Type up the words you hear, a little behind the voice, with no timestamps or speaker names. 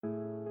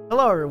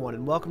Hello everyone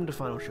and welcome to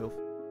Final Show.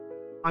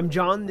 I'm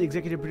John, the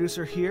executive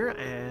producer here,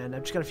 and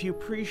I've just got a few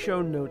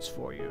pre-show notes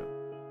for you.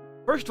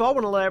 First of all, I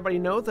want to let everybody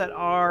know that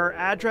our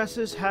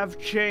addresses have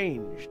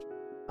changed.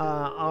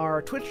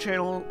 Our Twitch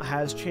channel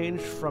has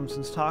changed from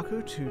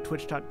Senstaku to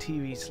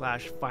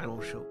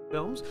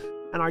twitch.tv/FinalShowFilms,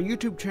 and our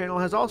YouTube channel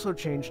has also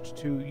changed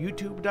to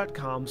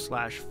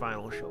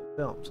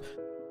youtube.com/FinalShowFilms.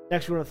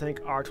 Next, we want to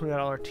thank our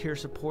 $20 tier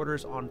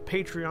supporters on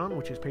Patreon,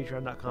 which is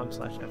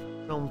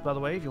patreon.com/FFilms, by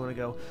the way, if you want to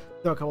go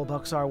throw a couple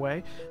bucks our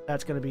way.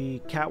 That's going to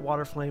be Cat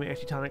Waterflame,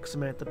 Antitonic,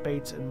 Samantha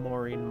Bates, and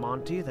Maureen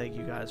Monty. Thank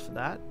you guys for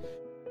that.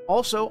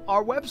 Also,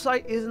 our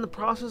website is in the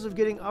process of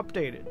getting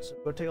updated, so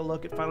go take a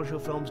look at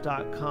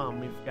finalshowfilms.com.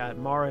 We've got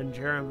Mara and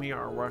Jeremy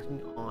are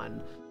working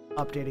on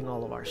updating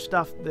all of our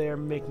stuff there,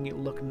 making it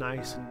look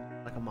nice and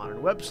like a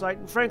modern website,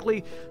 and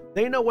frankly,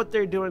 they know what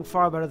they're doing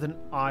far better than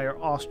I or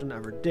Austin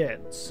ever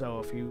did. So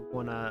if you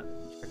want to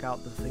check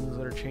out the things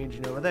that are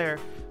changing over there,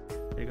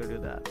 you go do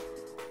that.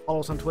 Follow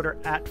us on Twitter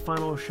at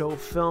Final Show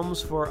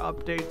Films for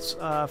updates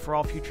for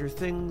all future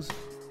things,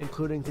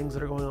 including things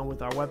that are going on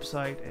with our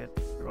website and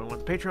are going on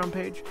with the Patreon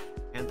page,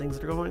 and things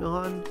that are going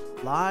on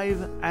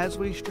live as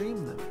we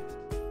stream them,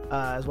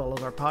 as well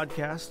as our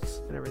podcasts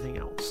and everything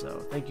else.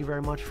 So thank you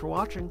very much for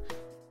watching.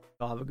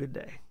 Y'all have a good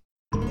day.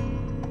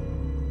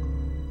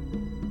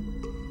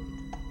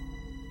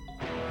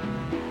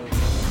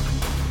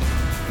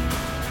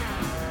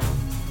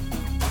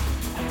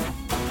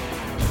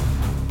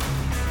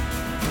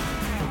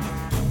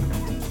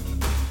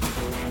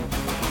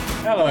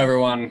 Hello,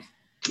 everyone.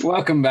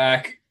 Welcome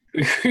back.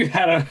 We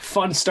had a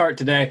fun start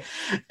today,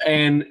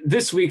 and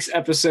this week's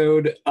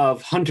episode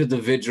of Hunter the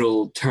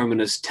Vigil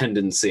Terminus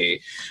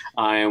Tendency.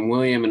 I am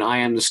William, and I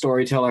am the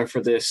storyteller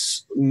for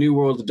this New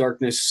World of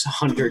Darkness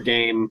Hunter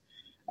game.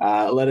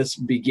 Let us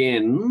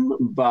begin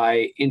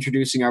by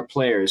introducing our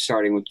players,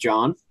 starting with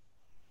John.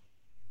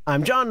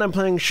 I'm John, and I'm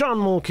playing Sean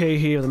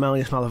Mulcahy of the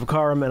Malleus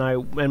Maleficarum,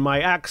 and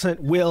my accent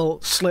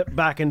will slip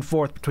back and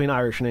forth between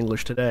Irish and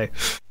English today.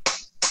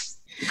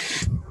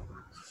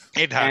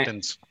 It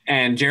happens.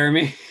 And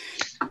Jeremy.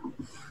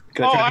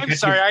 I'm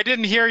sorry. I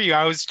didn't hear you.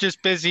 I was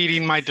just busy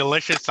eating my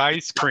delicious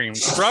ice cream.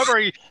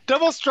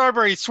 Double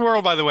strawberry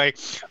swirl, by the way,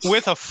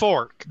 with a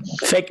fork.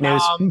 Fake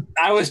news.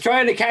 I was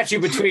trying to catch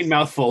you between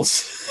mouthfuls.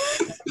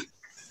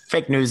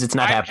 Fake news. It's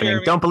not happening.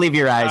 Jeremy. Don't believe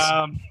your eyes.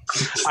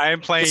 I am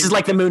playing. This is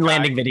like the moon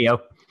landing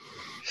video.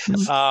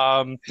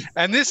 And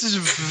this is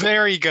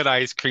very good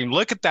ice cream.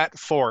 Look at that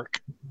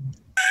fork.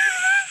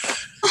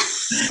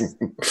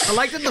 I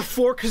like that the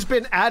fork has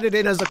been added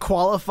in as a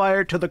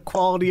qualifier to the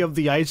quality of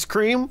the ice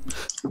cream.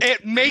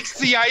 It makes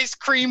the ice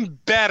cream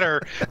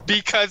better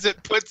because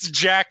it puts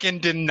Jack in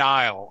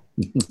denial.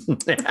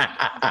 And it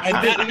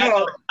has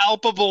a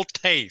palpable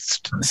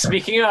taste.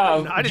 Speaking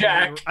of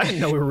Jack. I didn't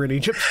know we were in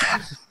Egypt.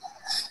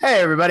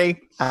 Hey, everybody.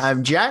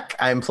 I'm Jack.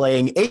 I'm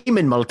playing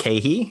Eamon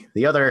Mulcahy,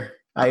 the other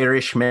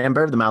Irish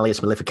member of the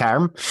Malleus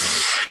Maleficarum.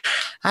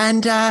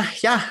 And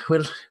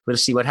we'll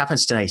see what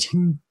happens tonight.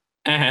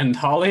 And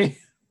Holly.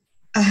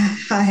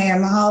 Hi,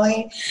 I'm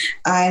Holly.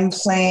 I'm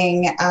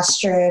playing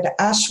Astrid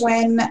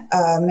Ashwin,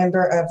 a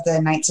member of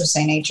the Knights of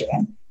St.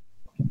 Adrian.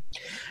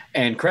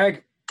 And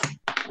Craig.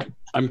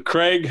 I'm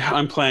Craig.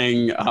 I'm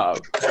playing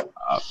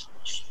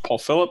Paul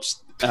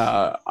Phillips,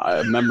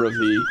 a member of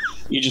the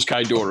Aegis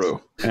Kai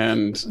Doru.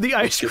 And the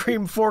ice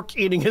cream fork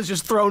eating has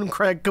just thrown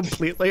Craig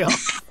completely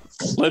off.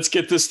 Let's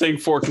get this thing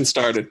forking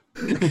started.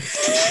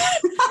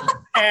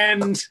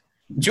 And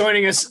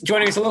joining us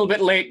a little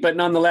bit late, but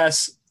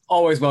nonetheless,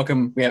 always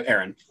welcome, we have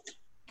Erin.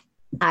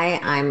 Hi,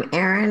 I'm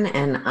Erin,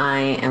 and I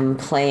am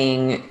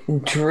playing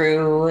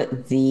Drew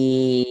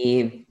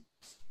the...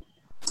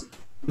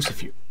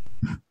 Lucifuge.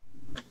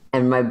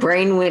 And my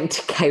brain went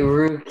to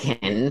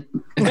Kairukin.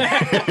 The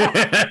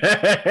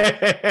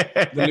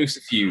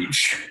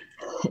Lucifuge.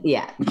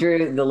 Yeah,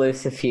 Drew the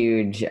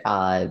Lucifuge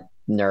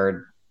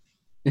nerd.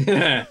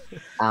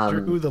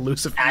 Drew the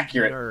Lucifuge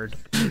Accurate. nerd.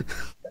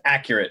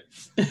 Accurate.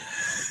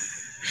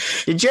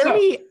 Did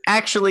Jeremy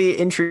actually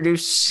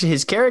introduce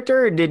his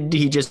character, or did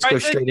he just go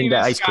straight into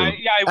ice cream?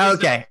 Yeah,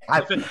 okay.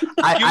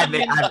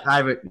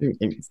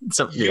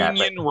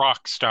 Union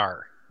rock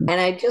star.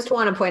 And I just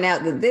want to point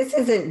out that this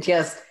isn't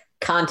just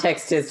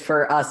context is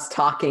for us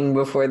talking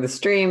before the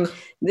stream.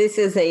 This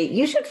is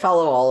you should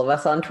follow all of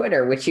us on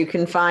Twitter, which you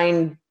can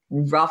find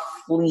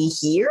roughly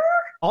here.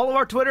 All of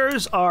our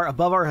Twitters are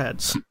above our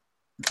heads.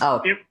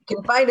 Oh, you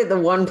can find it the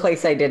one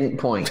place I didn't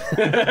point.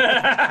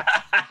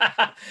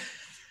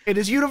 It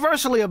is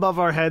universally above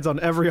our heads on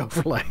every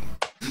overlay.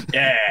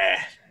 Yeah.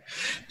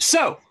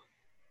 So,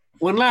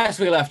 when last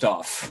we left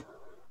off,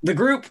 the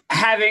group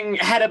having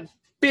had a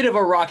bit of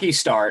a rocky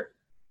start,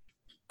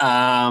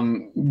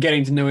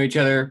 getting to know each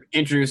other,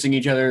 introducing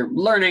each other,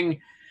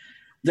 learning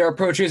their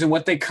approaches and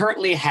what they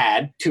currently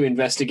had to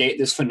investigate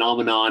this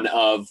phenomenon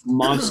of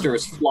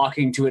monsters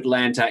flocking to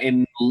Atlanta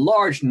in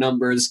large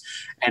numbers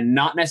and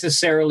not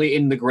necessarily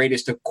in the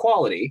greatest of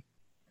quality,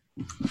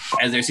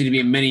 as there seem to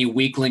be many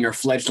weakling or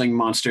fledgling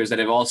monsters that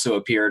have also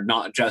appeared,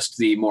 not just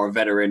the more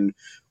veteran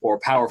or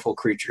powerful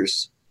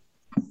creatures.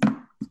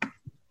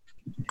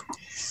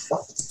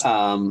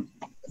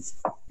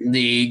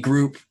 the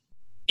group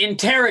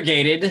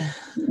interrogated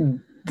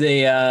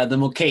the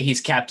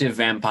Mulcahy's captive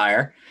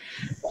vampire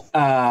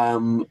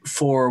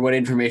for what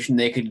information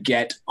they could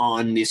get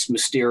on this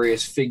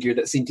mysterious figure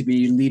that seemed to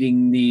be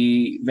leading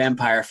the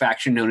vampire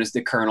faction known as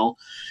the Colonel,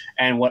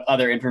 and what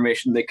other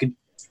information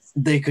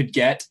they could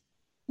get.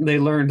 They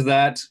learned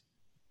that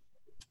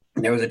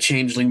there was a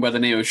changeling by the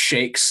name of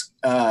Shakes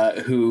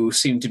who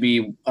seemed to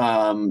be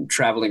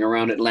traveling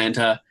around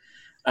Atlanta,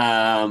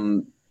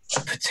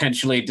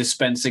 potentially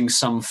dispensing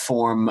some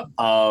form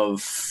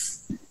of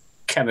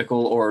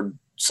chemical or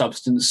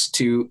substance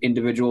to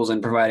individuals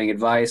and providing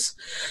advice.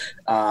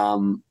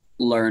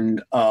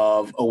 Learned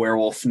of a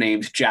werewolf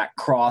named Jack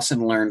Cross,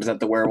 and learned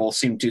that the werewolves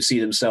seemed to see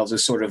themselves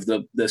as sort of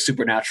the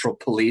supernatural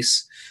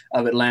police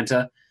of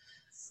Atlanta.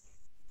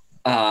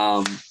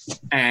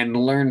 And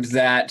learned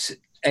that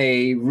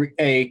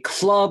a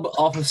club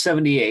off of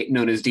 78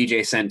 known as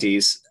DJ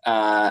Senties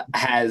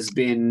has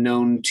been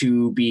known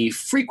to be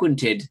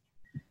frequented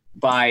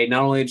by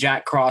not only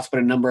Jack Cross, but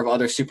a number of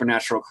other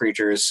supernatural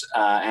creatures,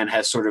 and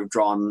has sort of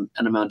drawn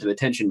an amount of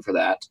attention for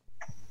that.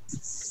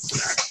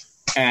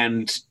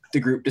 And the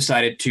group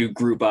decided to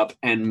group up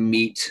and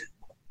meet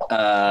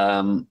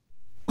at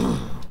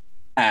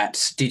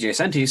DJ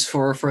Senties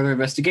for further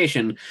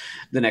investigation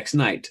the next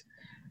night,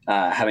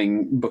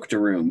 having booked a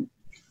room.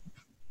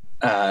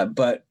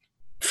 But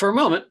for a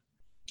moment,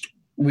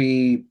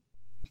 we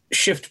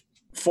shift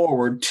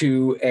forward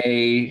to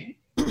a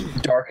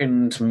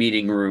darkened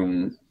meeting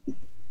room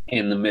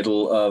in the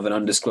middle of an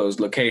undisclosed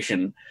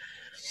location,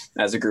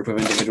 as a group of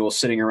individuals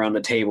sitting around the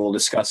table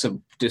discuss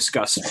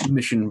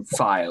mission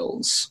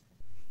files.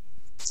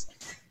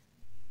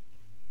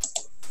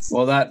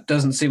 Well, that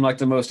doesn't seem like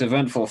the most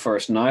eventful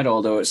first night,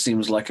 although it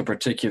seems like a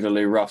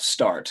particularly rough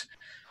start.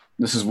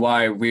 This is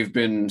why we've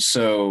been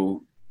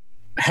so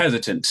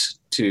hesitant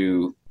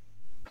to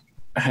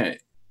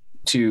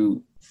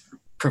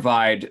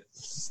provide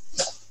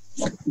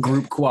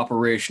group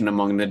cooperation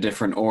among the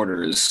different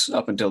orders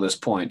up until this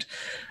point.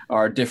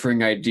 Our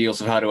differing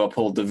ideals of how to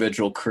uphold the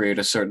vigil create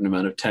a certain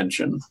amount of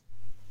tension.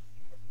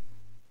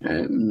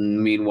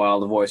 And meanwhile,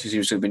 the voice who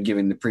seems to have been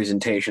giving the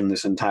presentation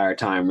this entire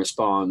time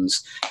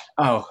responds,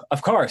 "Oh,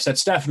 of course,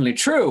 that's definitely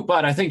true,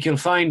 but I think you'll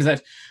find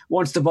that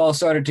once the ball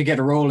started to get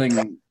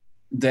rolling,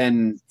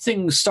 then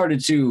things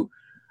started to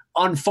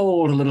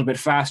unfold a little bit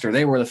faster.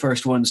 They were the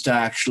first ones to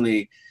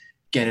actually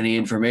get any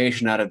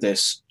information out of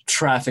this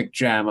traffic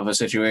jam of a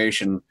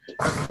situation.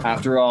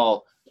 After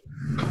all,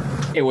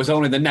 it was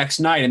only the next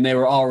night and they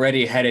were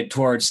already headed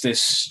towards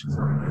this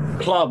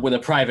club with a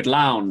private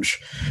lounge.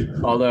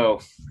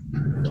 Although,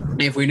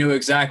 if we knew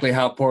exactly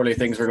how poorly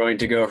things were going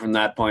to go from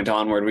that point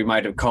onward, we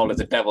might have called it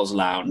the Devil's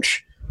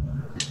Lounge."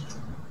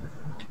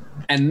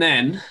 And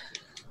then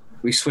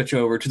we switch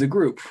over to the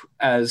group,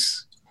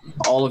 as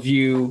all of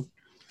you,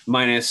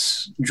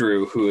 minus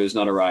Drew, who has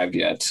not arrived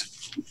yet.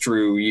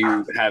 Drew,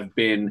 you have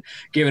been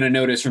given a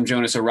notice from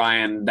Jonas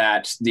Orion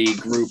that the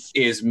group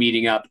is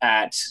meeting up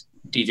at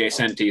DJ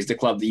Senties, the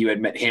club that you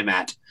had met him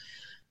at,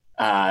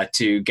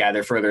 to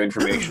gather further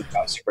information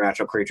about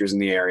supernatural creatures in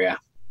the area.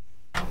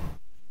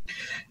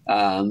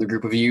 The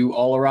group of you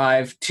all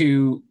arrive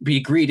to be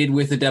greeted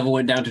with "The Devil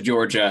Went Down to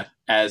Georgia"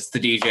 as the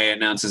DJ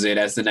announces it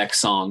as the next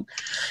song.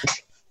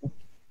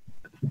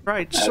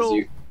 Right,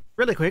 so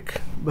really quick,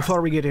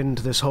 before we get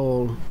into this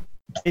whole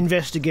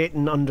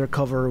investigating,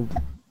 undercover,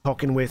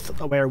 talking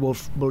with a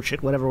werewolf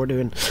bullshit, whatever we're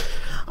doing,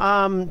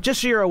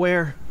 just so you're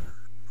aware,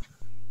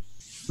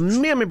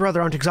 me and my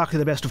brother aren't exactly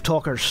the best of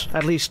talkers,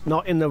 at least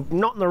not in the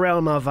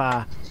realm of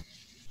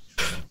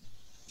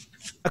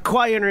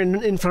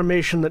acquiring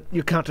information that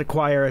you can't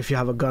acquire if you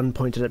have a gun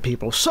pointed at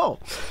people. So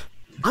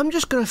I'm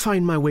just going to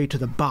find my way to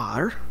the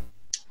bar,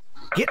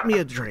 get me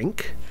a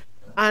drink,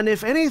 and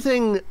if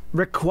anything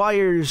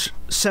requires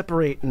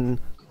separating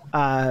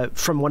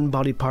from one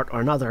body part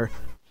or another,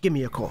 give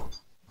me a call.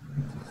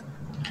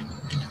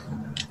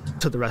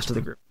 To the rest of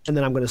the group. And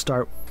then I'm going to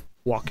start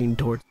walking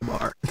towards the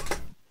bar.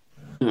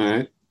 All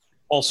right.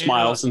 Paul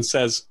smiles and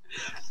says,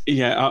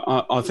 "Yeah,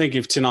 I think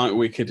if tonight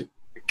we could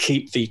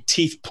keep the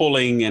teeth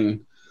pulling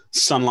and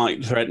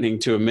sunlight threatening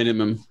to a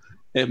minimum,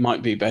 it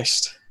might be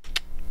best."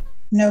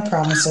 No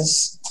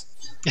promises.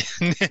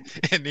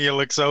 And he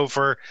looks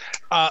over.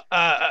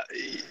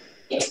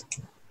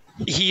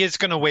 He is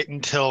going to wait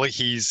until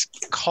he's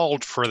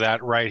called for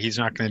that, right? He's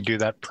not going to do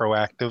that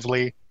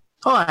proactively.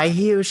 Oh,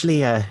 he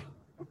usually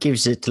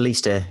gives it at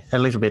least a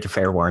little bit of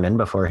fair warning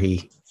before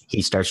he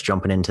starts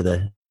jumping into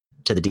the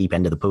deep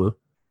end of the pool.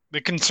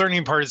 The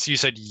concerning part is you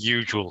said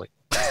usually.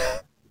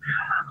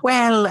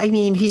 Well, I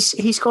mean,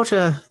 he's got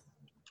an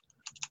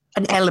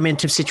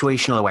element of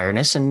situational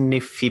awareness, and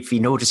if he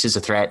notices a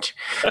threat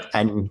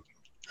and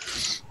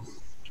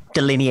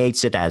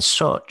delineates it as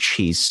such,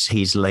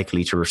 he's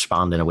likely to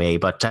respond in a way.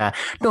 But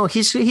no,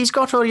 he's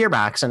got all your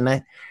backs,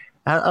 and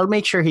I'll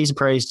make sure he's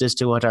apprised as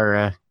to what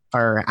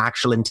our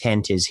actual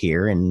intent is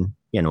here, and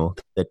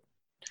that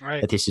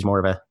this is more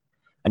of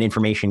an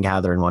information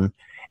gathering one.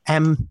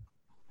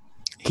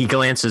 He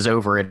glances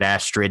over at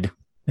Astrid,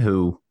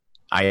 who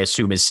I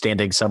assume is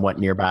standing somewhat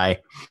nearby.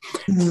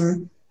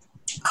 Mhm.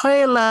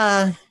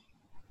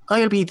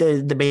 I'll be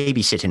the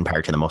babysitting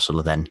part of the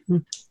muscle then.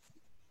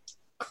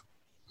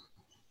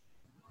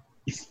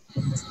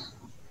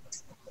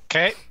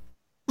 Okay.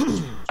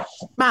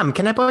 Ma'am,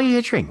 can I buy you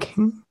a drink?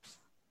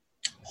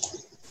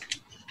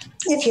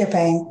 If you're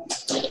paying.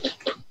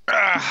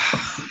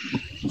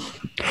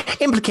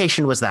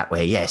 Implication was that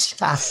way, yes.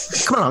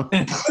 Come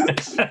along.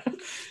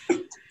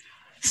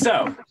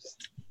 So,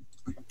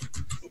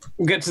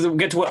 we'll get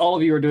to what all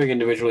of you are doing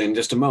individually in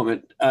just a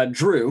moment.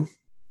 Drew,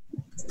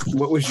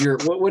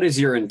 what is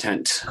your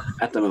intent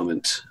at the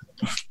moment?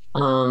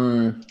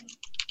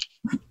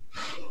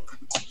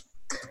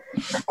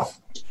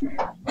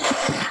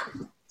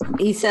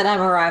 He said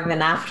I'm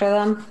arriving after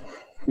them.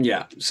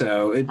 Yeah,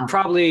 so it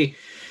probably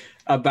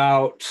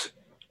about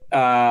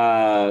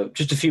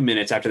just a few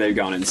minutes after they've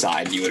gone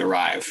inside, you would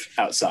arrive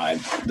outside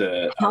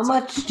the. How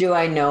much do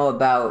I know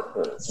about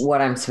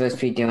what I'm supposed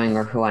to be doing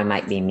or who I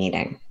might be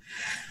meeting?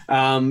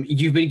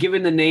 You've been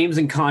given the names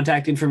and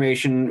contact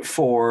information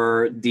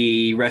for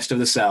the rest of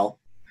the cell,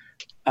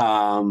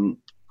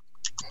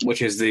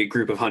 which is the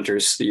group of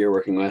hunters that you're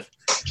working with.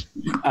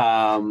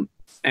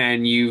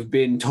 And you've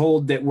been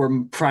told that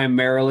we're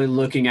primarily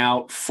looking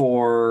out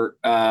for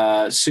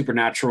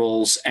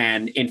supernaturals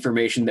and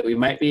information that we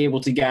might be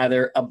able to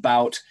gather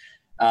about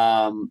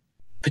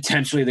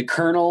potentially the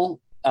colonel,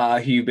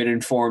 who you've been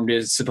informed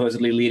is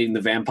supposedly leading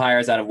the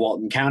vampires out of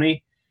Walton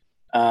County,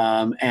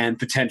 and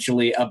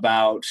potentially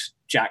about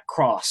Jack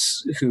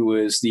Cross, who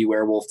was the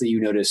werewolf that you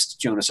noticed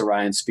Jonas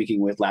Orion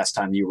speaking with last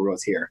time you were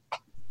both here.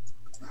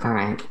 All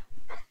right.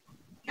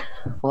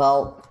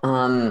 Well,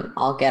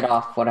 I'll get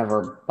off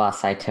whatever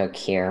bus I took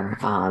here.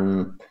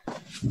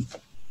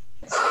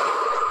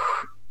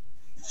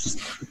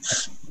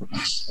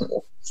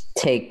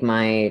 Take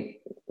my...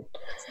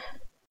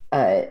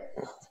 you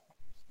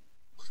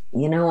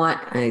know what?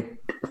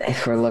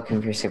 If we're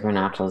looking for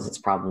supernaturals, it's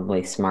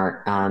probably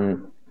smart.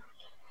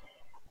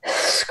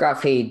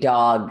 Scruffy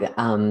dog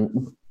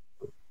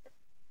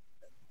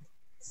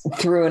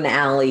through an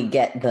alley,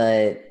 get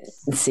the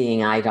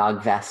seeing eye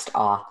dog vest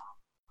off.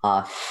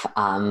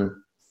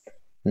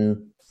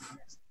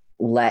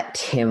 Let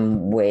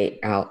him wait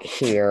out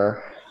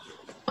here.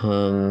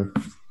 Then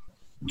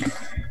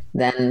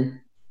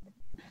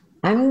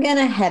I'm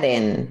gonna head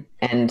in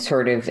and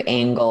sort of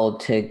angle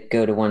to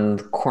go to one of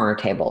the corner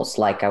tables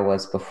like I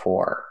was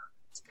before.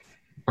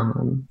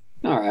 All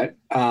right.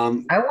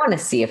 I want to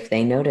see if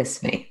they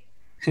notice me.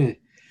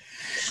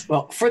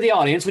 Well, for the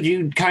audience, would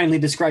you kindly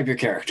describe your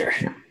character?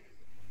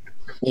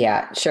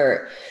 Yeah,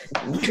 sure.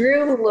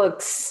 Drew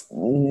looks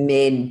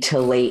mid to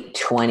late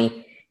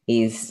 20s.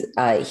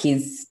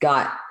 He's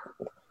got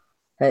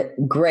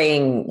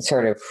graying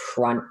sort of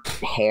front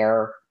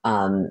hair,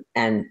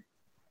 and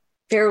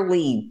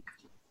fairly,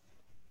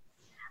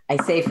 I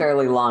say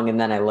fairly long, and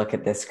then I look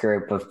at this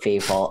group of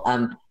people.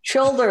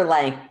 Shoulder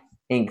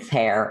length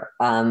hair,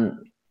 and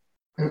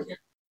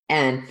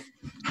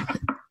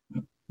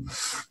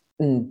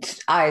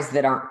eyes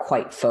that aren't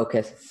quite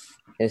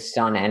focused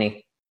on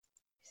anything.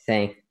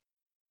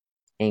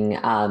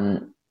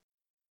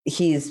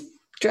 He's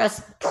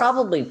dressed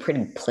probably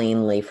pretty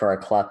plainly for a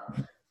club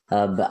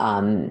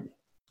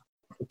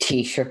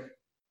t-shirt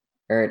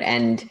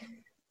and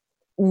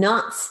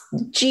not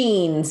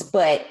jeans,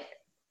 but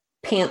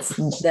pants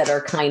that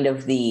are kind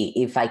of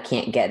if I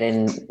can't get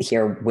in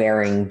here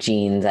wearing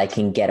jeans, I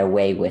can get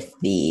away with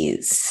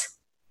these.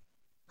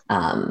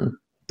 The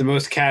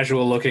most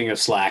casual looking of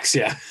slacks,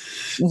 yeah.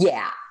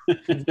 Yeah.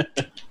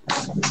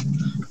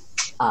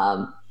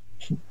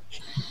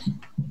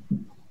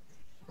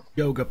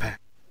 Yoga pack.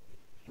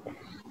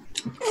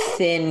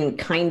 Thin,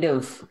 kind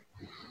of,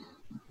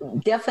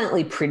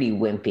 definitely pretty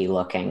wimpy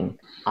looking,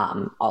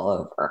 all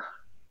over.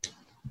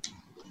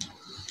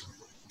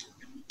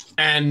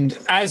 And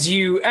as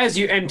you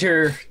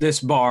enter this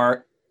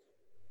bar,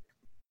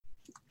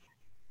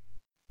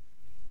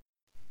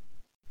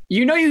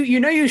 you know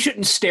you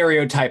shouldn't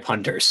stereotype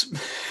hunters.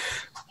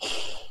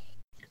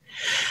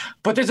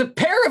 But there's a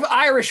pair of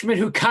Irishmen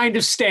who kind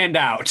of stand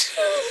out.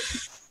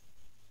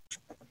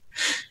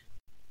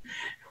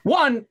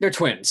 One, they're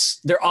twins.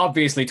 They're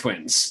obviously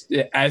twins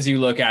as you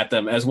look at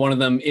them, as one of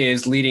them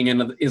is leading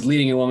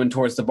a woman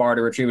towards the bar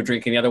to retrieve a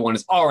drink, and the other one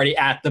is already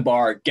at the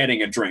bar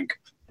getting a drink.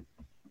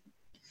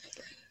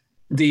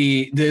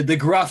 The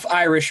gruff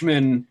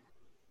Irishmen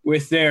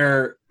with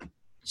their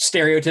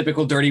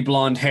stereotypical dirty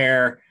blonde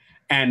hair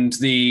and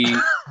the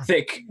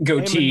thick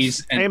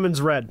goatees.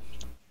 Eamon's red.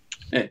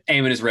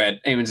 Eamon is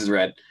red. Eamon's is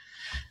red.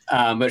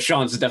 But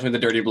Sean's is definitely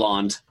the dirty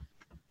blonde.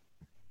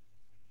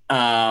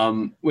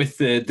 With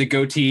the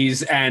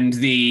goatees and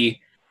the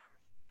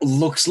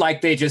looks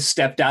like they just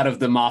stepped out of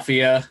the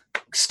mafia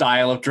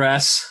style of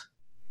dress.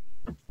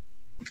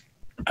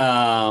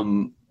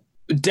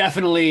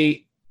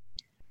 Definitely.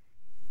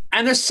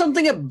 And there's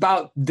something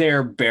about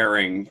their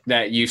bearing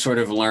that you sort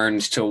of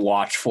learned to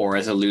watch for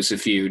as a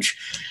lucifuge.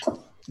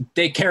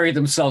 They carry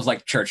themselves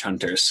like church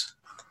hunters.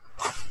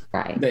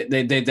 Right.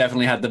 They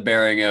definitely had the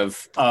bearing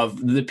of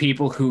the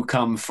people who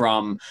come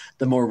from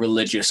the more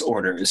religious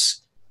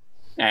orders.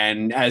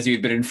 And as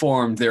you've been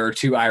informed, there are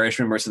 2 Irish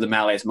members of the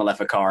Malleus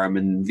Maleficarum,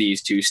 and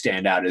these 2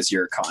 stand out as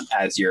your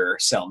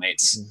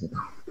cellmates.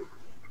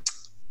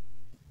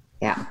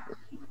 Yeah.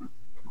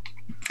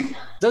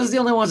 Those are the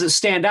only ones that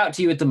stand out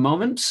to you at the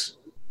moment.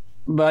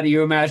 But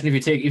you imagine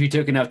if you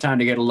took enough time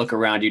to get a look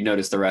around, you'd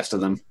notice the rest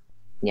of them.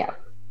 Yeah.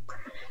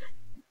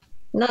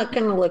 Not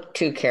going to look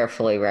too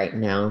carefully right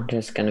now.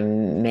 Just going to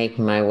make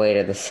my way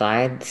to the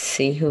side,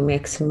 see who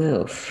makes a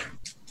move.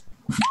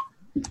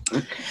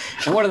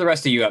 And what are the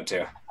rest of you up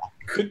to?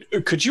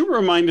 Could you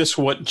remind us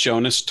what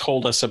Jonas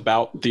told us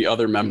about the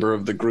other member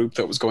of the group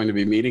that was going to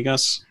be meeting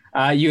us?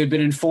 You had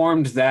been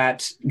informed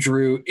that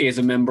Drew is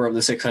a member of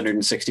the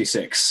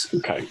 666.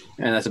 Okay.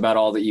 And that's about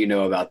all that you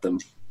know about them.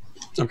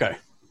 Okay.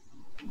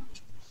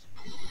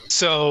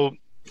 So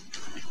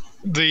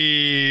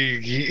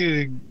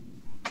a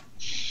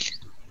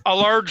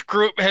large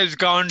group has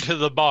gone to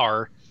the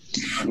bar.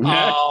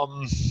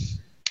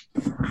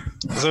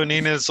 So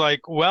Nina's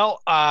like,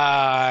 well,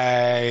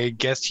 I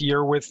guess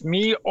you're with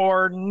me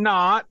or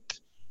not.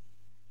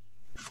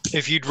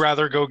 If you'd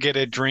rather go get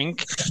a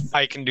drink,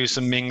 I can do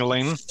some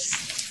mingling.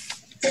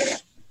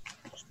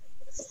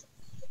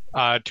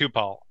 To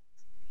Paul.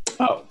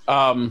 Oh,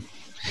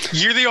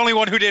 you're the only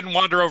one who didn't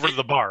wander over to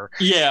the bar.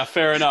 Yeah,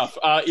 fair enough.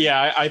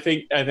 I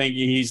think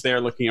he's there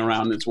looking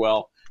around as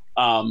well,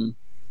 and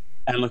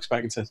looks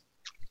back and says,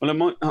 "Well, it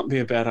might not be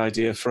a bad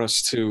idea for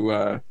us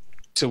to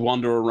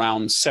wander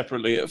around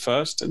separately at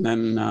first, and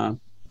then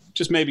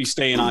just maybe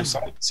stay in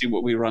eyesight and see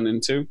what we run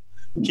into.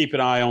 Keep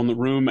an eye on the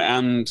room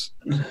and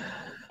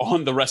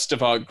on the rest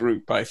of our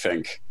group, I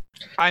think."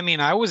 I mean,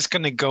 I was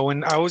gonna go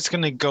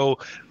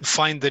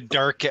find the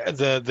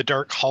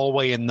dark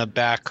hallway in the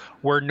back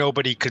where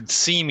nobody could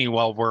see me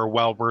while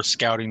we're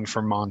scouting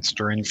for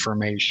monster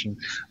information.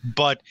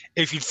 But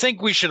if you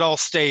think we should all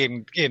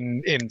stay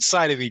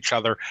inside of each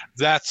other,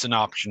 that's an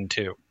option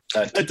too.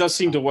 It does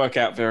seem to work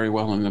out very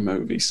well in the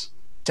movies.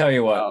 Tell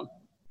you what,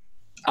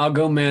 I'll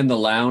go man the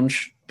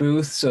lounge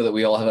booth so that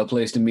we all have a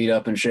place to meet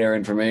up and share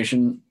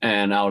information,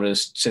 and I'll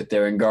just sit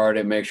there and guard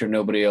it, make sure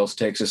nobody else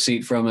takes a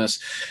seat from us,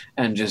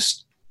 and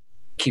just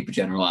keep a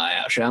general eye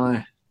out, shall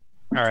I?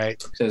 All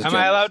right. Am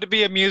I allowed to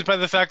be amused by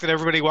the fact that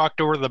everybody walked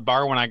over to the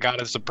bar when I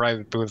got us a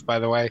private booth, by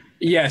the way?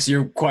 Yes,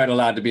 you're quite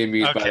allowed to be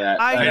amused by that.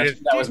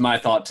 That was my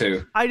thought,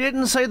 too. I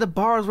didn't say the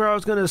bar is where I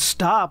was going to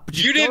stop.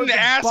 You didn't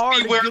ask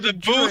me where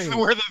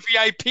the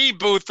VIP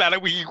booth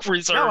that we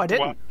reserved. No, I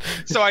didn't.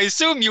 So I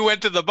assume you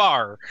went to the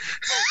bar.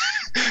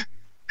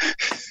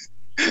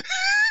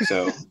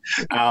 So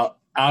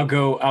I'll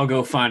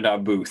go find our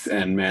booth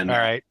and man. All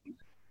right.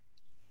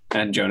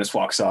 And Jonas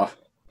walks off.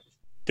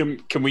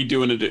 Can we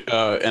do an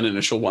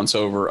initial once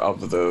over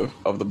of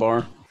the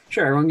bar?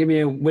 Sure. Everyone, give me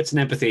a wits and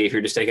empathy if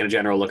you're just taking a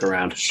general look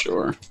around.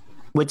 Sure.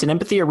 Wits and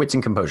empathy or wits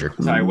and composure?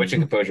 Sorry, wits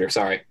and composure.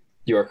 Sorry,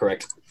 you are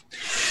correct.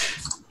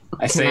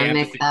 Can I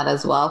make that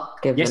as well?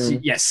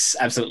 Yes,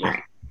 absolutely.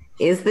 Right.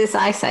 Is this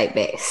eyesight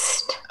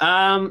based?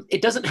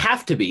 It doesn't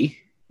have to be.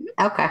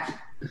 Okay.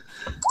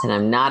 And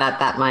I'm not at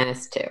that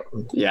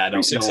 -2. Yeah,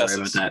 don't worry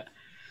about that.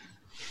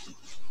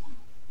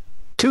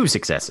 2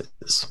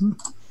 successes.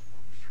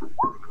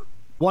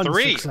 1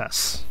 3.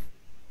 success.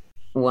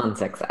 1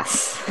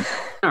 success.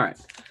 All right.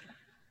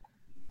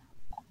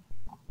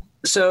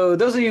 So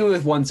those of you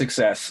with 1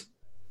 success,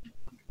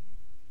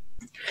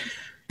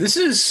 this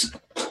is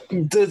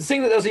the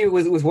thing that those of you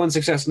with 1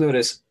 success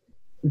notice.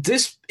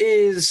 This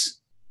is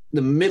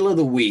the middle of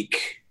the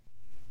week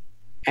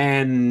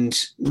and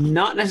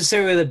not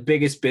necessarily the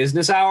biggest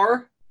business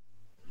hour,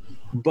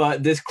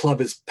 but this club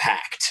is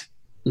packed.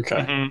 Okay.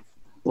 Mm-hmm.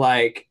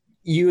 Like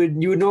you would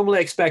normally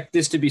expect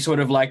this to be sort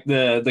of like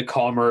the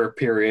calmer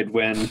period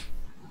when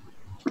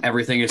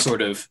everything is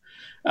sort of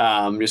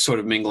just sort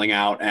of mingling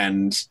out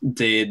and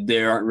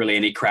there aren't really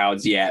any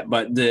crowds yet.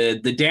 But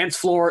the dance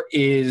floor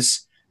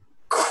is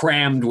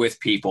crammed with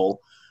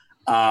people.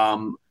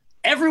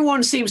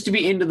 Everyone seems to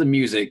be into the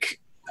music,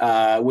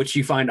 which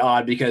you find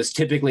odd because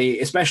typically,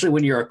 especially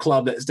when you're a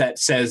club that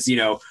says,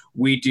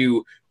 we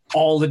do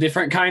all the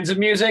different kinds of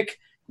music,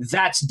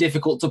 that's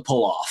difficult to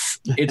pull off.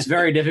 It's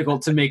very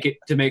difficult to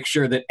make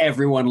sure that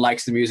everyone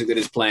likes the music that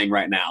is playing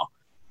right now.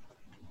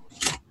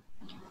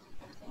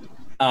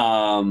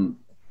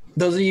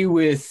 Those of you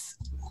with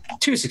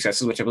 2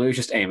 successes, which I believe is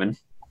just Eamon.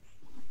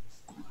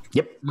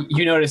 Yep.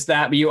 You notice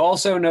that, but you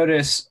also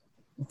notice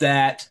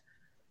that.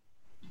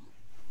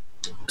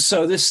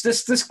 So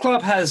this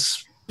club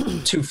has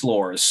 2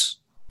 floors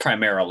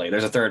primarily.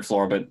 There's a 3rd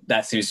floor, but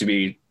that seems to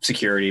be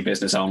security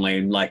business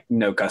only, like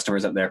no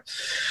customers up there.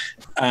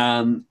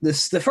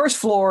 The first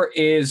floor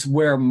is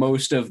where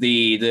most of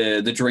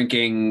the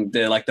drinking,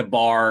 the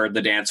bar,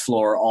 the dance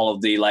floor, all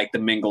of the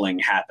mingling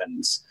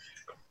happens.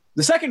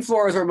 The 2nd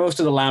floor is where most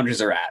of the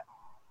lounges are at,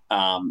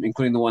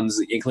 including the one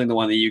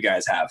that you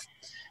guys have.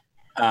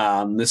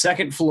 The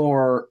 2nd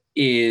floor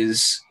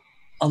is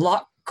a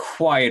lot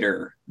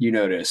quieter, you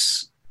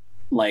notice.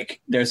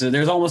 like there's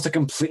almost a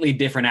completely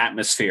different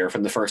atmosphere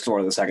from the first floor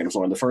to the second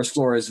floor. The first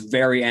floor is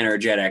very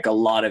energetic. A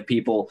lot of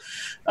people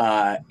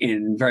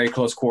in very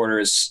close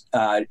quarters,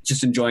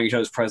 just enjoying each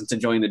other's presence,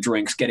 enjoying the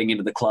drinks, getting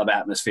into the club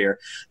atmosphere.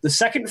 The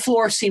second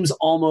floor seems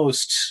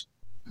almost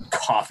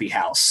coffee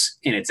house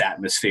in its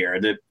atmosphere.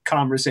 The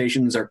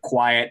conversations are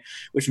quiet,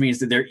 which means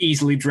that they're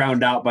easily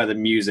drowned out by the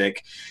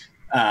music.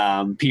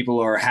 People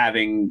are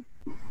having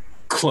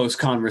close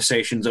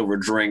conversations over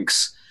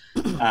drinks,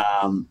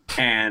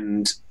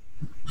 and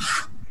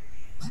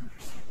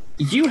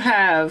you all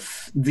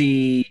have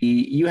the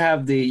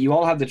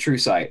true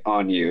sight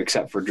on you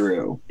except for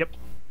Drew. Yep.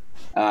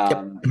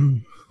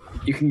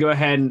 You can go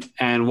ahead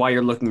and while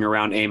you're looking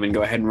around, Eamon,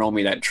 go ahead and roll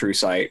me that true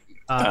sight,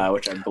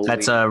 which I believe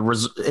That's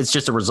it's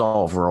just a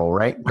resolve roll,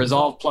 right?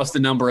 Resolve plus the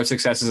number of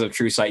successes of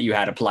true sight you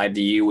had applied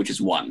to you, which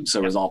is 1.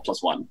 So resolve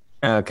plus 1.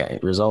 Okay,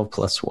 resolve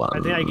plus 1.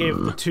 I think I gave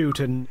the 2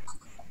 to.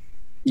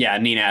 Yeah,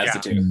 Nina has the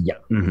 2. Yeah.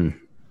 Mm-hmm.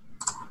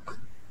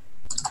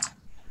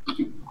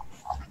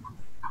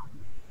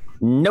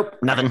 Nope,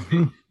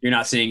 nothing. You're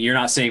not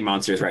seeing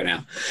monsters right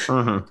now.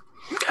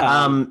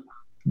 Mm-hmm.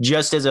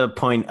 Just as a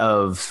point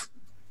of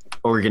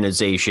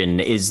organization,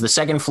 is the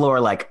second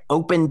floor like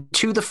open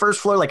to the first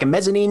floor, like a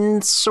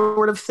mezzanine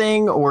sort of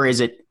thing, or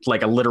is it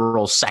like a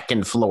literal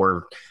second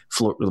floor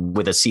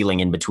with a ceiling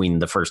in between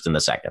the first and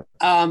the second?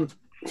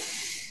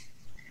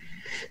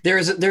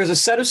 There's a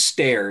set of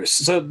stairs.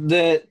 So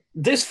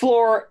this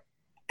floor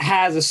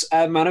has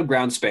an amount of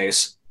ground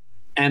space,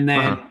 and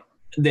then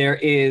there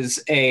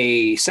is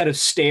a set of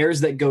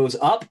stairs that goes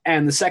up,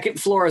 and the second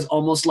floor is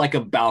almost like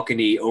a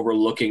balcony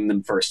overlooking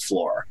the first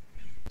floor.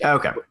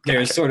 Okay.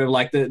 There's sort of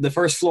like the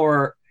first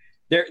floor.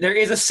 There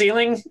is a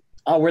ceiling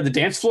where the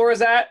dance floor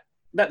is at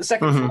that the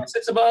second floor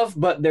sits above,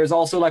 but there's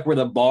also like where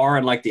the bar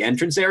and like the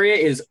entrance area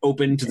is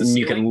open to the ceiling.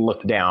 You can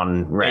look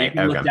down, right?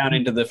 You can look down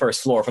into the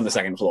first floor from the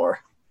second floor.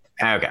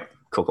 Okay.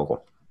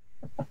 Cool.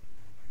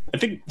 I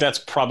think that's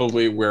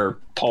probably where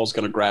Paul's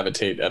going to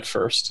gravitate at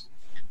first,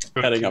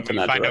 heading up in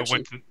that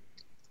direction.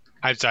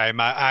 I'm sorry,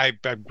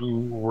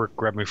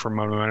 grab me for a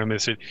moment. I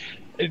missed it.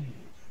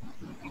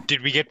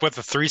 Did we get what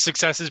the 3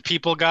 successes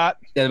people got?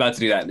 Yeah, about to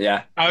do that.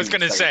 Yeah, I was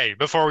going to say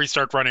before we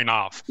start running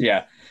off.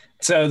 Yeah.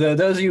 So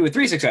those of you with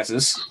 3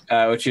 successes,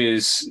 which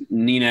is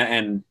Nina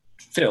and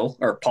Phil,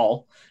 or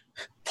Paul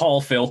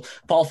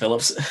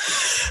Phillips.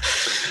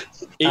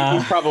 He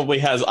probably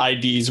has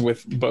IDs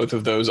with both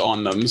of those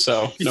on them,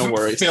 so no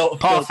worries.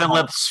 Paul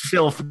Phillips,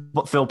 Phil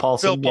Paulson. Phil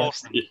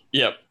Paulson.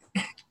 Yep.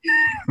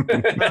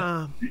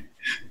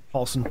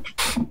 Paulson.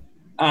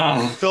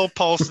 Phil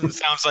Paulson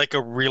sounds like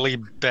a really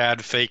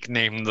bad fake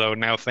name, though.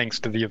 Now, thanks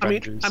to the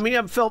Avengers. I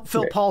mean, Phil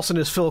Paulson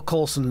is Phil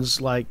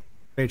Coulson's like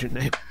agent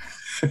name.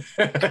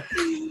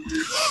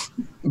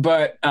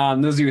 But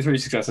those are your 3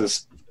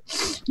 successes.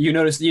 You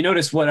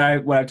notice what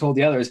I told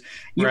the others.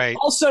 You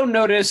also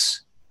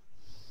notice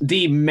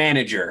the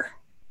manager.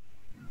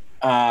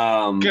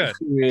 Good.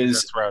 Who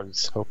is That's where I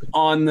was hoping.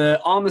 on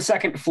the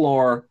second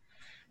floor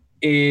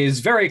is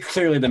very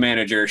clearly the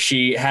manager.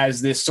 She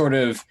has this sort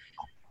of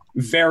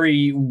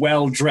very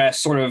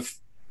well-dressed sort of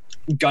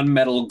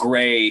gunmetal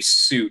gray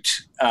suit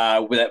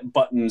that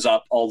buttons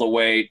up all the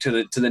way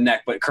to the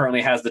neck, but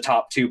currently has the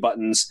top 2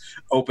 buttons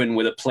open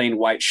with a plain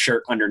white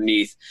shirt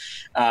underneath.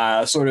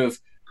 Sort of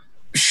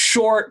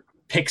short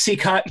pixie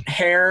cut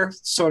hair,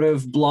 sort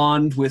of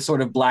blonde with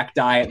sort of black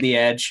dye at the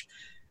edge.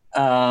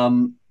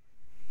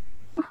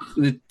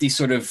 These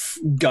sort of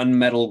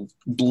gunmetal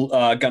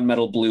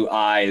blue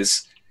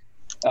eyes.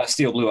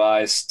 Steel blue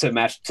eyes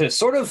to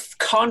sort of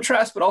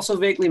contrast, but also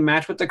vaguely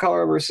match with the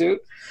color of her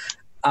suit.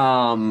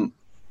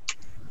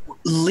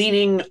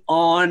 Leaning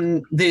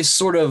on this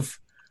sort of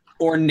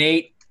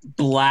ornate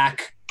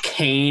black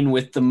cane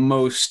with the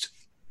most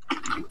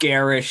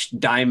garish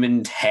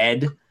diamond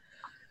head,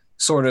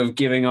 sort of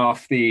giving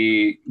off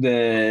the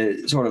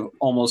sort of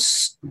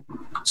almost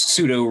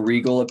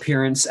pseudo-regal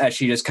appearance as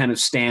she just kind of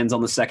stands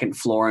on the second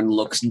floor and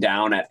looks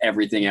down at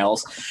everything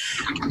else.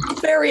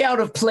 Very out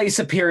of place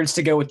appearance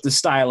to go with the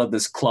style of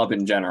this club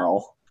in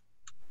general.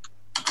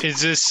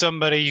 Is this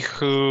somebody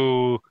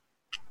who,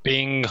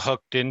 being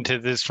hooked into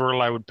this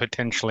role, I would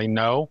potentially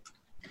know?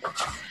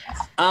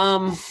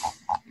 Go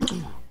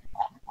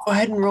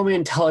ahead and roll me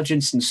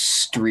intelligence and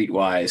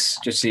streetwise,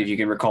 just see if you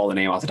can recall the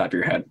name off the top of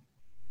your head.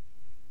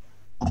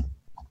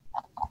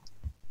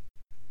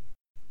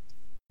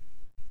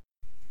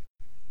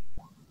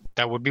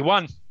 That would be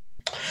 1.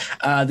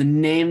 The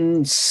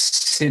name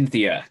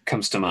Cynthia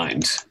comes to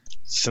mind.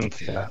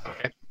 Cynthia.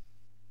 Okay.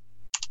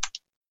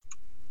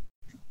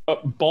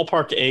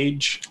 Ballpark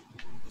age?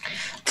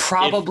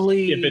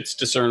 Probably, if it's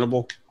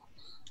discernible.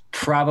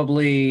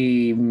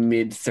 Probably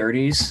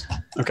mid-30s.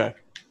 Okay.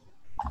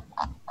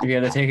 If you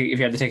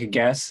had to take a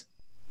guess.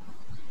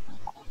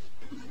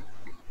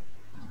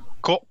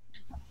 Cool.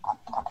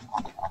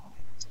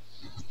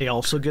 They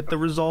also get the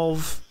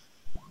resolve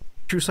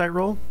true sight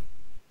roll.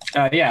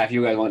 Yeah, if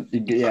you guys want,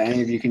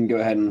 any of you can go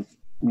ahead and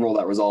roll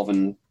that resolve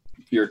in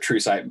your true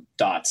sight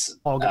dots.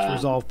 All gets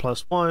resolve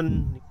plus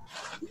 1.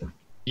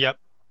 Yep.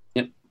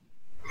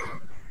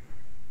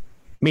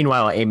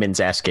 Meanwhile, Eamon's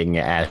asking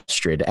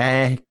Astrid,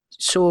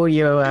 so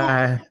you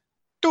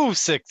 2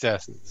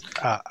 successes.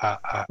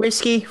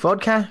 whiskey,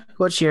 vodka?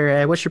 What's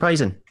your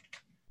poison?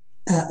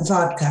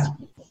 Vodka.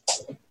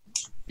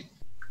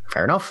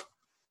 Fair enough.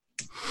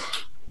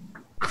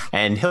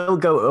 And he'll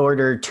go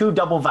order 2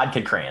 double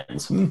vodka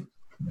crayons.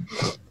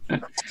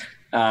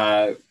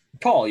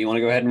 Paul, you want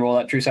to go ahead and roll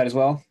that true side as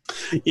well?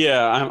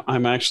 Yeah,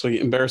 I'm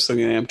actually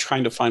embarrassingly. I'm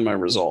trying to find my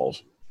resolve.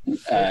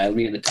 It'll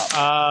be in the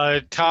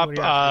top.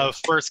 Top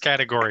first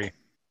category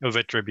of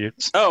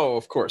attributes. Oh,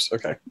 of course.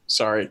 Okay,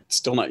 sorry.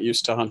 Still not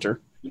used to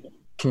Hunter.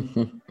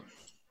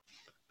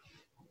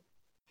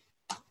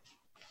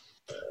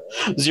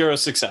 0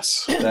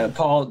 success.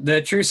 Paul,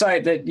 the true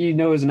sight that you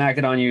know is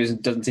enacted on you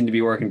doesn't seem to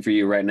be working for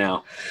you right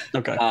now.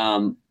 Okay.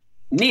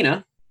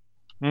 Nina,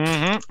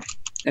 Mm-hmm.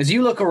 as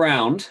you look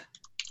around,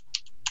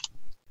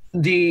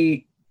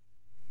 the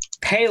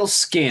pale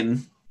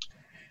skin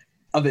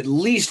of at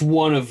least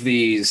one of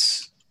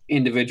these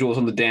individuals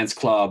on the dance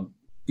club,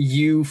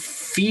 you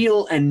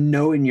feel and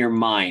know in your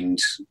mind,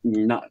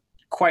 not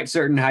quite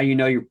certain how you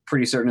know, you're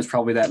pretty certain it's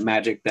probably that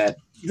magic that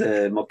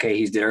the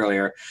Mulcahys did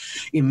earlier,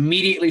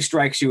 immediately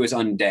strikes you as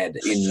undead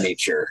in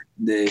nature.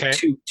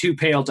 Too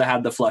pale to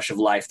have the flush of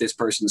life. This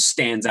person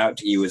stands out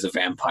to you as a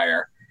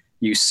vampire.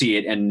 You see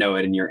it and know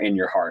it in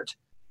your heart.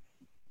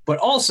 But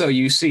also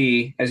you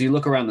see, as you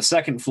look around the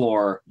second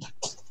floor,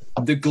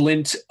 the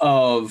glint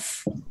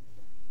of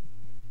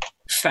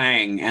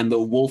fang and the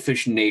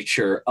wolfish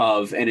nature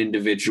of an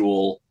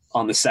individual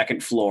on the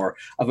second floor,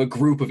 of a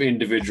group of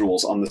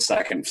individuals on the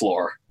second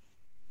floor.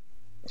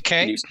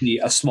 Okay. And you see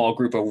a small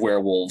group of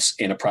werewolves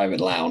in a private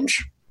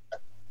lounge.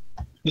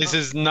 This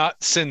is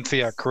not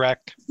Cynthia,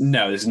 correct?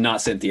 No, this is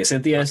not Cynthia.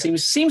 Cynthia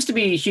seems to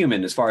be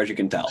human as far as you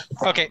can tell.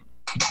 Okay.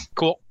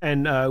 Cool.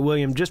 And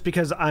William, just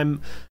because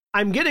I'm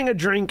getting a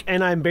drink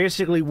and I'm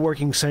basically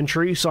working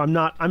sentry, so I'm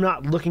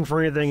not looking for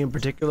anything in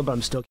particular, but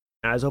I'm still keeping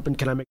my eyes open.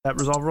 Can I make that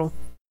resolve roll?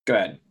 Go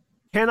ahead.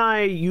 Can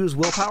I use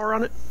willpower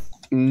on it?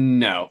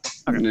 No.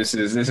 Okay. This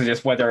is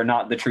just whether or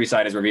not the true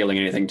side is revealing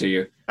anything to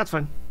you. That's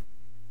fine.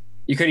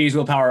 You could use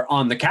willpower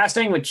on the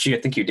casting, which I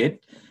think you did.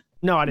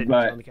 No, I didn't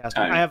use it on the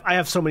casting. Right. I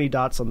have so many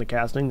dots on the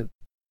casting.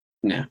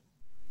 No.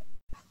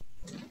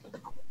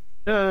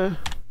 And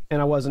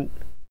I wasn't.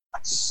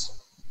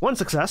 1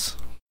 success.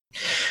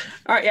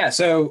 All right, yeah.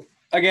 So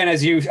again,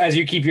 as you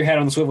keep your head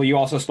on the swivel, you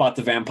also spot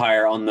the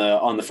vampire on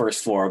the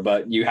first floor,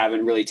 but you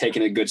haven't really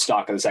taken a good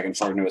stock of the second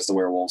floor to notice the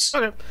werewolves.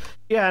 Okay.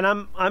 Yeah,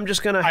 and I'm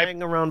just gonna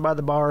hang around by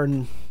the bar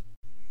and.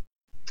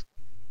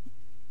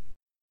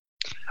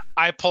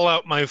 I pull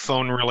out my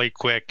phone really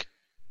quick.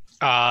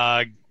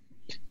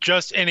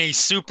 Just in a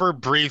super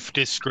brief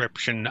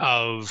description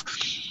of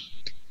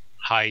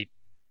height,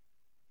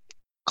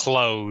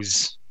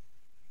 clothes,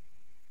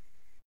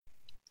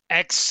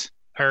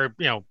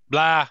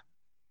 blah,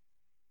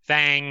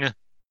 thang,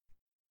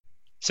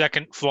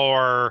 second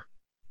floor,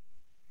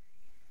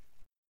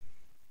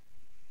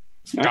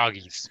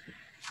 doggies.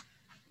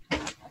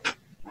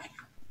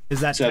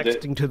 Is that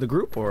texting to the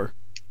group or?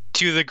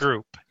 To the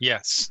group,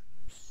 yes.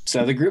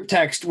 So the group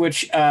text,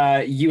 which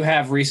you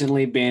have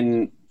recently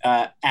been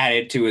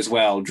added to as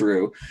well,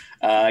 Drew,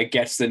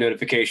 gets the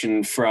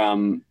notification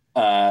from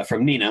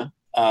Nina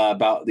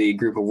about the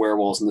group of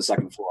werewolves on the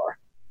second floor.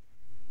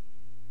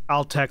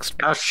 I'll text.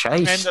 Oh,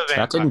 shite.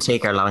 That didn't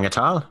take her long at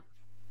all.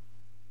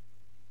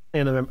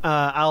 And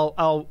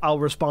I'll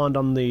respond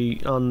on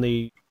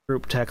the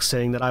group text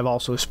saying that I've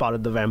also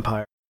spotted the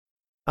vampire.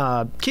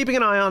 Keeping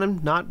an eye on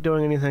him, not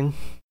doing anything.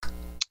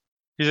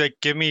 He's like,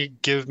 give me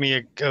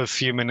a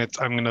few minutes.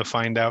 I'm gonna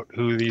find out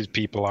who these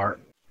people are.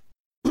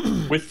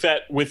 With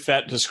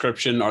that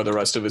description, are the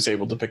rest of us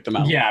able to pick them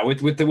out? Yeah,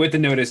 with the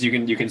notice,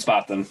 you can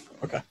spot them.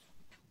 Okay.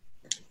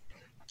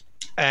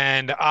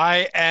 And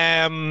I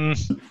am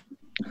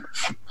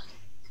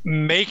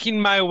making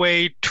my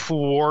way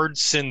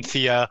towards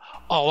Cynthia.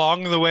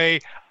 Along the way,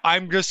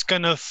 I'm just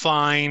gonna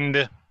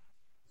find.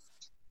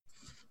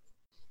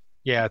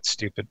 Yeah, it's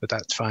stupid, but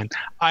that's fine.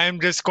 I am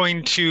just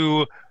going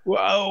to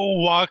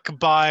walk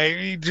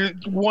by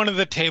one of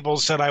the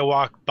tables that I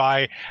walk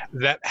by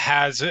that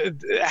has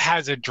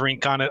a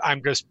drink on it.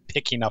 I'm just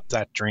picking up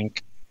that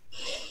drink.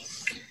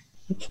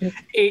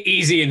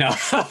 Easy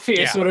enough. You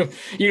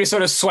just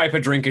sort of swipe a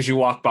drink as you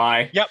walk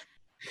by. Yep.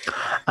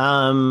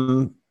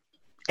 Eamon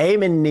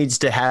needs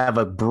to have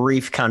a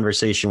brief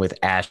conversation with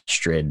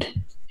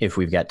Astrid if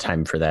we've got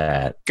time for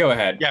that. Go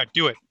ahead. Yeah,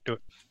 do it.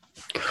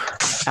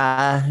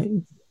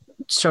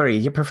 Sorry,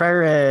 you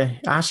prefer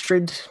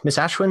Astrid, Miss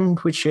Ashwin?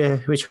 Which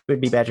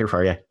would be better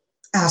for you?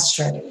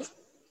 Astrid.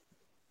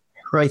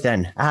 Right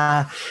then.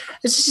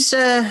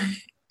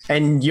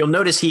 And you'll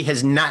notice he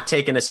has not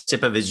taken a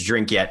sip of his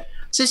drink yet.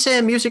 Is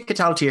this music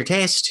at all to your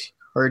taste?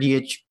 Or do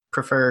you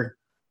prefer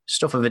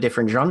stuff of a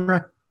different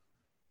genre?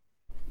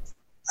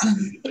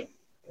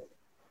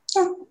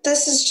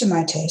 This is to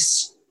my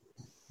taste.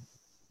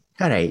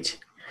 All right.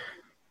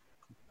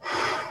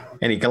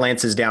 And he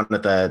glances down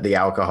at the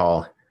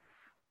alcohol.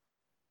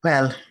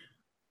 Well,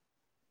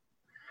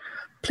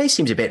 place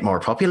seems a bit more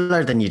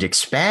popular than you'd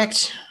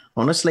expect.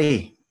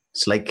 honestly,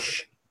 it's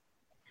like,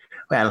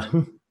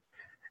 well,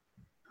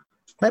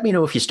 let me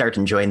know if you start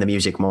enjoying the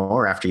music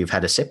more after you've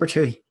had a sip or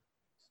two.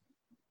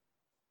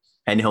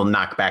 And he'll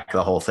knock back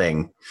the whole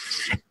thing.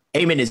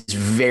 Eamon is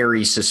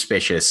very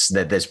suspicious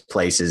that this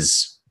place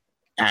is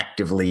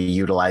actively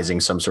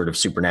utilizing some sort of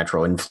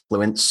supernatural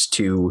influence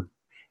to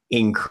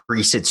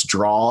increase its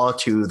draw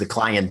to the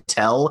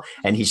clientele,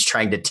 and he's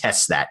trying to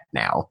test that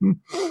now.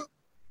 All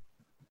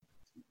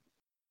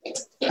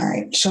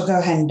right, she'll go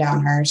ahead and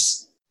down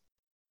hers.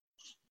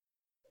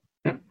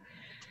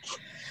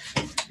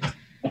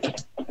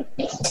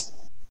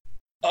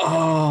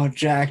 Oh,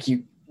 Jack,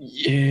 you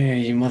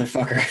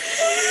motherfucker.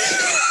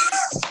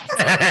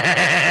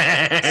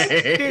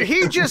 Dude,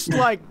 he just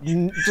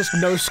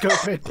no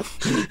scope it.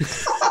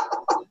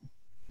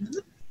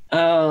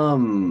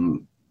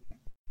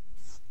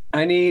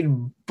 I need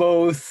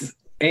both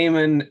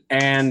Eamon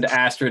and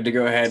Astrid to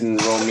go ahead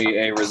and roll me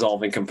a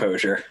resolving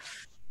composure.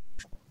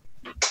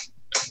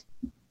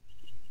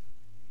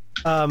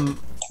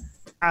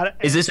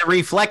 Is this a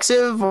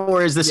reflexive,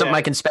 or is this something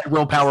I can spend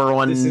willpower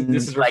on?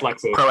 This is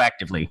reflexive.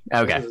 Proactively.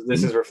 Okay.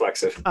 This is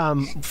reflexive.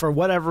 For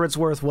whatever it's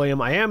worth,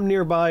 William, I am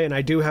nearby and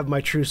I do have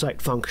my true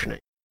sight functioning.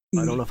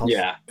 I don't know if I'll...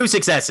 Yeah. 2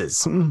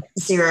 successes.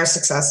 0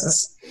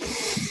 successes.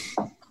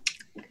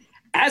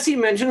 As he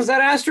mentions that,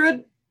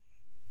 Astrid,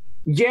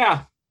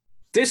 yeah,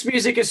 this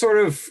music is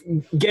sort of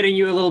getting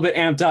you a little bit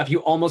amped up. You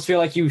almost feel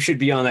like you should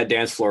be on that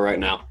dance floor right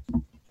now.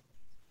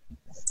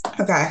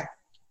 Okay.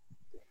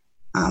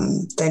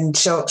 Then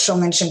she'll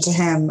mention to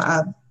him,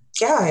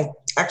 yeah, I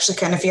actually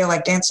kind of feel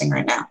like dancing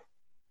right now.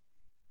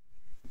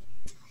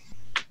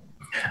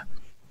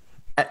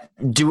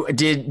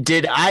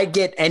 Did I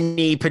get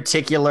any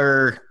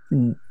particular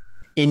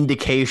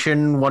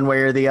indication one way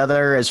or the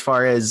other as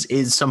far as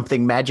is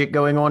something magic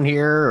going on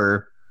here,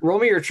 or roll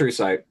me your true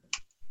sight?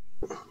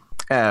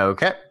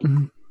 Okay.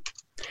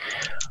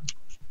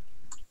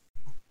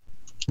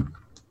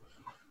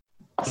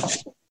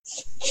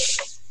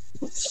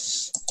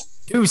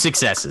 2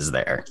 successes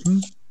there.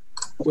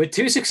 With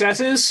 2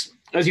 successes,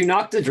 as you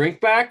knock the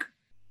drink back,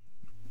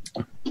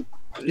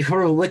 you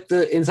sort of lick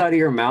the inside of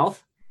your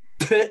mouth.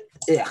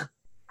 Yeah.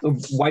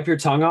 Wipe your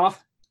tongue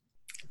off.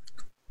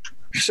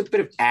 Just a bit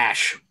of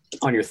ash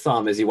on your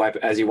thumb as you wipe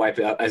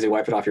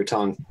it off your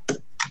tongue.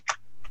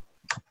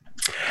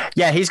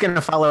 Yeah, he's going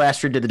to follow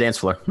Astrid to the dance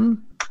floor.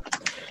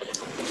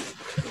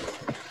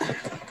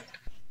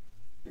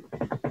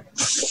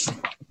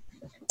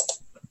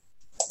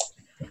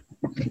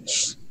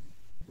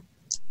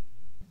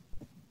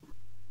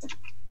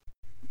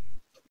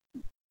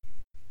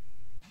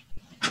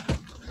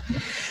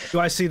 Do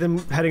I see them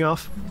heading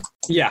off?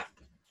 Yeah.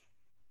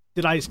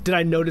 Did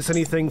I notice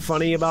anything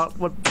funny about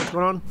what's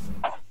going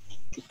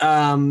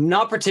on?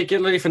 Not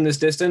particularly from this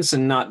distance,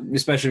 and not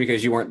especially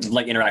because you weren't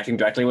like interacting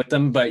directly with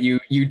them, but you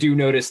do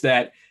notice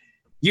that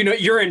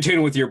you're in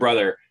tune with your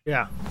brother.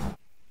 Yeah.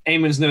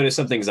 Eamon's noticed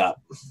something's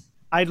up.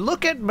 I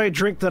look at my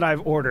drink that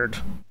I've ordered,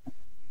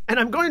 and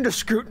I'm going to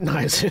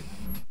scrutinize it.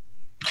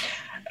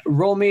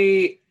 Roll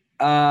me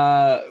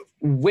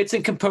wits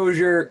and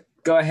composure.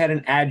 Go ahead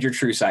and add your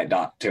true sight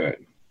dot to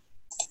it.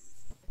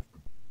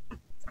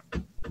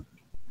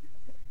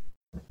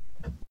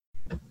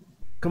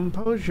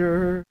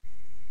 Composure.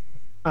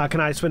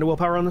 Can I spend a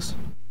willpower on this?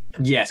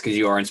 Yes, because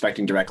you are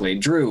inspecting directly.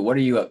 Drew, what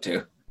are you up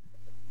to?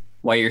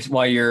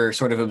 While you're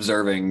sort of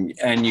observing,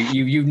 and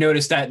you've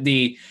noticed that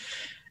the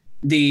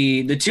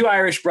 2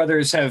 Irish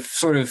brothers have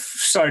sort of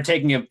started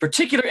taking a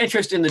particular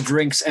interest in the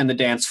drinks and the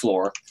dance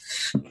floor,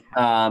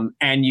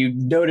 and you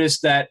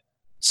notice that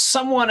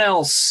someone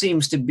else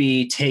seems to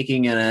be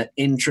taking an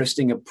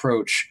interesting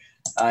approach.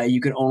 You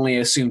can only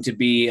assume to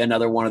be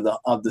another one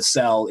of the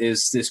cell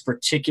is this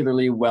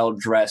particularly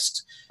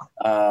well-dressed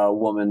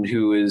woman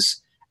who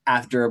is,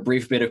 after a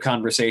brief bit of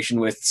conversation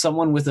with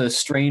someone with a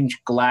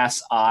strange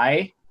glass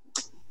eye,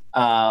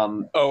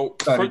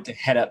 started to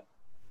head up.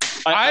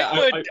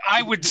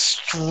 I would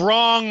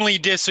strongly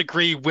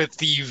disagree with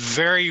the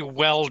very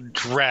well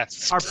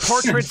dressed. Our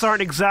portraits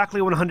aren't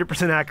exactly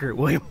 100% accurate,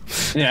 William.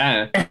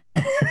 Yeah.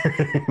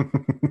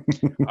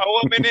 A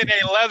woman in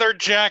a leather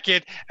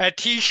jacket, a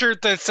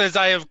t-shirt that says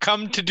 "I have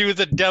come to do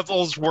the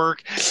devil's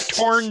work,"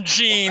 torn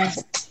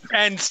jeans,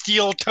 and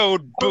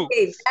steel-toed boots.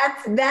 Okay,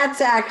 that's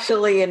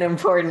actually an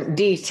important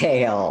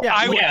detail.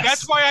 Yeah, yes.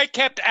 That's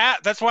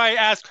why I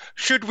asked,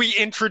 should we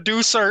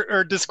introduce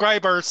or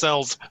describe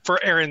ourselves for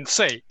Erin's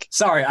sake?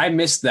 Sorry, I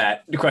missed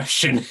that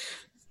question.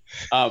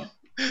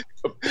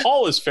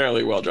 Paul is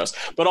fairly well dressed,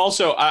 but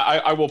also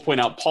I will point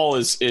out Paul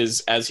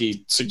is as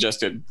he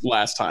suggested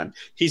last time.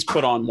 He's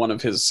put on one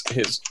of his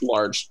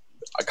large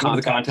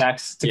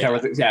contacts to cover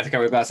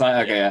the glass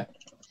eye. Okay, yeah.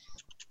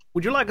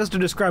 Would you like us to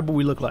describe what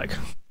we look like?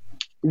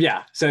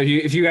 Yeah. So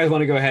if you guys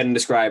want to go ahead and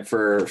describe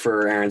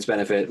for Erin's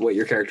benefit what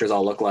your characters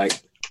all look like.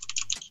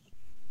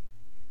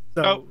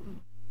 So,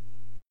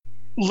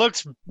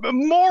 looks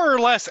more or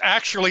less,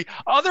 actually,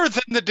 other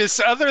than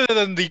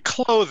the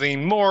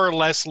clothing, more or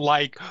less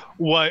like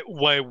what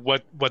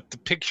the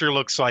picture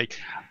looks like.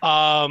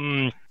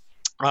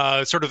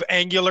 sort of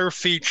angular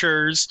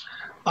features.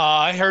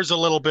 Hair's a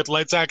little bit.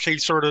 It's actually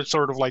sort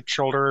of like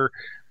shoulder,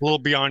 a little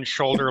beyond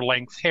shoulder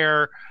length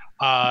hair.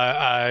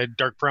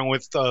 Dark brown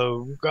with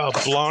a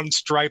blonde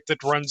stripe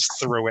that runs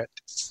through it.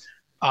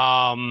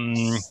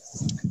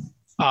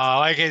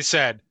 Like I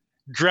said,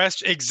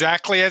 dressed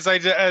exactly as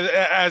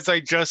I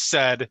just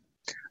said.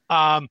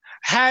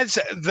 Has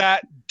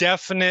that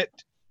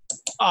definite.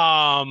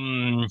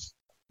 I'm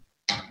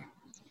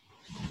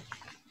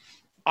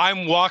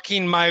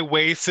walking my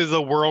way through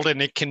the world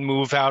and it can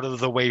move out of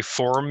the way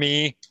for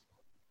me.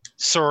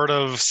 Sort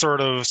of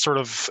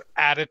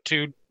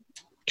attitude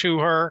to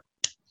her.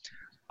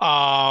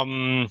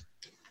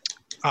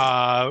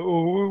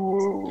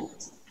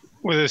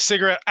 With a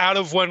cigarette out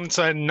of one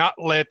side, not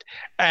lit,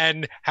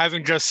 and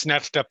having just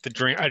snatched up a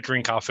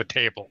drink off a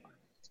table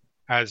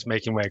as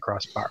making way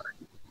across the bar.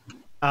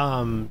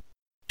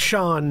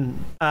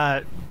 Sean,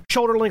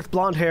 shoulder length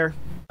blonde hair,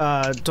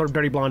 sort of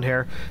dirty blonde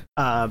hair,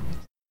 5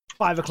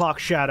 o'clock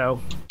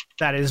shadow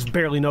that is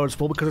barely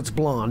noticeable because it's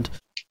blonde.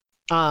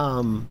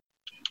 Wearing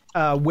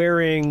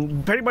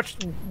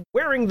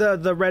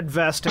the red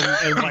vest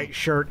and white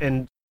shirt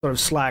and sort of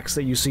slacks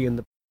that you see in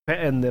the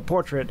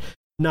portrait,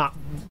 not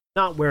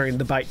wearing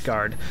the bite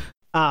guard,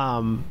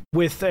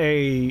 with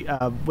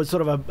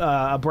sort of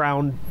a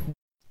brown,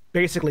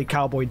 basically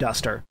cowboy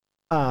duster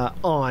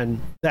on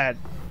that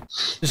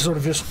is sort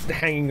of just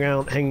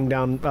hanging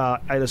down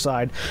either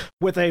side,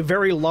 with a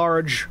very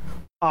large,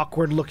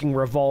 awkward-looking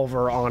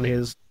revolver on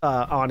his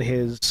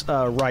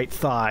right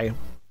thigh,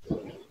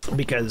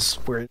 because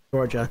we're in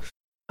Georgia,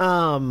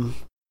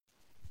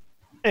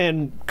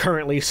 and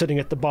currently sitting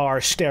at the bar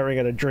staring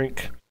at a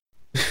drink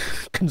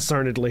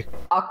concernedly.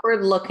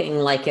 Awkward looking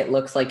like it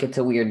looks like it's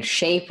a weird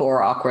shape,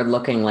 or awkward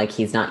looking like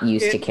he's not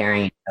used to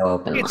carrying it so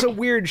openly? It's a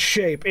weird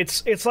shape.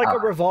 It's like a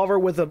revolver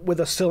with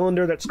a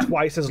cylinder that's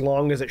twice as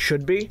long as it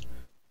should be.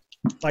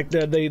 Like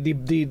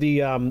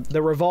the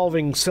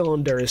revolving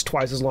cylinder is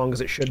twice as long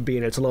as it should be,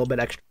 and it's a little bit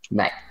extra.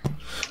 Right.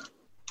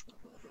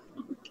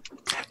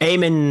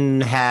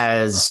 Eamon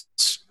has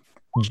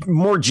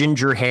more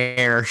ginger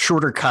hair,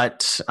 shorter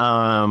cut,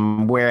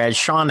 whereas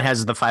Sean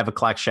has the 5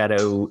 o'clock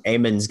shadow.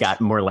 Eamon's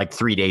got more like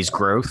 3 days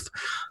growth.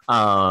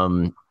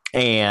 And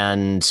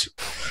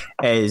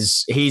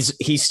as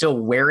he's still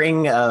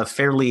wearing a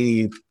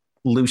fairly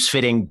loose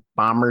fitting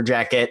bomber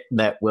jacket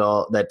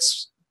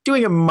that's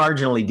doing a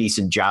marginally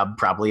decent job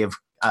probably of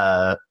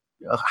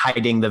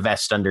hiding the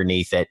vest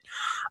underneath it.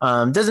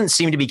 Doesn't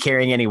seem to be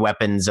carrying any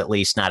weapons, at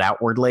least not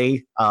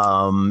outwardly,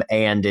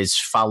 and is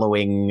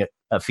following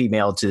a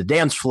female to the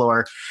dance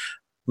floor,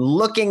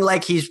 looking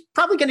like he's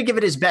probably going to give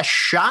it his best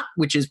shot,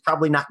 which is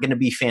probably not going to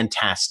be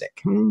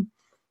fantastic.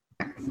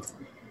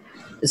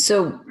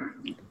 So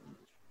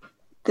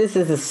this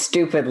is a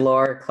stupid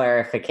lore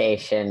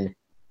clarification.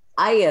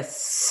 I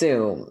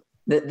assume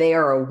that they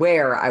are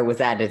aware I was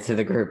added to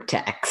the group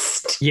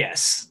text.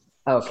 Yes.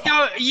 Okay.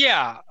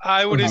 Yeah,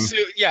 I would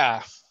assume.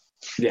 Yeah.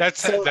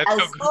 That's as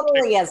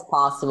subtly as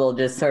possible,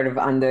 just sort of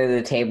under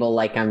the table,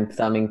 like I'm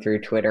thumbing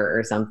through Twitter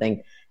or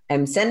something.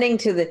 I'm sending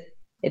to the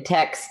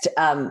text.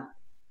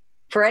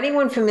 For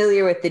anyone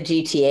familiar with the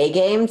GTA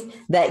games,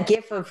 that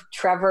gif of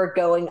Trevor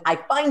going, "I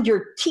find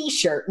your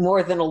T-shirt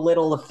more than a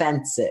little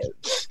offensive."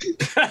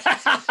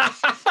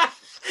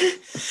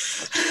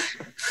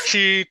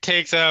 She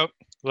takes out,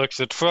 looks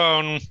at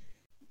phone,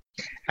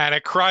 and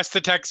across the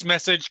text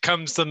message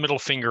comes the middle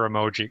finger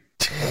emoji.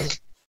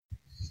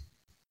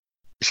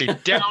 She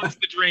downs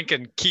the drink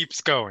and keeps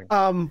going.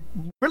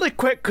 Really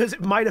quick, because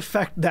it might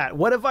affect that.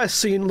 What have I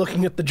seen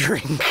looking at the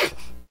drink?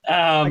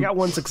 I got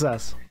one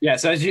success. Yeah,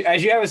 so as you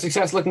have a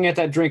success looking at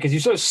that drink, as you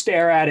sort of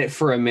stare at it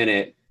for a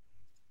minute,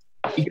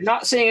 you're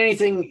not seeing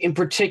anything in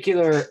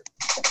particular,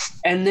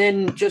 and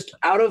then just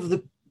out of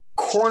the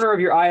corner of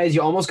your eye, as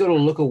you almost go to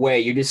look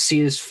away, you just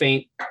see this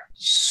faint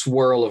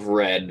swirl of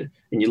red,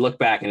 and you look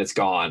back and it's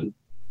gone.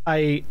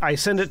 I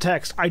send a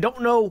text. I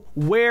don't know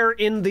where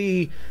in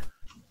the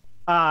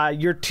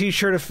your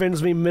T-shirt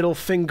offends me middle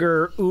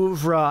finger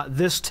oeuvre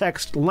this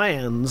text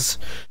lands,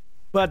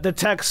 but the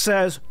text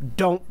says,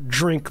 "Don't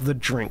drink the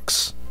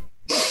drinks."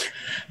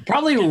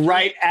 Probably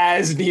right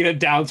as Nina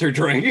downs her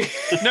drink.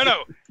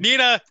 No.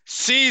 Nina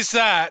sees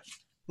that,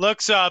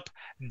 looks up,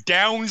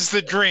 downs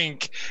the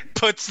drink,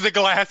 puts the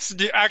glass,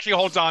 actually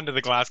holds on to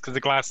the glass because the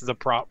glass is a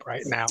prop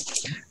right now,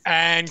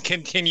 and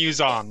continues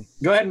on.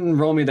 Go ahead and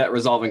roll me that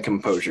resolving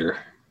composure.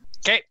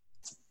 Okay.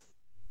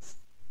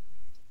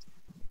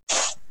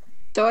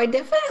 So I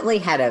definitely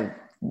had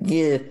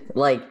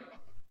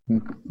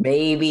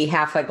maybe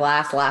half a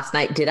glass last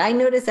night. Did I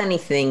notice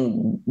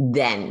anything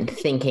then,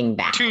 thinking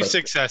back? 2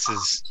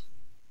 successes.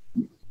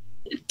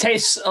 It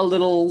tastes a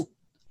little,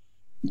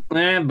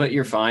 but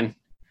you're fine.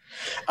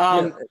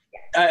 That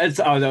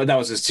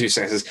was just 2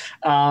 successes.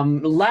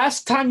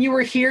 Last time you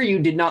were here, you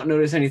did not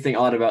notice anything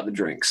odd about the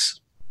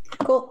drinks.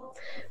 Cool.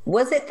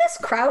 Was it this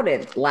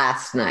crowded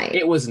last night?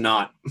 It was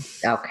not.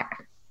 Okay.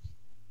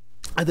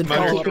 I think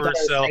keeping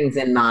those things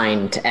in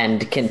mind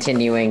and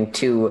continuing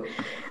to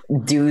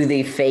do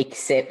the fake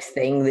sip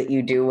thing that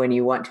you do when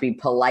you want to be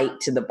polite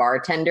to the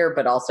bartender,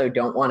 but also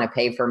don't want to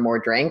pay for more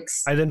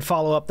drinks. I then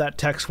follow up that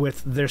text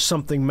with, "There's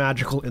something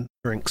magical in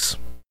drinks."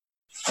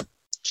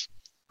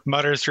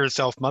 Mutters to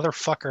herself,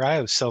 "Motherfucker, I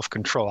have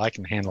self-control. I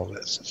can handle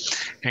this."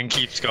 And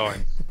keeps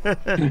going.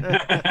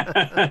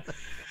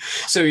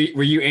 So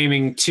were you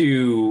aiming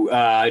to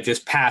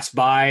just pass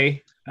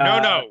by?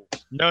 No.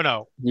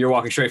 You're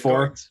walking straight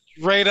forward?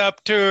 Right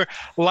up to her,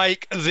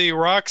 like the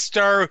rock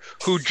star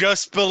who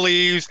just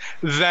believes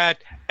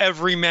that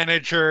every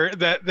manager,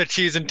 that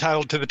she's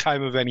entitled to the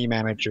time of any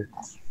manager.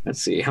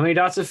 Let's see. How many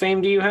dots of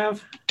fame do you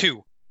have?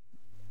 2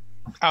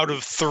 out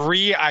of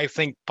 3, I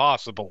think,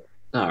 possible.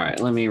 All right,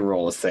 let me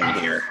roll a thing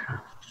here.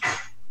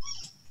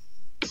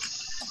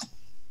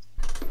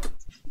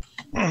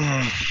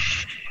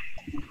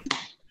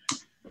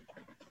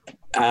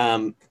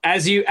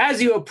 As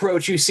you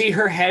approach, you see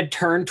her head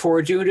turn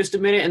towards you in just a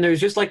minute, and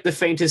there's just like the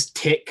faintest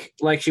tick,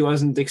 like she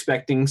wasn't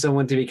expecting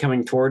someone to be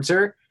coming towards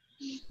her.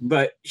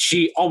 But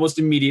she almost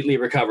immediately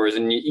recovers,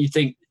 and you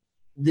think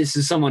this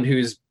is someone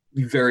who's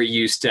very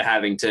used to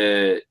having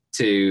to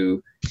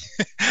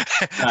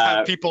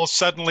have people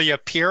suddenly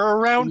appear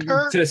around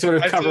her to sort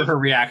of cover her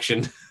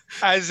reaction.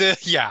 As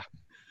if, yeah.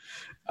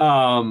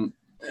 And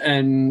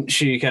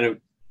she kind of,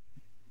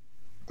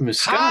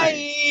 Miss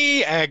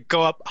Skye. Hi,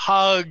 go up,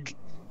 hug.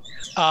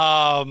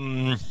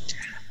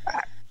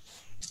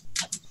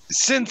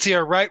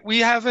 Cynthia, right? We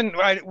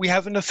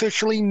haven't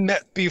officially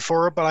met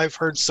before, but I've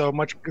heard so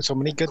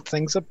many good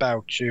things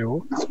about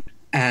you.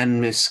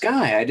 And Miss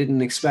Skye, I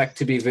didn't expect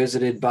to be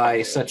visited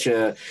by such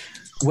a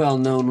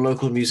well-known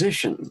local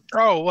musician.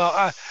 Oh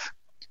well,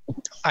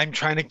 I'm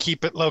trying to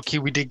keep it low key.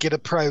 We did get a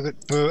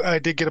private booth. I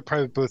did get a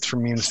private booth for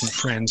me and some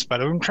friends,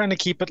 but I'm trying to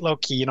keep it low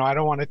key. You know, I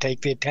don't want to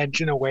take the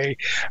attention away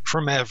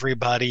from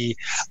everybody.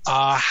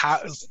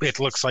 It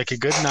looks like a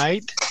good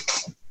night.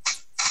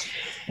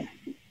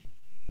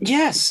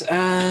 Yes,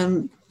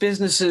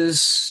 business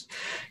is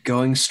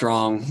going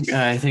strong.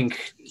 I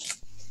think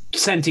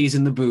Senti's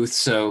in the booth,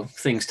 so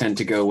things tend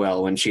to go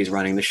well when she's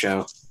running the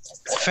show.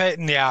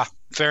 Yeah,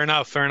 fair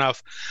enough.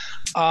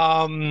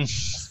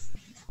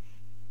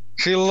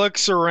 She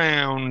looks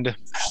around.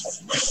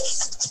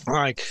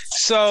 Like,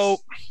 so,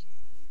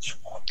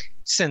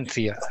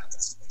 Cynthia,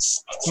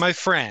 my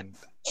friend,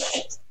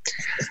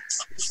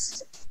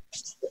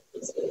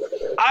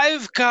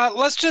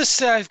 let's just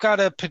say I've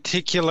got a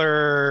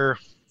particular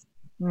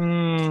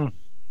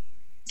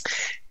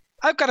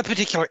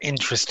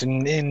interest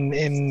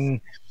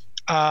in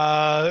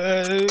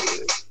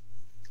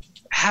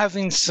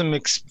having some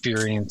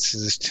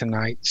experiences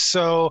tonight.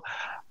 So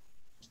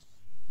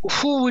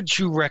who would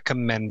you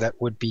recommend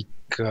that would be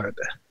good?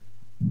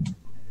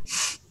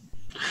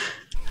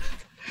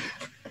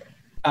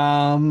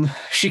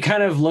 She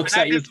kind of looks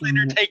at you. Let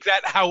her take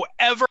that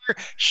however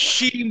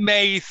she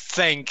may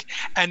think,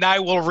 and I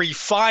will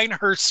refine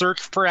her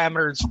search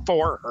parameters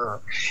for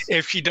her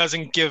if she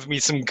doesn't give me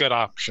some good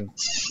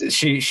options.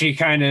 She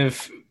kind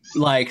of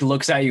like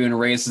looks at you and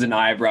raises an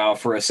eyebrow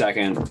for a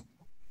second.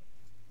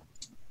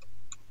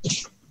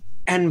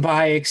 And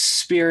by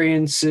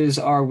experiences,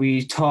 are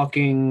we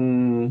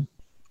talking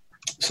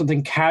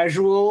something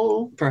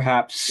casual,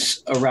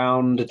 perhaps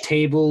around a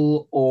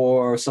table,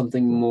 or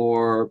something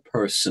more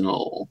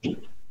personal?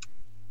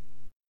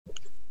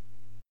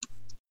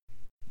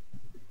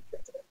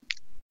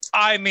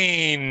 I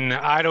mean,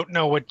 I don't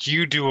know what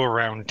you do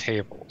around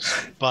tables,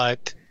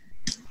 but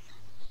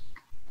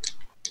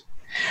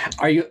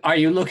Are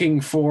you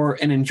looking for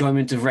an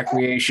enjoyment of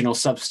recreational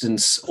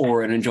substance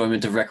or an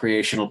enjoyment of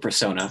recreational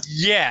persona?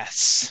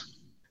 yes.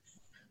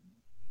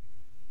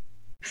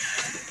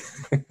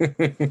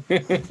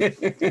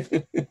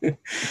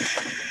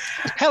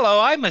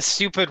 Hello, I'm a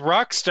stupid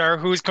rock star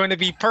who's going to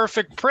be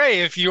perfect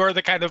prey if you are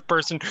the kind of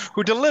person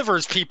who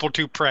delivers people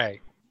to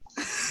prey.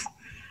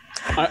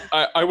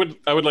 I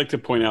would like to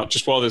point out,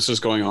 just while this is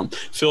going on,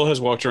 Phil has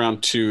walked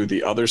around to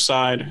the other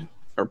side,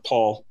 or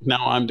Paul.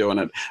 Now I'm doing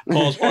it.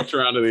 Paul's walked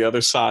around to the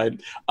other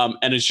side,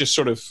 and is just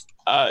sort of,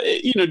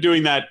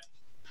 doing that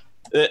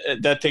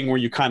thing where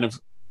you kind of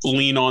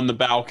lean on the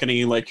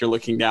balcony like you're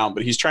looking down,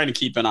 but he's trying to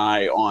keep an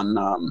eye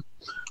on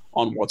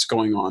what's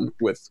going on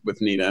with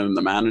Nita and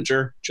the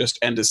manager,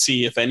 and to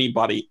see if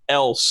anybody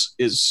else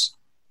is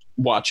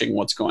watching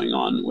what's going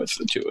on with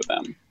the two of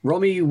them. Roll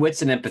me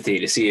wits and empathy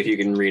to see if you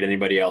can read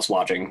anybody else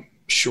watching.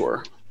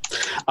 Sure.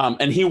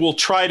 And he will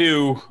try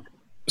to,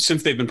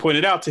 since they've been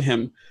pointed out to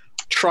him,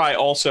 try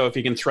also if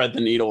he can thread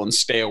the needle and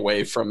stay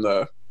away from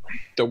the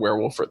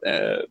werewolf,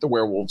 the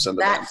werewolves and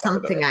the That's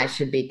something I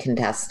should be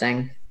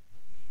contesting.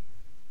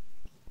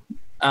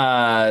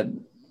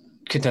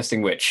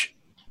 Contesting which?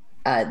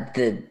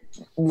 The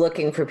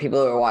looking for people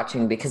who are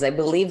watching, because I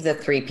believe the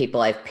 3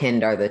 people I've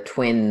pinned are the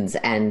twins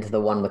and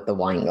the one with the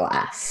wine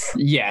glass.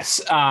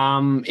 Yes.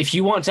 If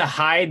you want to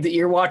hide that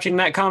you're watching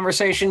that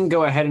conversation,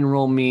 go ahead and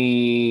roll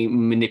me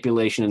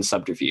manipulation and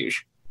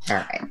subterfuge. All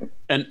right.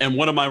 And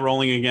what am I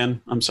rolling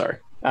again? I'm sorry.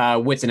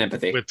 Wits and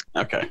empathy.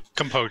 Okay.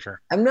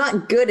 Composure. I'm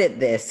not good at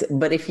this,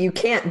 but if you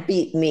can't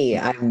beat me,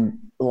 I'm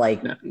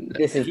like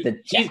this is the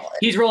challenge.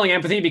 He's rolling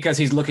empathy because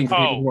he's looking for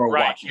people who are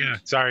watching. Yeah,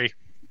 sorry.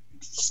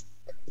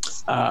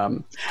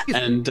 Not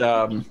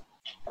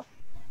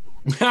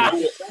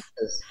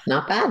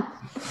bad.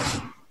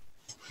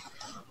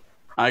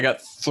 I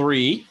got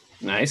 3.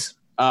 Nice.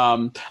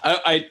 I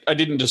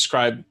didn't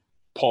describe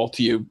Paul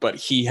to you, but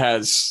he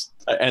has,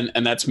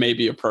 and that's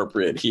maybe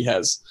appropriate. He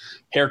has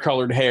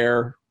hair-colored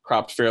hair,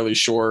 cropped fairly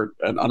short,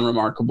 an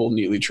unremarkable,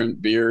 neatly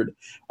trimmed beard,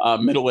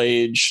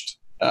 middle-aged,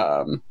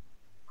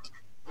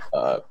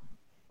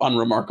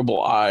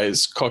 unremarkable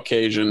eyes,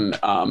 Caucasian.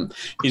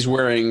 He's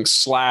wearing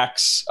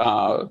slacks,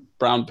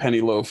 brown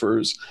penny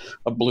loafers,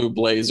 a blue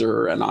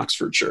blazer, and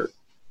Oxford shirt.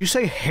 You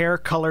say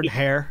hair-colored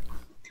hair?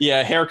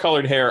 Yeah,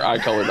 hair-colored hair,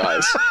 eye-colored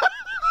eyes.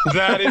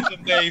 That is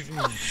amazing.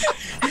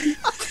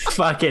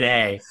 Fucking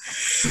A.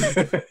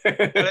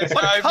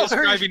 I'm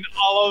describing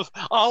all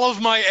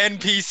of my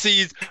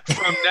NPCs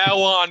from now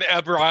on,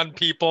 Eberron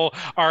people,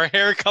 are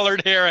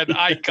hair-colored hair and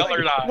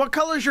eye-colored eyes. What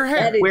color is your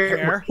hair?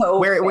 We're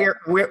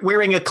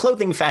wearing a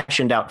clothing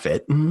fashioned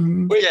outfit.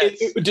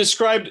 Yes.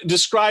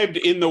 Described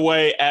in the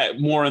way,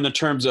 more in the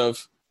terms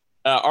of,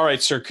 all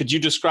right, sir, could you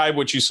describe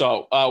what you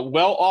saw?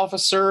 Well,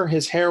 officer,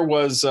 his hair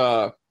was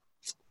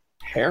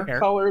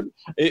hair-colored.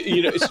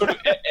 It's sort of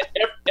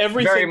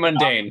everything. Very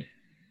mundane.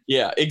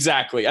 Yeah,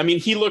 exactly. I mean,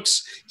 he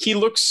looks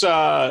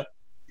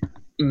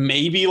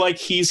maybe like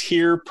he's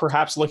here,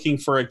 perhaps looking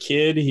for a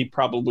kid. He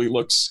probably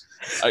looks,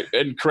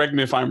 and correct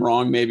me if I'm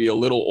wrong, maybe a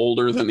little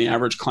older than the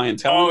average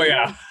clientele. Oh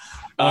yeah.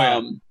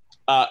 And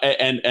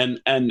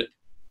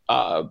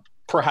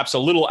perhaps a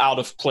little out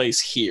of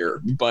place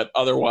here, but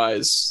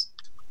otherwise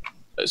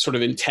sort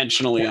of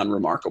intentionally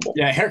unremarkable.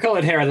 Yeah,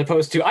 hair-colored hair as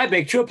opposed to I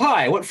baked you a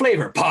pie. What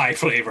flavor? Pie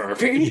flavor.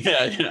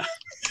 Yeah.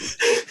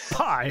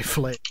 Pie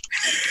flavor.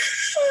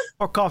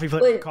 Or coffee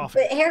flavor. Coffee.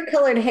 But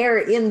hair-colored hair,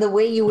 in the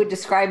way you would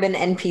describe an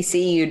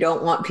NPC, you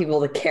don't want people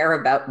to care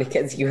about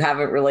because you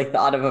haven't really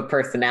thought of a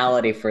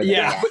personality for them.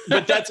 Yeah,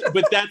 but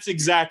that's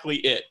exactly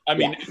it. I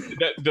mean,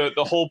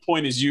 the whole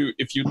point is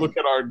if you look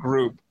at our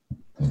group,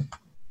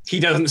 he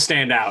doesn't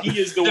stand out.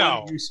 He is the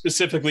one who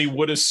specifically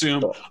would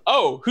assume,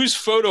 who's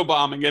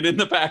photobombing it in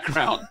the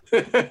background?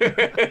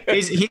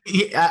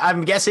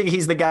 I'm guessing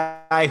he's the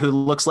guy who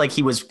looks like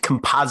he was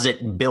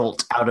composite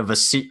built out of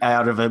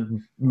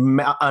an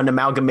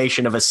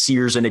amalgamation of a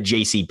Sears and a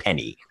J.C.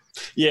 Penney.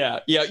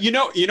 Yeah. You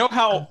know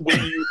how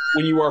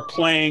when you are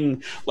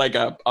playing like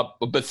a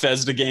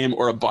Bethesda game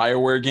or a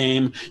BioWare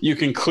game, you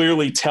can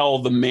clearly tell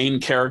the main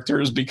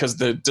characters because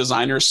the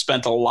designers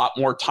spent a lot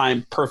more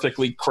time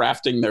perfectly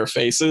crafting their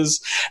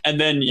faces, and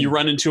then you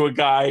run into a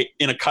guy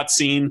in a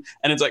cutscene,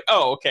 and it's like,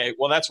 oh, okay,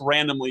 well that's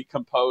randomly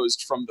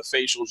composed from the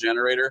facial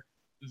generator.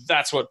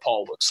 That's what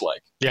Paul looks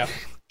like. Yeah,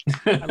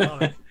 I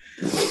love it.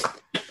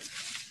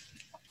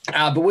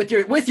 But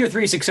with your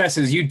 3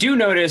 successes, you do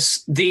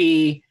notice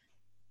the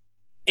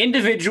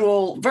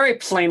individual, very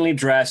plainly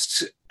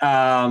dressed,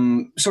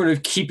 sort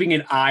of keeping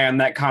an eye on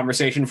that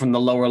conversation from the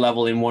lower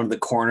level in one of the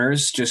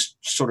corners, just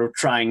sort of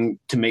trying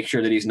to make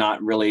sure that he's not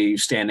really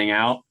standing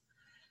out,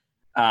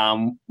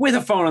 with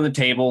a phone on the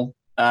table,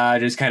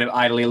 just kind of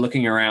idly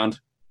looking around.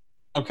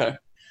 Okay.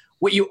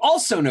 What you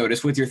also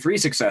notice with your 3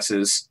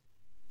 successes,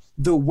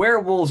 the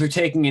werewolves are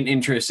taking an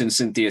interest in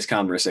Cynthia's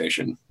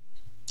conversation.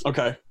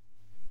 Okay.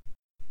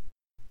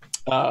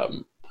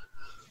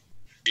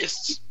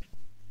 Yes.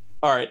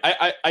 All right,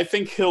 I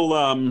think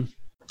he'll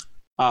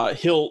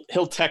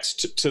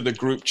text to the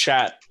group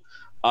chat,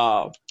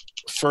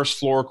 first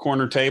floor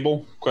corner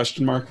table ?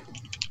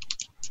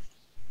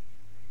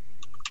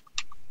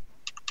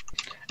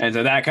 And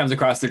so that comes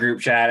across the group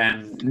chat,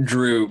 and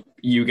Drew,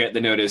 you get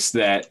the notice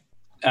that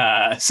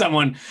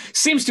someone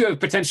seems to have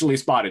potentially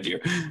spotted you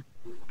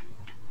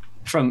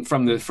from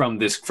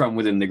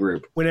within the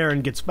group. When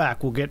Erin gets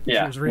back, we'll get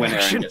his reaction. When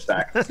Erin gets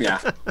back, yeah.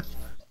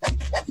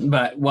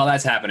 But while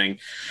that's happening,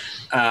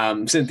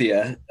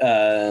 Cynthia,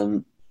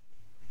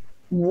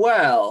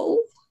 well,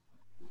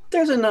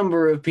 there's a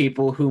number of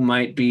people who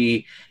might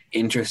be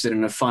interested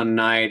in a fun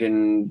night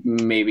and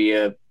maybe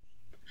a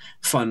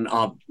fun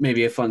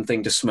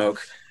thing to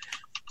smoke.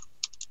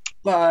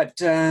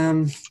 But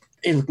are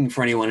you looking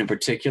for anyone in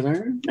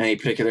particular? Any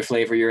particular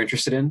flavor you're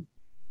interested in?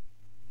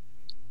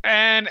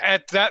 And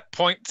at that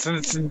point,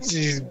 since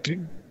he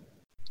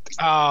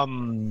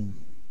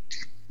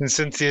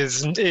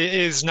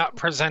is not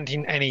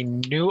presenting any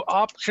new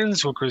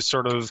options, which was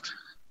sort of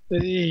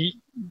the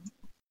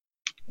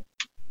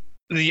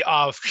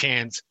off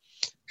chance,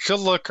 she'll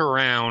look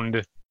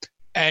around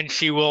and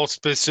she will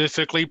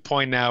specifically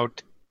point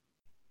out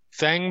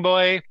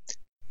Fangboy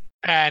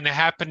and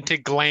happen to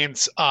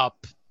glance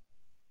up.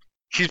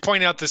 She's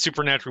pointing out the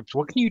supernatural.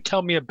 What can you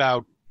tell me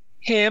about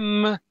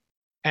him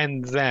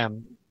and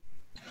them?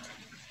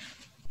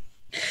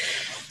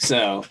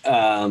 So,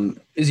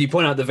 as you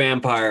point out the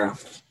vampire,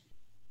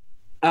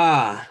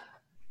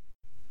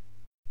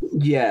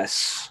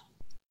 yes,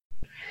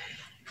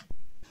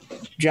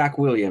 Jack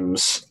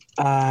Williams.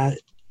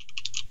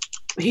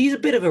 He's a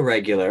bit of a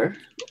regular,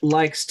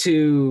 likes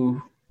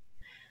to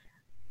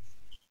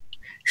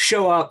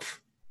show up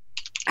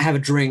have a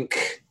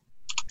drink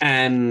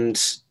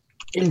and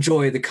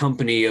enjoy the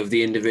company of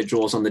the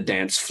individuals on the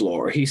dance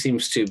floor. He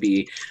seems to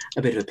be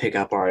a bit of a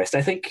pickup artist.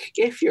 I think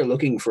if you're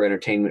looking for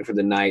entertainment for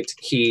the night,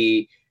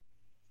 he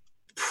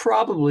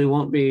probably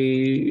won't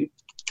be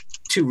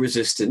too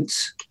resistant,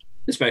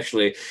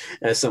 especially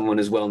as someone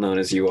as well known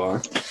as you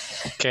are.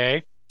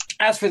 Okay.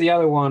 As for the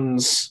other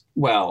ones,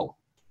 well,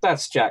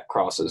 that's Jack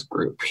Cross's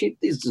group.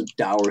 He's a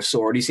dour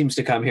sort. He seems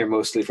to come here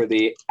mostly for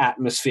the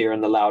atmosphere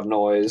and the loud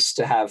noise,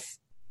 to have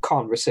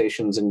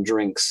conversations and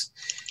drinks.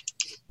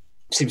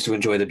 Seems to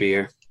enjoy the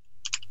beer.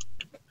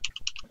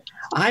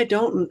 I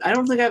don't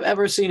think I've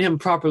ever seen him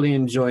properly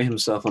enjoy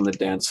himself on the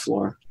dance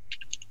floor.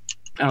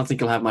 I don't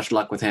think you'll have much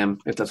luck with him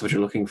if that's what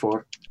you're looking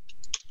for.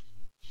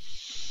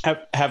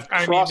 Have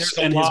Cross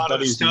and his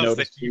buddies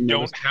noticed that you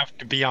don't have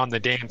to be on the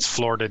dance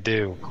floor to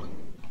do.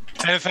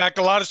 And in fact,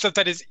 a lot of stuff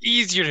that is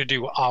easier to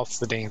do off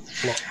the dance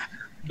floor.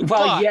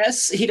 Well,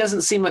 yes, he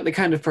doesn't seem like the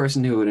kind of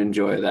person who would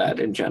enjoy that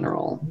in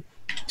general.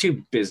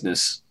 Too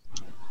business.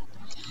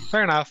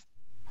 Fair enough.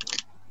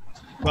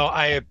 Well,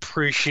 I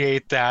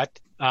appreciate that.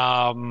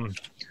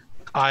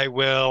 I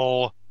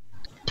will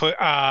put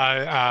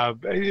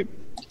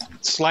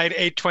slide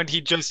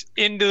 820 just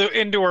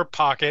into her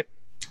pocket,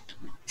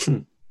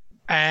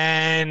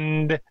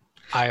 and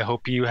I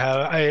hope you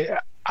have.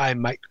 I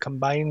might come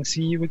by and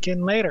see you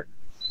again later.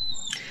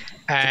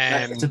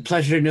 And it's a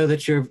pleasure to know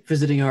that you're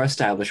visiting our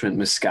establishment,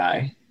 Miss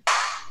Skye.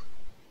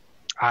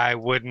 I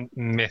wouldn't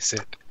miss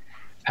it.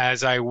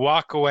 As I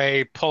walk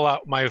away, pull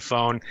out my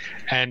phone,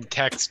 and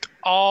text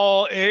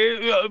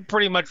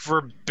pretty much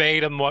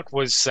verbatim what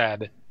was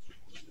said.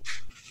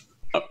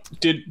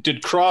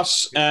 Did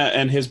Cross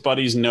and his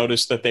buddies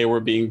notice that they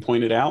were being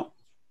pointed out?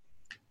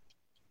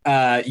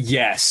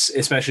 Yes,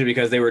 especially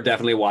because they were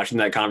definitely watching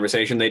that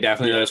conversation. They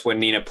definitely noticed when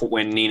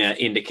Nina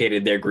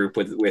indicated their group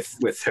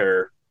with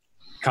her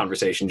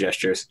conversation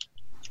gestures.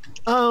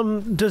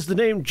 Does the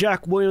name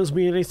Jack Williams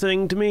mean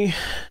anything to me?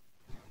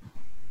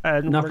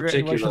 Not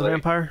particularly.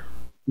 Vampire?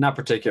 Not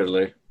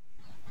particularly.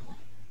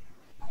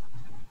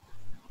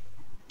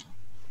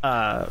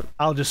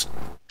 I'll just,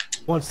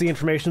 once the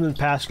information has been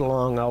passed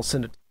along, I'll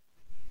send it.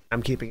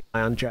 I'm keeping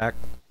an eye on Jack,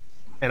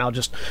 and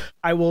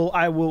I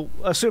will,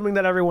 assuming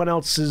that everyone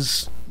else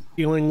is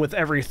dealing with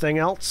everything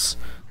else.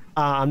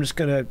 I'm just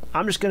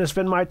gonna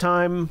spend my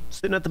time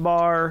sitting at the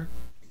bar,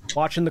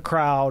 watching the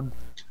crowd,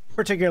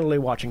 particularly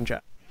watching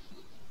Jack.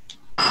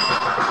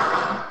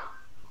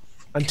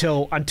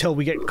 Until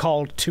we get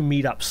called to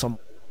meet up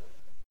somewhere.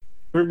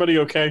 Everybody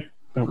okay?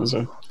 That was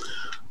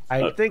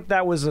I think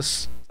that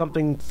was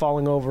something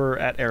falling over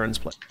at Erin's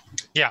place.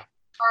 Yeah.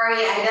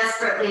 Sorry, I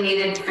desperately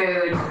needed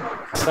food.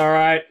 It's all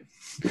right.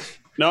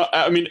 No,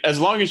 I mean, as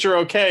long as you're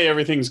okay,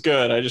 everything's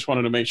good. I just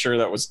wanted to make sure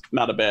that was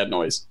not a bad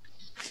noise.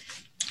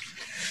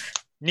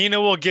 Nina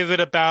will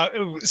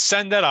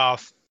send that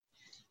off.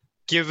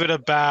 Give it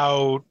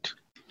about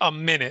a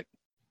minute.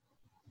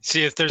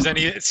 See if there's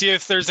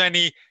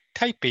any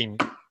typing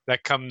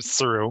that comes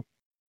through.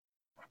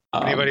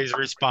 Anybody's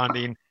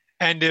responding.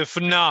 And if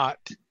not,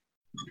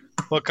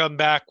 we'll come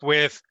back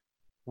with,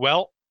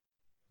 well,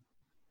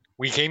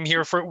 we came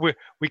here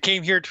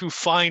to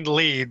find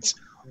leads.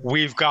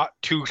 We've got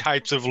 2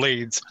 types of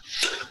leads.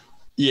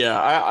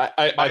 Yeah,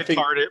 I think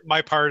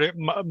my part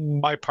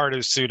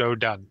is pseudo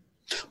done.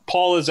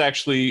 Paul is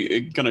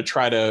actually going to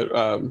try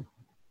to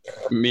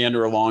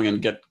meander along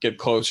and get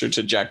closer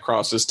to Jack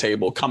Cross's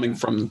table, coming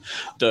from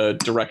the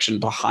direction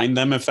behind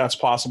them, if that's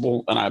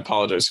possible. And I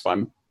apologize if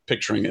I'm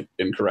picturing it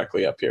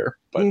incorrectly up here.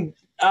 But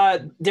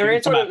they're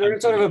in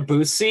sort of a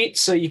booth seat,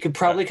 so you could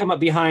probably come up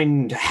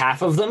behind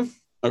half of them.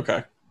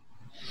 Okay.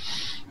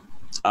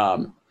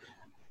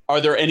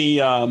 Are there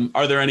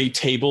any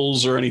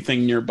tables or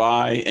anything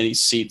nearby? Any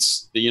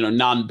seats?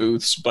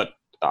 Non-booths, but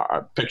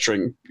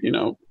picturing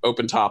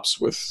open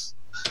tops with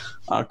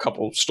a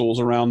couple stools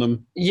around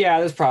them. Yeah,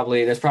 there's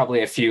probably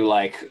a few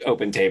like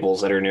open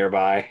tables that are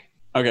nearby.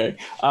 Okay.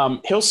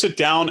 He'll sit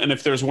down, and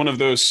if there's one of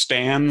those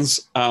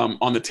stands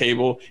on the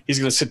table, he's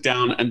going to sit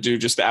down and do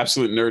just the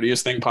absolute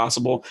nerdiest thing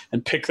possible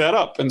and pick that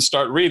up and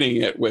start reading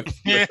it with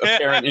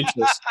apparent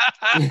interest.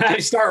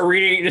 Start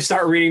reading the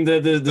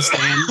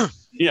stand.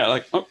 Yeah,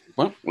 like, oh,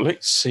 well,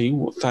 let's see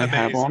what I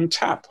have on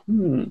tap.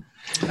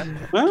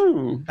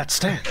 Oh, that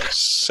stand.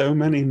 So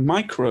many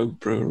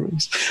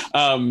microbreweries.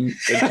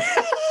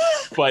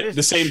 But at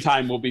the same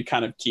time, we'll be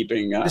kind of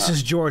keeping... this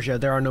is Georgia.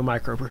 There are no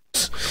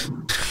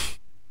microbrews.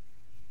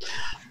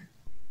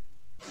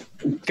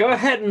 Go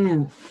ahead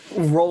and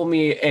roll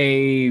me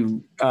a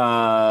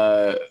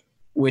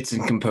wits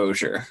and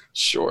composure.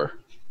 Sure.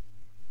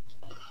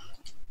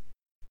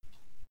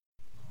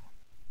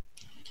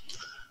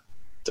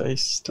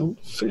 Dice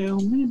don't fail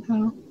me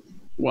now.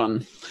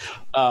 1.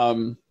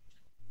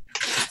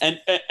 And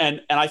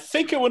I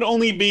think it would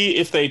only be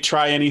if they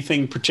try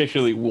anything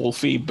particularly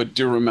wolfy, but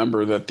do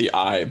remember that the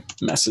eye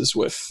messes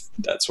with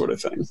that sort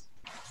of thing.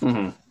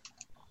 Mm-hmm.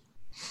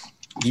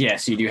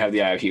 Yes, you do have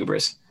the Eye of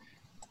Hubris.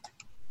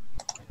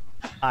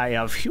 Eye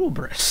of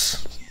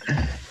Hubris.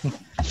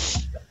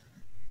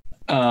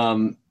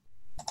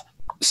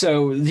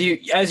 So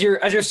as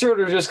you're sort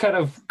of just kind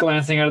of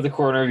glancing out of the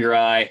corner of your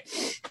eye,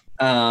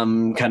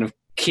 kind of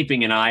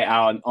keeping an eye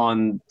out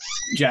on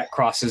Jack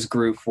Cross's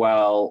group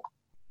while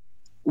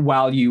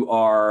you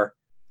are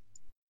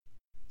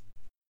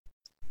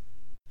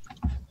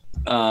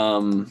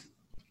sort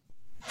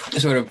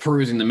of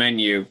perusing the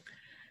menu,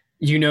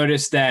 you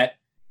notice that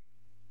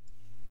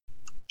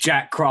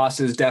Jack Cross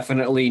has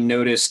definitely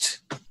noticed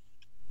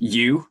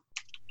you.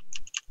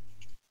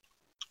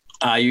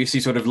 You see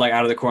sort of like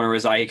out of the corner of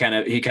his eye,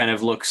 he kind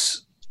of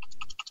looks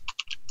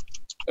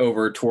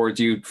over towards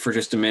you for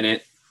just a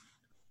minute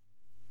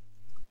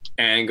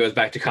and goes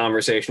back to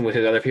conversation with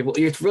his other people.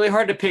 It's really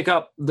hard to pick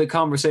up the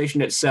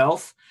conversation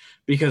itself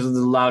because of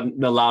the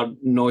loud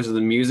noise of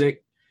the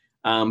music.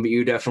 But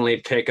you definitely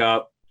pick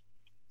up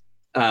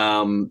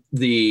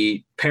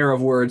the pair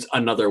of words,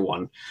 another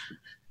one,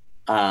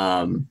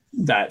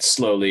 that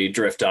slowly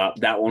drift up.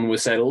 That one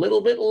was said a little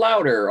bit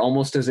louder,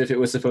 almost as if it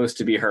was supposed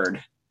to be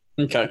heard.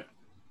 Okay.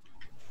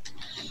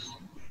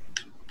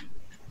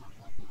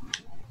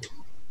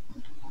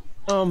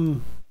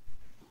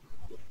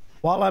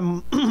 While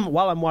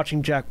I'm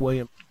watching Jack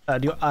Williams, I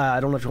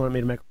don't know if you want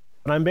me to make,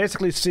 but I'm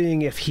basically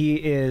seeing if he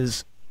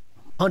is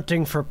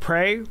hunting for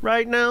prey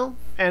right now,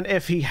 and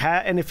if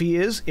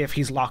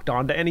he's locked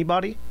on to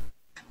anybody.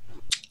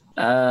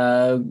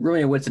 Roll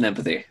me a wits and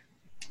empathy.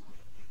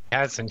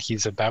 Hasn't,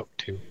 he's about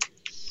to.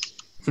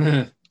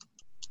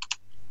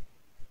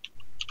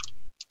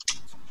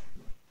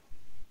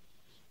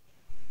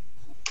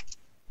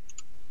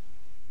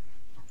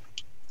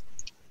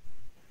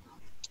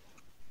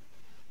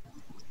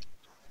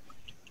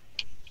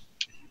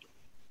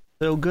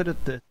 So good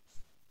at the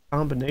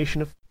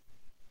combination of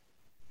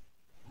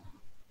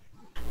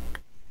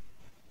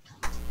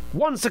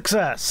one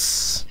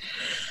success.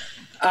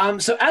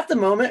 So at the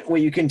moment,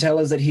 what you can tell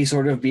is that he's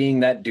sort of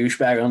being that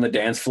douchebag on the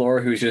dance floor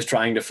who's just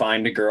trying to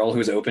find a girl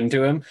who's open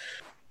to him.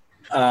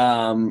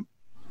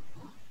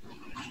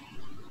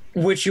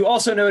 Which you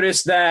also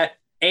notice that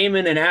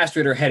Eamon and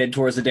Astrid are headed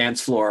towards the dance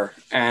floor,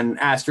 and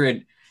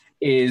Astrid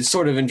is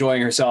sort of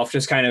enjoying herself,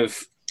 just kind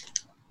of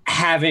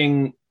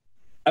having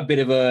a bit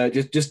of a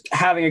just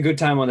having a good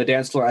time on the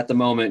dance floor at the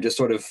moment, just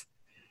sort of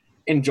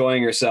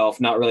enjoying herself,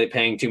 not really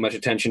paying too much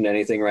attention to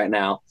anything right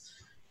now.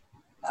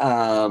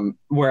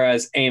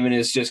 Whereas Eamon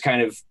is just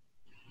kind of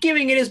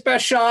giving it his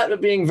best shot,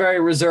 but being very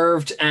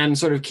reserved and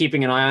sort of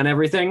keeping an eye on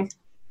everything.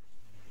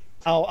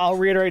 I'll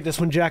reiterate this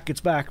when Jack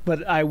gets back,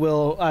 but I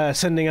will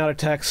sending out a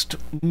text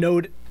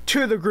note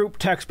to the group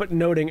text, but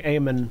noting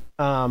Eamon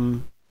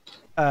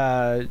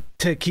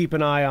to keep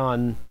an eye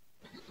on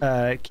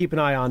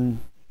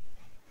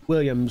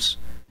Williams.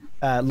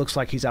 Looks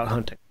like he's out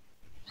hunting.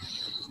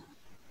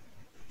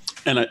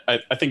 And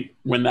I think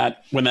when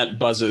that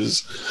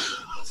buzzes,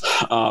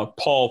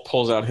 Paul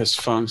pulls out his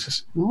phone and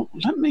says, well,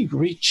 let me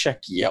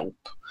recheck Yelp.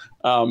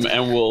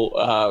 And we'll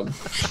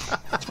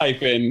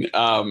type in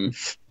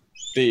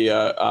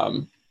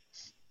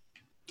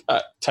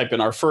type in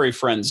our furry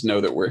friends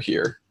know that we're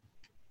here.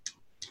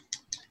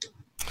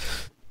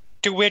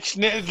 To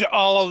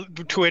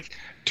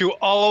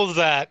all of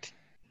that,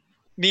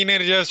 Nina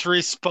just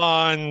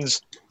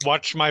responds,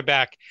 watch my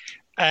back,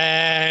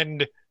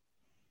 and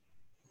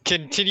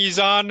continues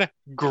on,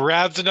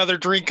 grabs another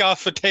drink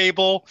off the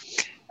table,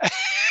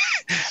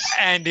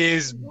 and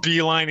is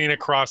beelining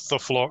across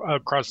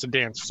the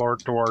dance floor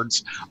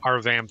towards our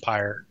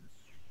vampire.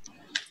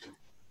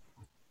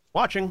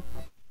 Watching.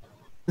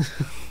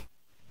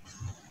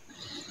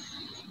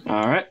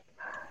 All right.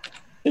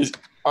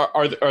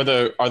 Are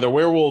the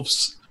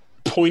werewolves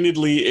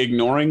pointedly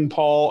ignoring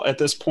Paul at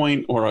this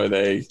point, or are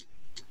they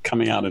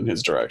coming out in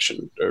his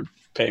direction or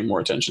paying more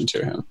attention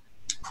to him?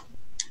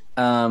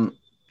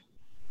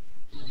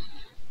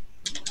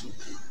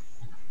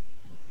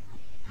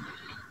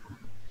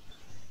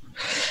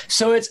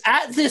 So it's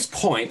at this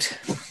point,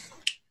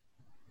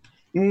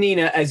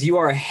 Nina, as you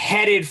are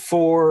headed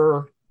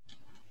for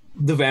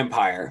the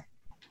vampire,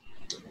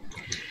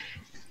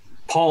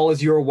 Paul,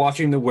 as you are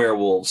watching the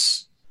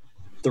werewolves,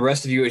 the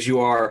rest of you, as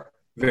you are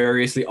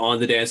variously on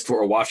the dance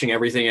floor watching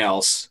everything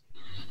else,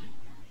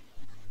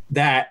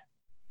 that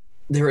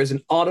there is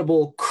an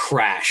audible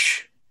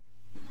crash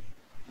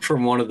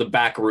from one of the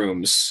back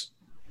rooms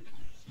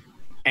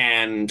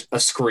and a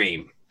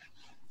scream.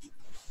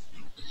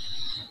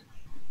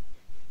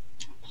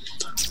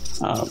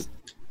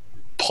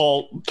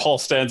 Paul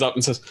stands up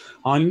and says,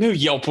 I knew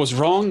Yelp was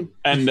wrong.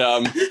 And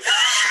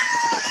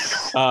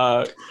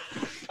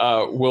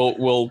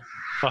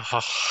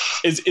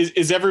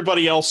is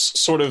everybody else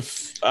sort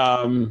of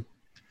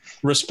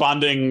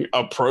responding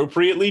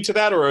appropriately to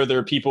that, or are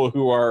there people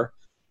who are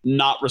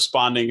not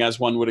responding as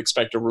one would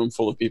expect a room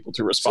full of people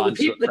to respond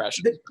to a crash?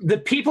 The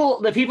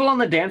people on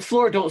the dance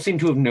floor don't seem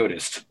to have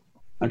noticed.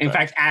 Okay. In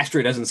fact,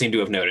 Astrid doesn't seem to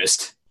have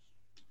noticed.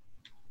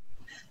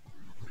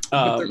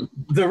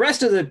 The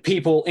rest of the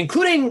people,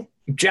 including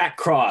Jack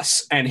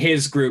Cross and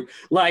his group,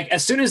 like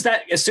as soon as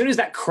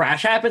that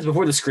crash happens,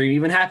 before the scream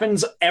even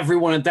happens,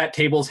 everyone at that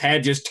table's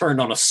head just turned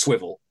on a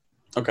swivel.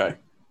 Okay.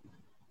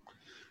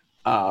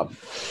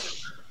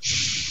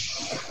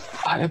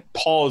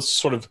 Paul is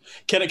sort of.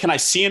 Can I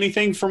see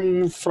anything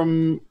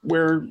from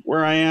where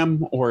I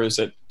am, or is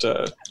it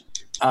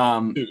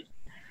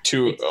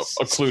too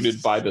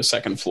occluded by the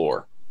second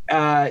floor?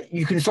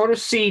 You can sort of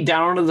see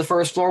down onto the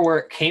first floor where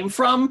it came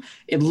from.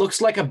 It looks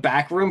like a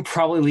back room,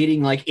 probably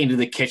leading like into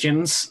the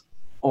kitchens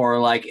or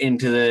like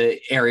into the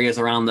areas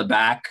around the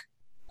back,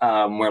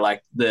 where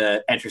like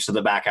the entrance to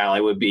the back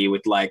alley would be,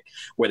 with like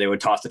where they would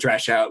toss the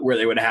trash out, where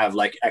they would have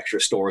like extra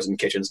stores and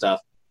kitchen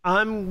stuff.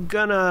 I'm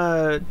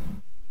gonna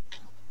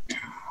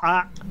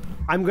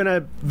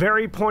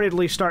very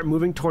pointedly start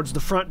moving towards the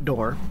front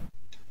door.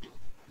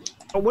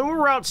 When we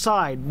were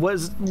outside,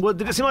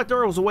 did it seem like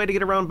there was a way to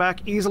get around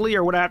back easily,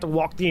 or would I have to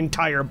walk the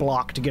entire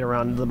block to get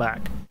around to the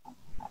back?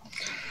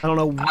 I don't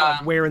know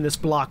where in this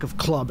block of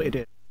club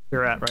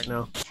we're at right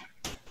now.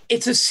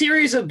 It's a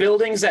series of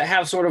buildings that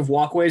have sort of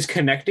walkways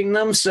connecting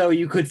them, so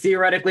you could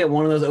theoretically, at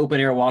one of those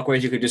open-air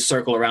walkways, you could just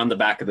circle around the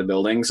back of the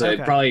building, so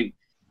it'd probably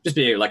just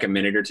be like a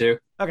minute or two.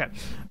 Okay.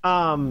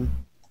 On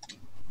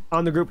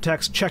the group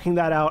text, checking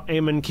that out,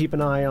 Eamon, keep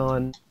an eye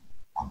on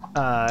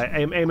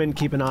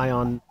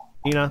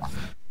Nina,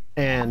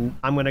 and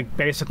I'm going to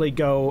basically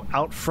go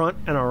out front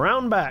and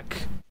around back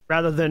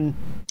rather than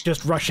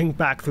just rushing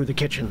back through the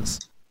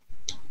kitchens.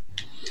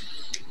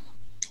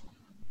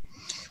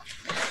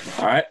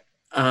 All right.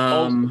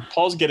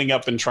 Paul's getting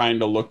up and trying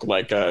to look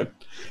like a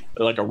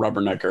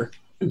rubbernecker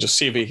and just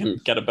see if he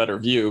can get a better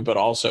view, but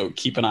also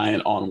keep an eye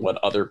on what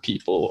other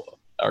people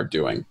are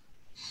doing.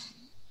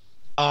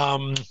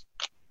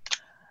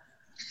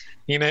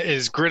 Nina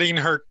is gritting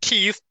her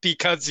teeth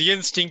because the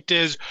instinct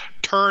is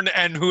turn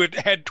and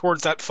head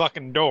towards that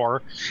fucking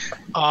door,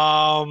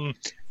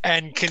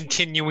 and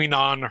continuing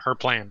on her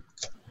plan.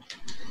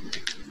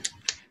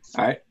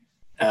 All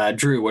right.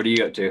 Drew, what are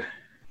you up to?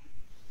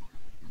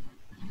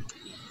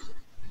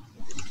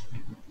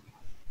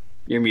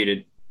 You're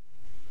muted.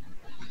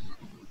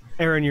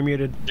 Erin, you're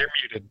muted. You're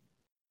muted.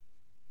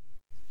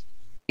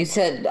 You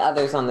said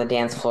others on the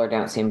dance floor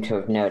don't seem to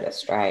have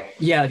noticed, right?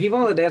 Yeah, the people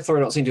on the dance floor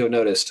don't seem to have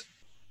noticed.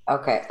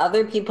 Okay.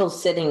 Other people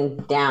sitting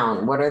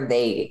down, what are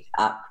they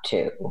up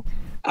to?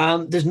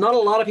 There's not a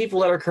lot of people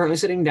that are currently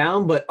sitting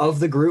down, but of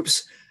the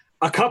groups,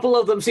 a couple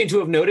of them seem to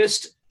have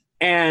noticed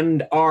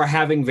and are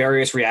having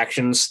various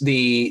reactions.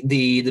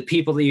 The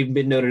people that you've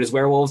been noted as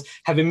werewolves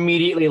have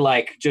immediately,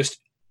 like, just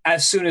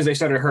as soon as they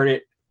started heard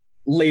it,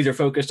 laser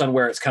focused on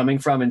where it's coming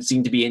from and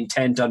seem to be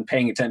intent on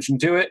paying attention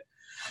to it.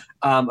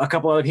 A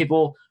couple other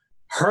people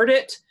heard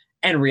it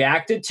and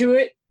reacted to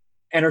it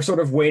and are sort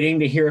of waiting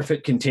to hear if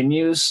it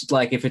continues,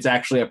 like if it's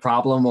actually a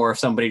problem or if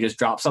somebody just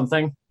dropped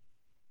something.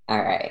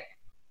 All right.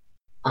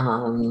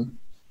 I'm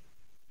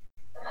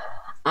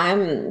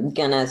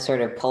gonna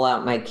sort of pull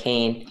out my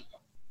cane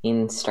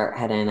and start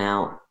heading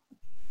out.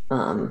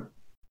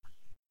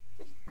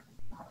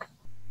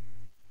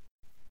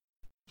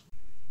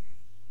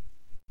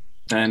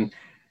 And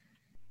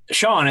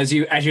Sean, as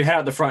you head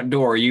out the front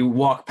door, you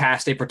walk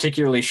past a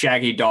particularly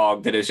shaggy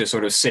dog that is just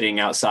sort of sitting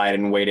outside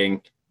and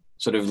waiting,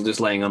 sort of just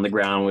laying on the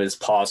ground with his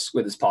paws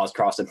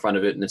crossed in front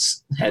of it and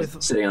its head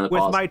sitting on the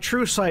paws. With my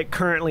true sight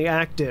currently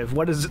active,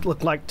 what does it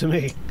look like to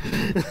me?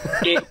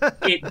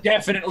 It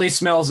definitely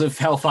smells of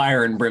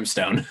hellfire and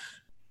brimstone.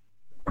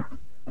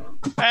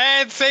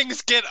 And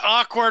things get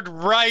awkward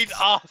right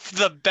off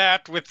the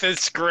bat with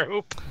this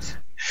group.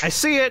 I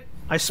see it.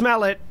 I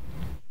smell it.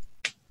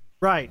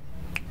 Right.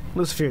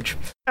 Lucifuge.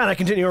 And I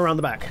continue around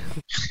the back.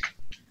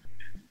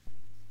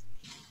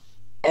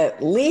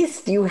 At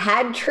least you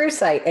had true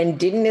sight and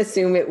didn't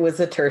assume it was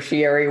a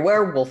tertiary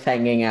werewolf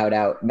hanging out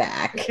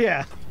back.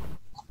 Yeah.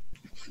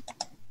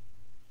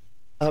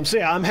 So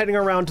yeah, I'm heading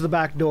around to the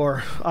back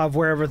door of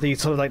wherever the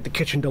sort of like the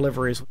kitchen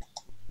deliveries.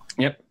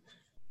 Yep.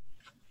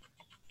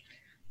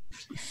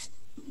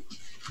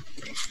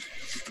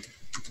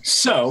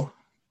 So,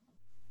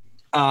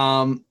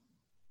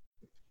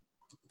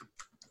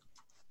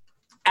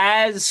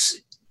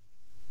 as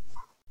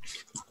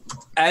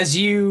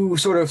you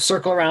sort of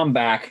circle around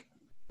back,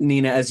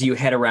 Nina, as you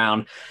head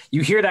around,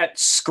 you hear that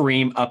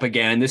scream up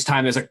again. This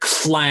time there's a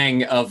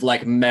clang of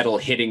like metal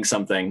hitting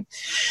something.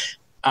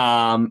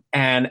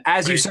 And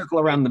as you circle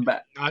around the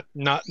back,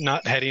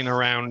 not heading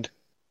around.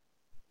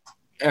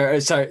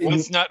 Sorry,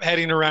 it's not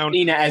heading around.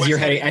 Nina, as you're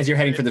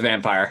heading for the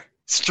vampire.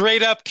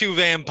 Straight up to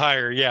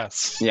vampire,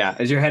 yes. Yeah,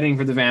 as you're heading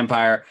for the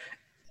vampire,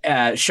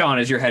 Sean,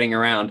 as you're heading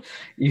around,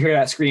 you hear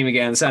that scream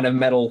again, the sound of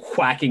metal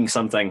whacking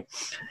something.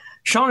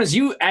 Sean, as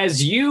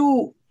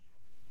you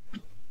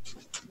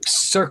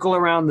circle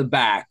around the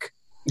back,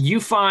 you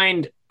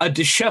find a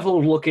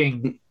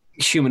disheveled-looking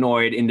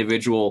humanoid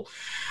individual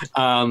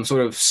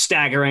sort of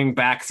staggering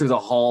back through the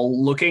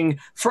hall, looking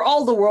for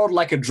all the world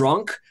like a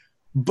drunk,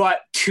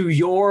 but to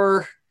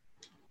your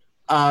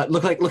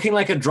looking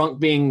like a drunk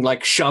being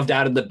like shoved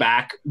out of the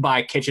back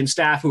by kitchen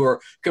staff who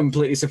are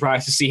completely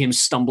surprised to see him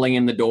stumbling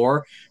in the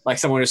door, like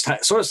someone just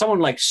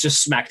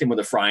smacked him with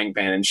a frying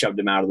pan and shoved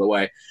him out of the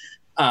way.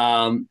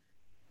 To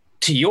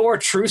your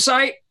true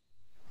sight,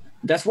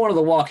 that's one of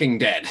the Walking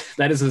Dead.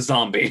 That is a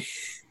zombie.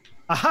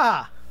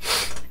 Aha!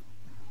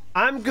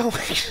 I'm going.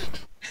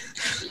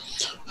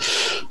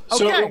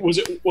 So Okay.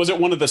 was it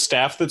one of the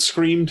staff that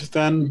screamed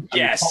then?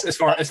 Yes, as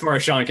far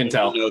as Sean can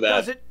tell. Know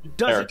that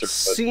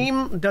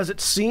Does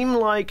it seem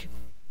like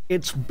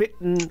it's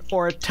bitten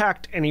or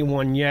attacked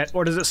anyone yet,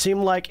 or does it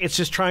seem like it's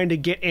just trying to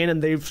get in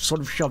and they've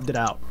sort of shoved it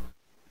out?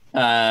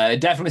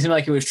 It definitely seemed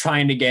like it was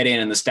trying to get in,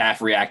 and the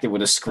staff reacted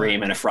with a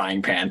scream and a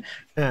frying pan.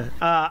 Yeah.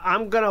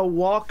 I'm gonna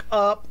walk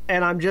up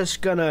and I'm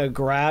just gonna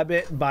grab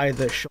it by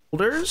the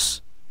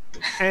shoulders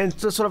and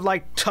to sort of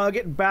like tug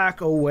it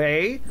back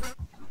away.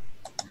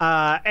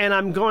 And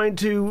I'm going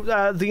to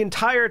the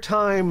entire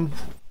time.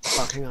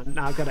 Hang on,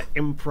 now I've got to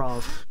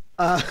improv.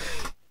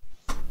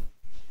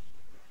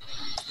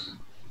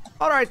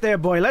 All right, there,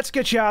 boy. Let's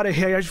get you out of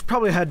here. You've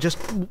probably had just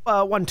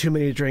one too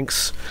many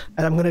drinks,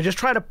 and I'm gonna just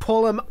try to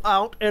pull him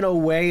out and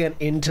away and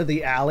into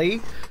the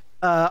alley,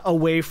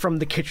 away from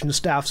the kitchen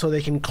staff, so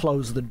they can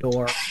close the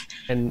door.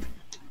 And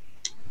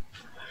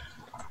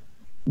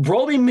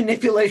roll me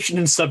manipulation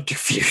and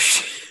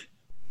subterfuge.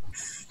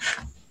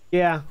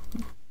 yeah.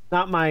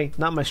 Not my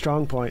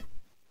strong point.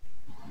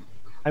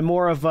 I'm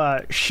more of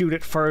a shoot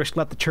it first,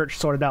 let the church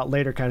sort it out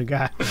later kind of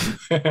guy.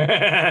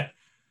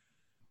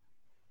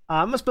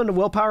 I'm gonna spend a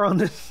willpower on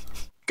this.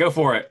 Go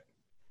for it.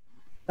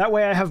 That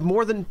way I have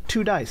more than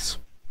 2 dice.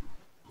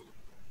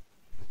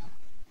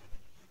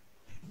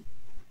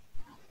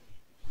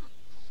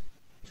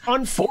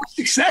 On 4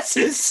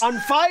 successes. On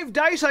 5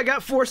 dice, I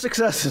got 4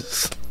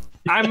 successes.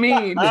 I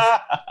mean,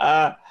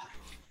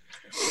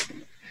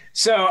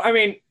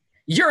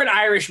 you're an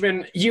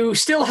Irishman. You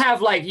still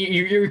have like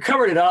you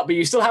covered it up, but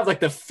you still have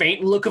like the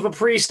faint look of a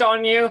priest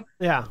on you.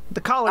 Yeah,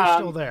 the collar's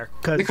still there.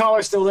 The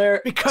collar's still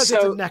there because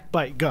it's a neck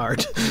bite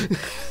guard.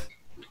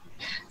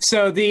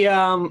 So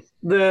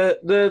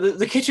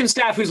the kitchen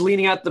staff who's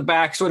leaning out the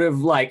back sort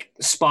of like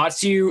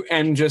spots you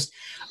and just,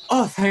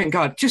 oh, thank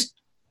God, just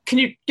can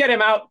you get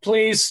him out,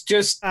 please?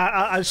 Just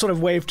I sort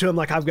of wave to him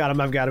like I've got him,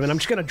 and I'm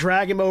just gonna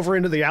drag him over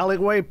into the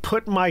alleyway,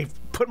 put my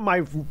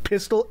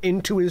pistol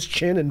into his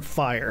chin, and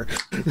fire.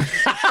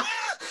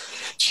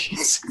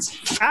 Jesus.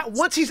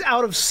 Once he's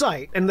out of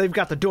sight and they've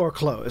got the door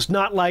closed,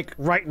 not like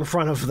right in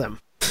front of them.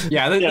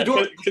 Yeah, the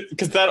door.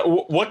 Because that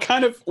what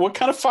kind of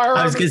firearm?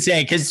 I was gonna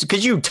say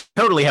because you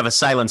totally have a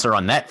silencer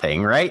on that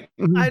thing, right?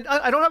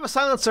 I don't have a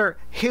silencer.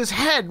 His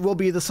head will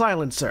be the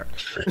silencer.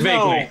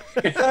 Vaguely.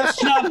 No,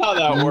 that's not how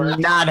that works.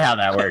 Not how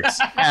that works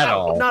at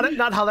all.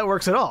 Not how that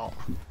works at all.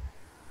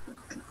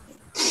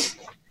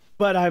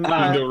 But I'm.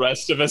 The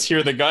rest of us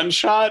hear the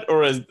gunshot,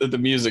 or is the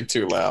music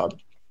too loud?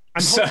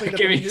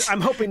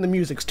 I'm hoping the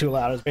music's too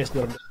loud. Is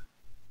basically what I'm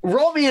doing.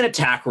 Roll me an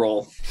attack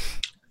roll.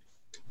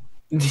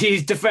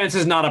 His defense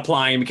is not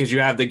applying because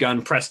you have the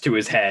gun pressed to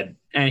his head,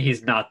 and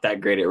he's not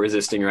that great at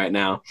resisting right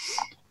now.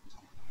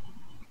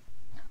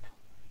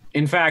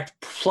 In fact,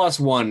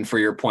 +1 for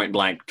your point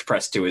blank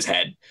pressed to his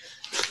head.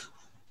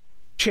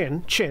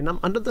 Chin. I'm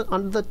under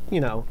the.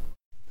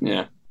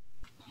 Yeah.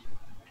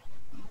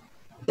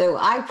 So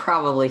I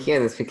probably hear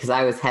this because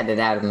I was headed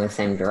out in the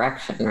same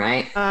direction,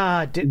 right?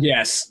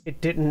 Yes. It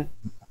didn't.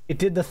 It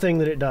did the thing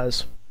that it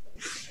does.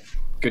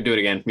 Could do it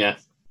again. Yeah.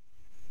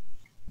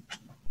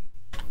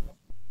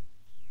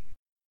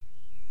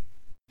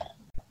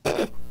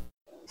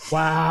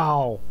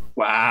 Wow.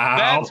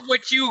 That's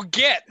what you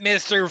get,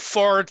 Mr.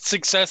 4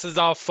 successes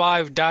off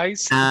 5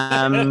 dice.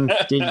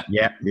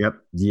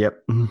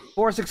 Yep.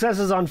 4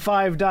 successes on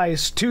 5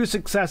 dice, 2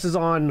 successes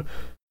on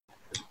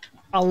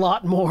a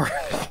lot more.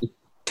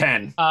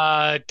 10.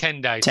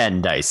 10 dice.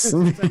 10 dice.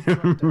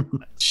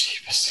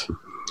 Jeez.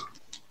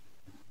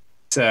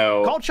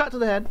 So Cold shot to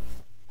the head.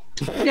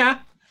 yeah.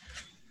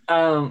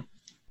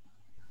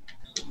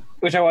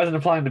 Which I wasn't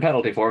applying the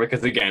penalty for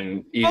because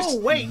again, he's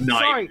sorry.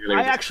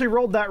 I actually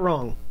rolled that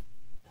wrong.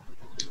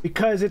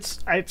 Because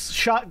it's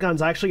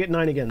shotguns. I actually get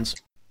 9 agains.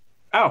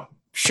 Oh,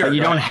 sure. But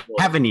you don't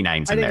have any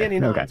 9s in there. I didn't get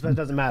any 9s, but it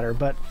doesn't matter.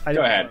 But I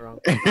Go didn't ahead.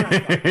 get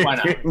it wrong. Why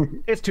not?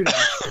 It's 2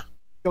 dice.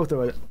 Go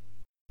through it.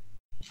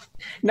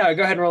 No,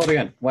 go ahead and roll it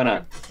again. Why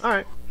not? All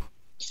right.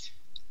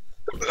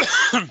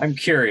 I'm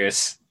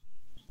curious.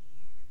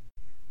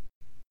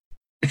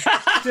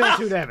 Still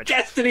 2 damage.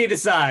 Destiny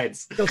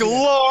decides.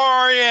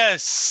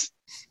 Glorious!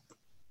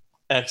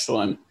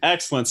 Excellent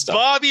stuff.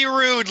 Bobby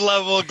Roode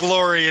level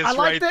glorious I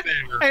liked right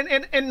it.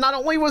 there. And not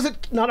only was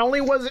it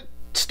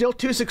still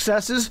 2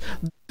 successes,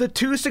 the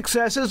 2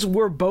 successes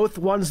were both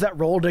ones that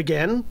rolled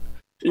again.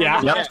 Yeah.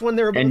 On the last one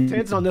they were both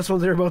 10s, on this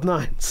one they were both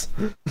 9s.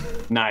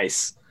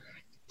 Nice.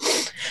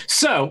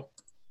 So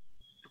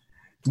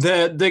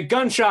the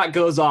gunshot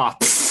goes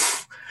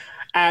off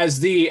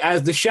as the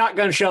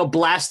shotgun shell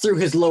blasts through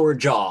his lower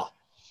jaw.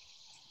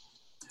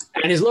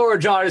 And his lower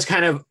jaw just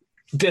kind of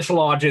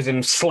dislodges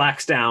and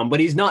slacks down,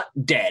 but he's not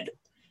dead.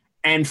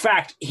 In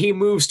fact, he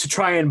moves to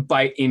try and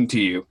bite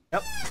into you.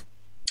 Yep.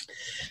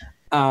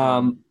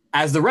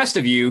 As the rest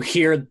of you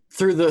hear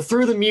through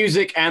the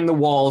music and the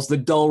walls the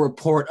dull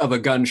report of a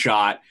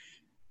gunshot.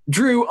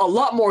 Drew, a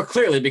lot more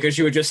clearly because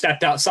you had just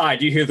stepped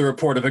outside, you hear the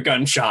report of a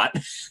gunshot.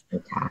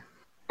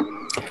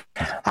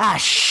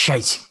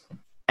 Shite.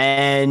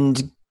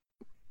 And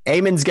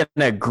Eamon's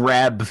gonna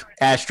grab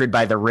Astrid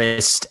by the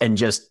wrist and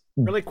just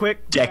Really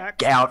quick, deck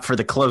Jack. out for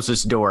the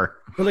closest door.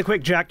 Really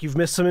quick, Jack. You've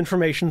missed some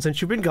information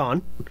since you've been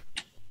gone.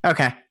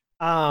 Okay.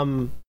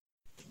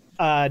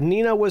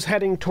 Nina was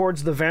heading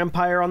towards the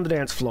vampire on the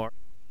dance floor.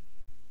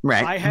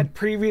 Right. I had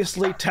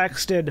previously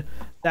texted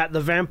that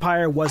the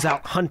vampire was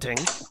out hunting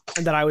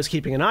and that I was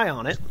keeping an eye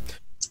on it.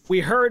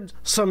 We heard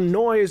some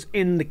noise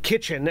in the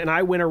kitchen, and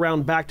I went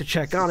around back to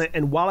check on it.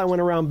 And while I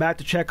went around back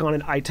to check on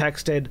it, I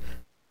texted,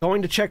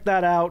 "Going to check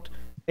that out.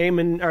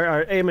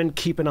 Eamon,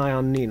 keep an eye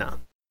on Nina."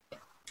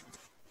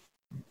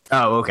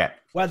 Oh, okay.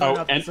 Whether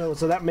or not,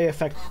 so that may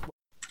affect.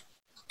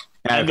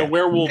 And the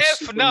werewolves.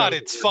 If not,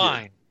 it's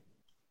fine.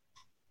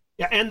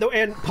 Yeah,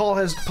 and Paul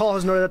has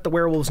noted that the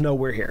werewolves know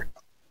we're here.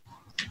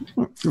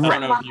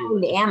 Right. How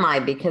behind am I?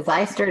 Because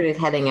I started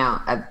heading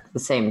out at the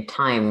same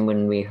time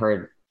when we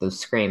heard the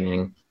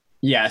screaming.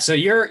 Yeah, so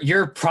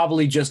you're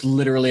probably just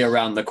literally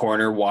around the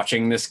corner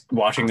watching this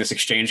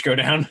exchange go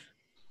down.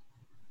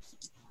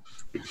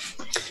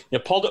 Yeah,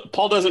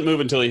 Paul doesn't move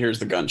until he hears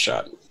the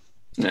gunshot.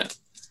 Yeah.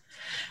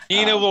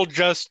 Nina will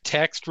just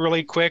text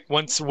really quick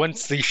once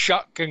the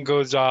shotgun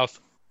goes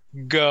off.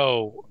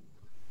 Go.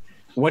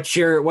 What's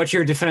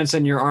your defense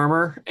and your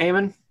armor,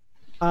 Eamon?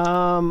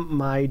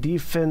 My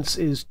defense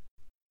is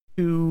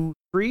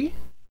 2-3.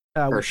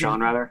 Or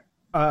Sean, rather.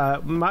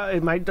 My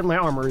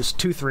armor is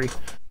 2-3.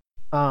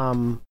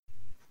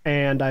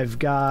 And I've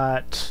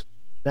got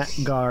neck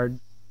guard,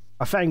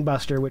 a fang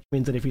buster, which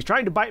means that if he's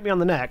trying to bite me on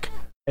the neck,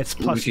 it's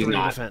plus 3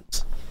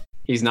 defense.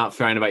 He's not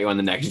trying to bite you on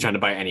the neck. He's trying to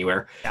bite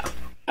anywhere. Yeah.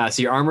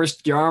 So your armor is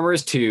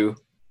 2.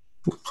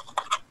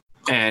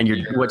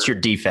 And what's your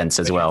defense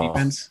as well?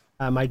 Defense?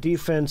 My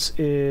defense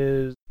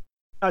is.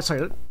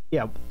 Sorry.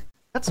 Yeah,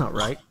 that's not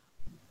right.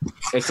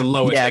 It's the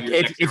lowest. Yeah, of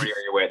your dexterity or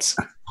your wits.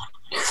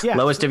 Yeah.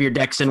 Lowest of your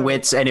dex and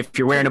wits, and if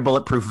you're wearing a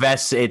bulletproof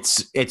vest,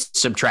 it's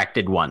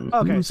subtracted 1.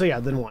 Okay, so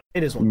yeah, then 1.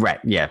 It is 1. Right.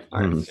 Yeah.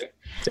 Right.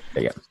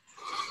 Yeah.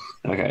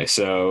 Okay,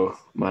 so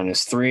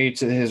 -3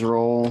 to his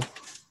roll.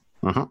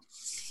 Uh-huh.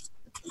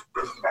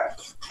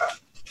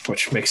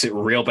 Which makes it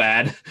real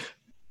bad.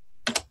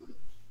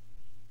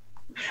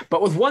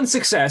 But with 1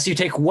 success, you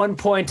take 1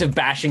 point of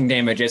bashing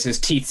damage as his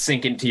teeth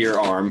sink into your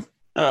arm.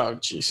 Oh,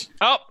 jeez.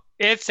 Oh,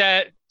 it's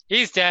dead.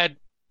 He's dead.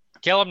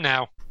 Kill him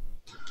now.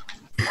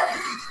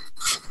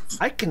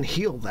 I can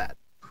heal that.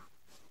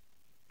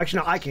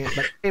 Actually, no, I can't,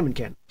 but Eamon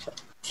can.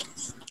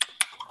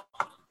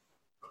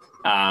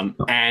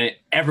 And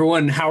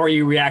everyone, how are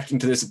you reacting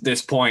to this at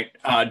this point?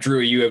 Drew,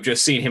 you have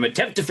just seen him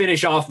attempt to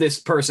finish off this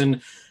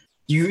person.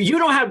 You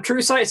don't have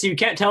true sight, so you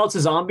can't tell it's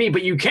a zombie,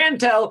 but you can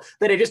tell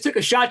that it just took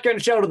a shotgun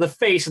shell to the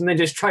face and then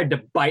just tried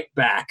to bite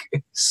back.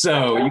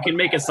 So you can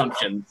make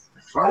assumptions.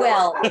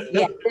 Well,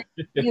 yeah,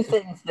 there's a few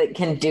things that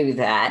can do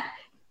that.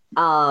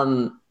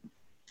 I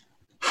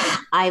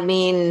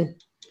mean,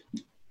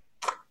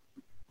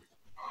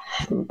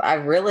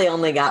 I've really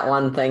only got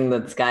one thing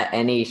that's got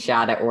any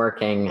shot at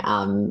working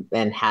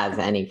and has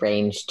any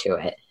range to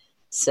it.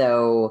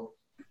 So,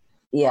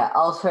 yeah,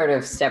 I'll sort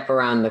of step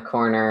around the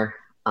corner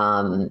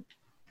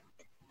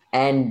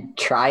and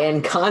try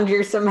and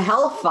conjure some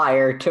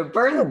hellfire to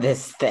burn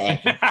this thing.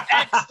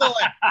 Excellent.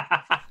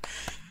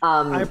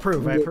 I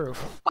approve.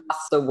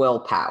 Costs the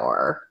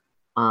willpower.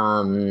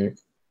 And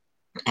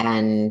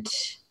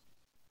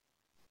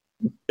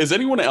is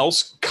anyone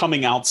else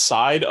coming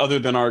outside other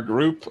than our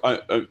group?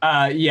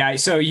 Yeah.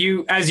 So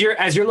you, as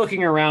you're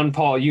looking around,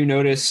 Paul, you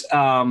notice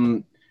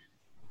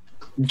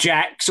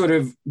Jack sort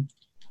of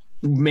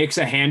makes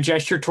a hand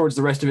gesture towards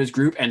the rest of his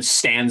group and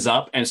stands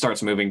up and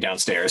starts moving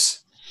downstairs.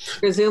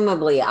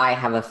 Presumably, I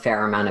have a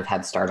fair amount of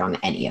head start on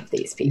any of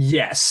these people.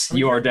 Yes,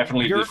 you are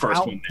definitely the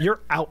first one there. You're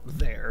out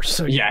there,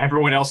 so yeah,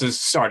 everyone else is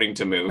starting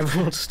to move.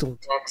 Everyone's still.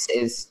 Dex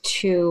is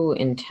 2,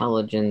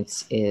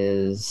 intelligence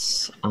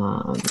is,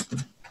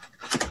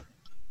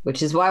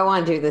 which is why I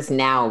want to do this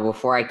now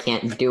before I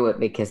can't do it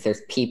because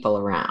there's people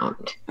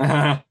around.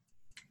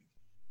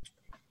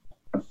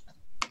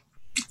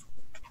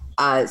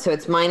 So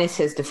it's minus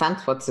his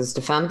defense. What's his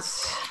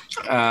defense?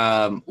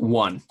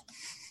 1.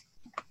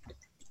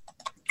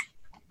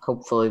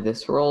 Hopefully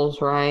this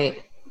rolls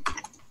right.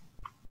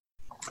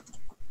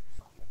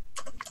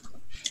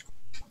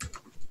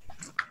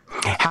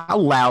 How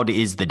loud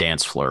is the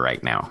dance floor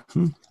right now?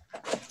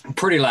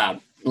 Pretty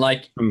loud.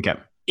 Like, okay.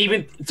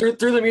 Even through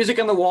the music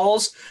on the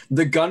walls,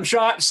 the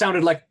gunshot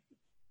sounded like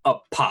a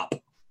pop.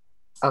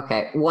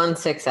 Okay, 1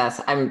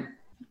 success.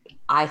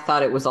 I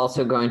thought it was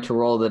also going to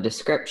roll the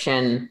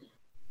description,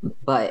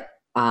 but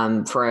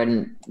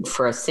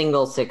for a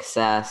single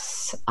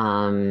success,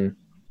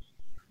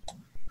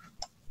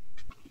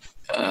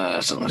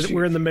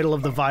 we're in the middle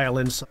of the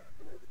violin song.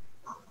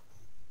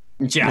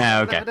 Yeah.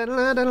 Okay.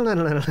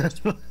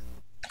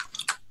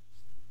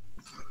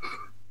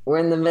 We're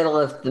in the middle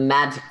of the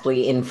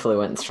magically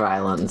influenced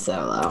violin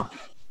solo.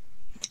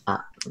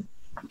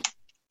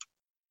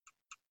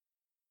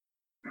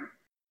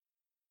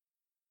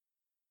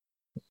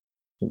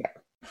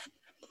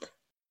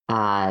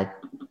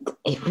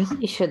 It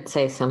really should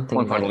say something.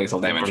 1 point of lethal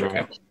damage.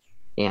 Okay.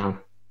 Yeah.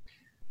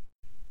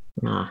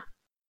 Ah.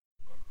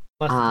 Unless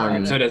the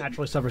target so does-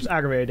 actually suffers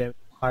aggravated damage.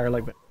 Fire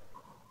like that.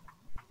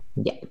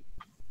 Yeah.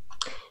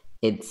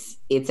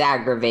 It's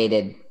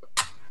aggravated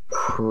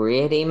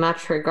pretty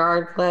much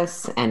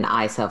regardless, and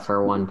I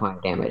suffer 1 point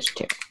of damage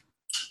too.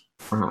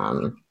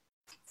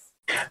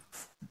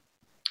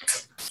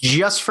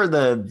 Just for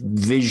the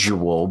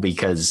visual,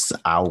 because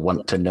I'll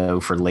want to know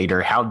for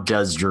later, how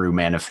does Drew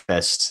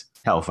manifest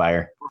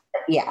Hellfire?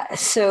 Yeah,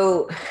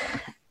 so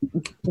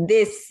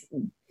this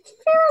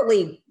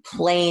fairly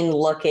plain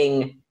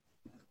looking,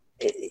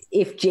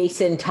 if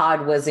Jason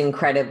Todd was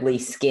incredibly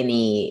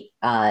skinny,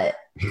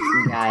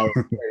 guys.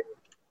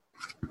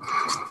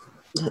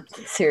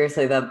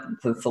 Seriously,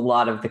 that's a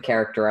lot of the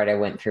character art I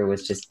went through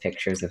was just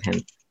pictures of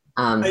him.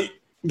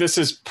 This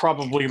is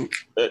probably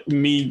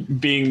me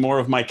being more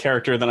of my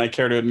character than I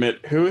care to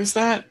admit. Who is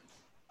that?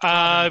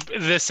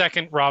 The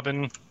second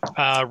Robin,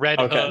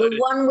 Red Okay. Hood. The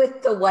one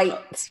with the white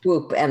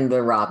swoop and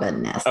the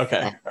robin nest.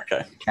 Okay.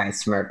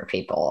 Tries to murder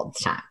people all the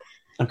time.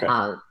 Okay.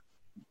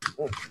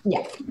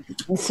 Yeah.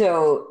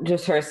 So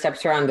just sort of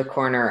steps around the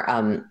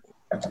corner.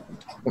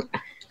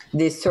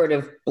 This sort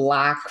of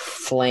black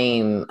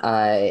flame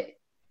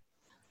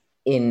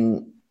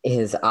in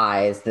his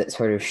eyes that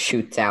sort of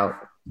shoots out,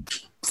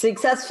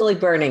 successfully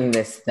burning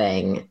this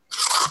thing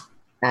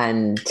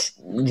and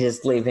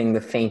just leaving the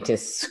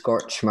faintest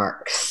scorch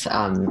marks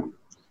around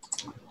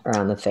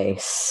the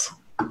face.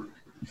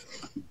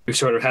 You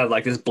sort of have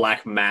like this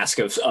black mask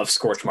of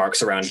scorch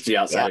marks around the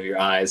outside of your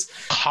eyes.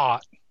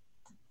 Hot.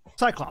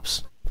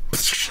 Cyclops.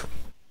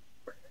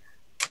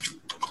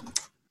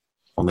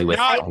 Only with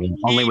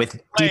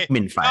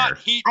demon fire.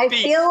 I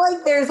feel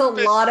like there's a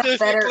lot of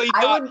better.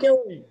 I would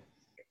go,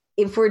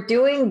 if we're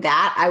doing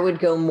that, I would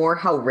go more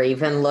how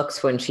Raven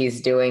looks when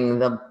she's doing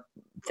the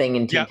thing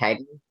in Teen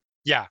Titans.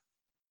 Yeah.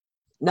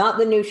 Not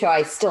the new show.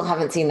 I still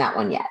haven't seen that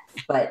one yet.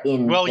 But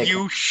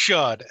you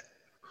should.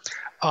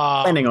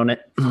 Planning on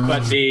it.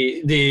 But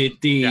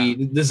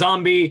the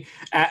zombie,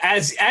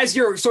 as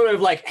you're sort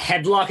of like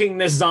headlocking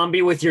this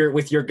zombie with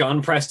your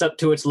gun pressed up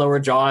to its lower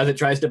jaw as it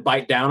tries to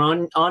bite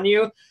down on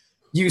you,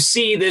 you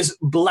see this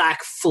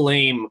black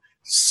flame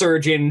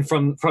surge in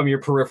from your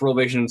peripheral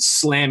vision,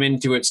 slam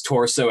into its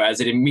torso as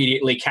it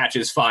immediately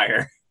catches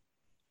fire.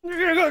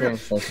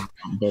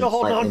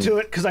 Hold on to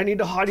it because I need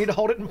to hold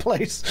it in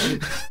place.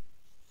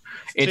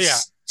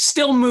 It's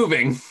still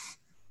moving.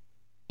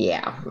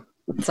 Yeah.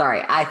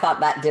 Sorry, I thought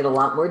that did a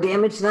lot more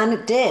damage than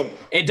it did.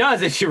 It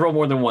does if you roll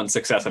more than one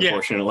success,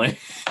 unfortunately.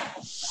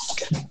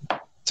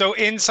 So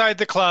inside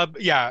the club,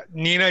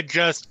 Nina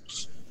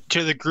just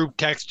to the group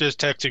text just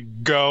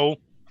texted go,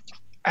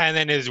 and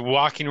then is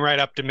walking right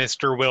up to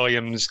Mr.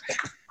 Williams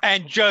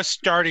and just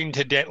starting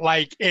to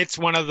like it's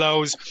one of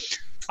those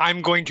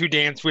I'm going to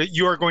dance with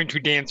you are going to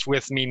dance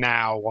with me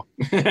now.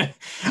 I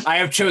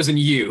have chosen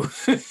you.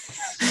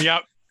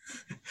 Yep.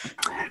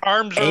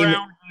 Arms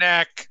around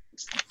neck.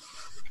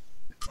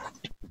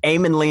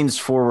 Eamon leans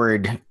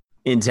forward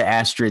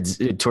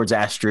towards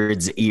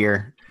Astrid's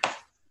ear.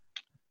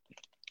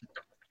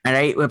 All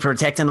right, we're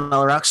protecting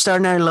the rock star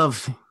now,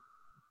 love.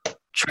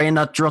 Try and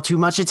not draw too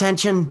much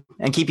attention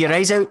and keep your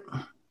eyes out.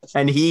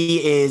 And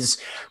he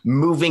is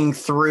moving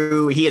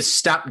through. He has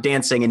stopped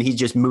dancing and he's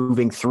just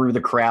moving through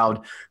the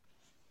crowd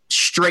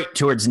straight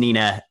towards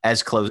Nina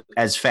as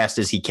fast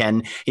as he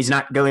can. He's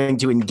not going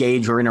to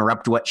engage or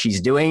interrupt what she's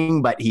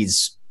doing, but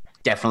he's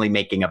definitely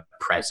making a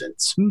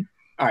presence.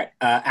 All right,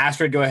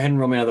 Astrid, go ahead and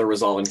roll me another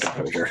resolve and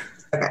composure.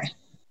 Okay.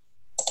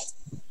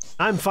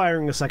 I'm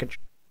firing a second.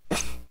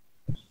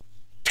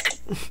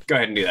 Go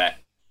ahead and do that.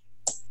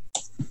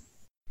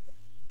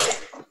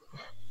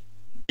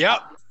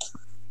 Yep.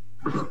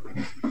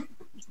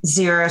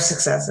 0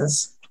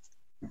 successes.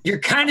 You're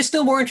kind of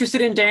still more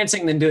interested in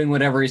dancing than doing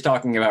whatever he's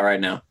talking about right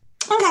now.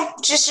 Okay,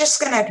 just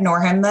gonna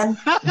ignore him then.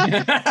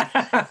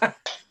 What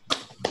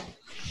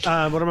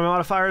are my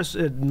modifiers?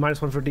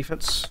 -1 for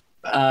defense.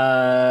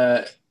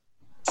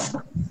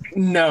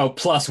 No,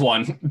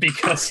 +1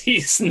 because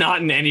he's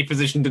not in any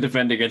position to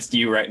defend against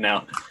you right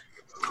now.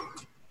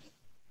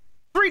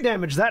 3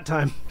 damage that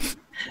time.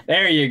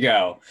 There you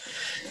go.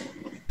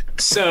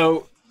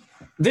 So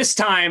this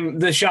time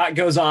the shot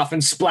goes off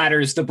and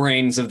splatters the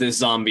brains of this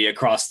zombie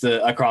across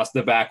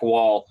the back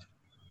wall.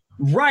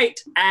 Right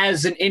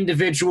as an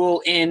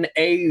individual in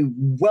a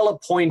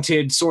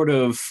well-appointed sort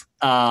of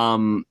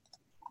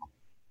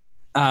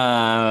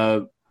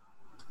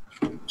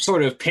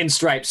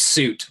pinstripe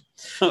suit.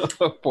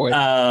 Oh boy.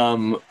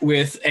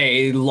 With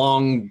a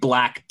long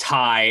black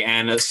tie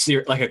and a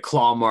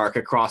claw mark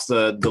across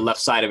the left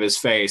side of his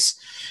face,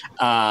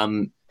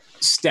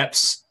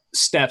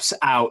 steps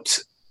out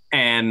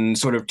and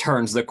sort of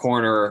turns the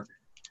corner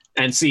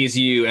and sees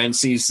you and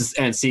sees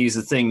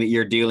the thing that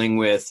you're dealing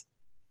with,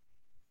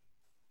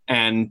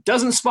 and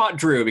doesn't spot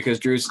Drew because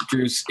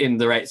Drew's in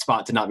the right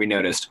spot to not be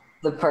noticed.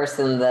 The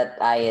person that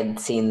I had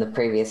seen the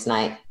previous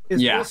night.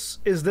 Is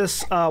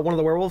this one of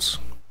the werewolves?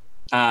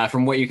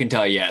 From what you can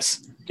tell,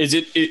 yes. Is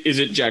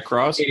it Jack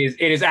Cross? It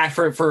is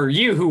for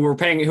you who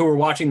were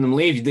watching them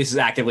leave. This is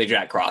actively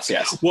Jack Cross.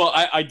 Yes. Well,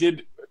 I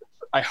did.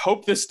 I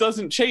hope this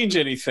doesn't change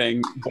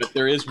anything, but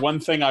there is one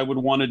thing I would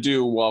want to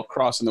do while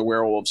Cross and the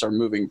werewolves are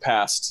moving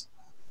past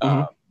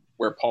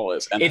where Paul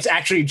is. And it's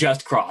actually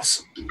just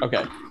Cross.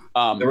 Okay.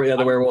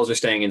 The werewolves are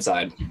staying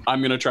inside. I'm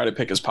going to try to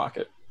pick his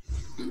pocket.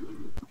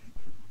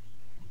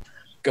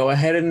 Go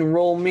ahead and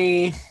roll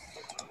me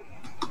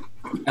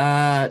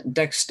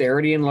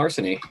dexterity and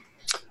larceny.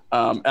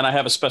 And I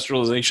have a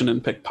specialization in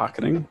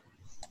pickpocketing.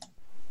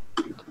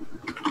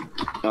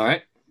 All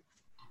right.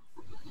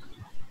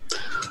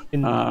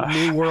 In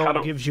New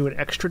World gives you an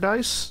extra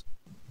dice?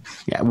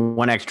 Yeah,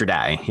 1 extra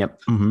die. Yep.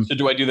 Mm-hmm. So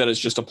do I do that as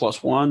just a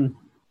 +1?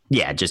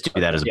 Yeah, just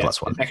do that as a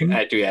 +1.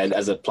 I do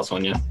as a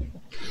 +1, yeah.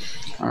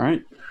 All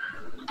right.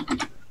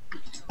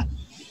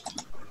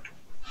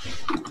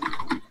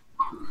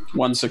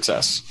 1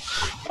 success.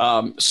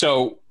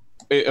 So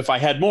if I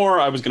had more,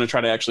 I was going to try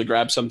to actually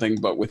grab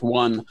something, but with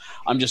 1,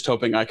 I'm just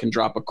hoping I can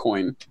drop a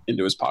coin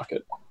into his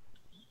pocket.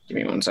 Give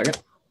me 1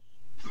 second.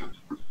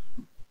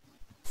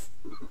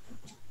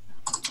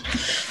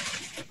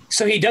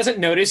 So he doesn't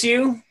notice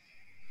you,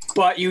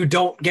 but you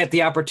don't get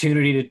the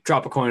opportunity to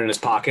drop a coin in his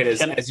pocket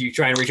as you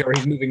try and reach over.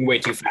 He's moving way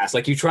too fast.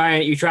 Like you try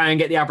and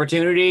get the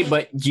opportunity,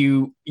 but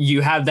you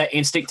have that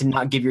instinct to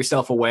not give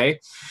yourself away.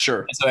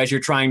 Sure. And so as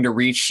you're trying to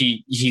reach,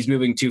 he's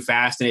moving too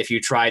fast, and if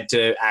you tried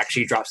to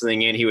actually drop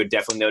something in, he would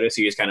definitely notice.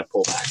 So you just kind of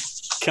pull back.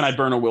 Can I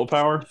burn a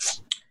willpower?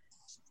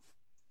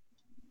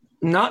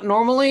 Not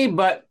normally,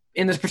 but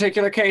in this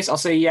particular case, I'll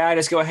say yeah.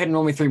 Just go ahead and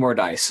roll me 3 more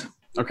dice.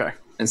 Okay.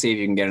 And see if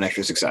you can get an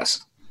extra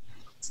success.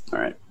 All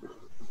right.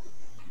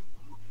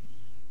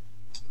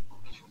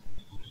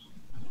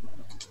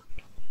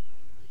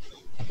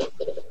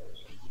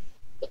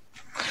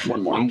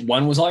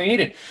 One was all you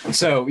needed.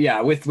 So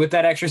yeah, with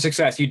that extra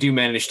success, you do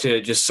manage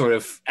to just sort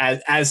of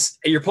as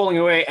you're pulling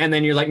away, and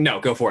then you're like, no,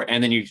 go for it,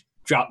 and then you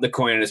drop the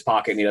coin in his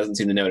pocket, and he doesn't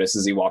seem to notice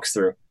as he walks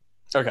through.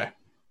 Okay.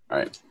 All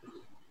right.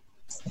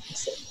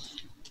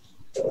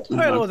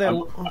 Hello there.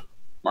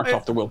 Marked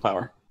off the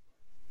willpower.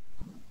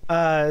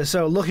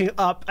 So looking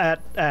up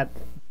at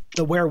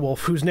the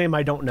werewolf, whose name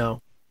I don't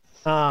know,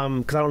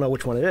 because I don't know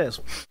which one it is.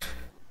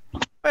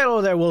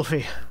 Hello there,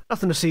 Wolfie.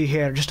 Nothing to see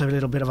here, just a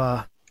little bit of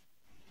a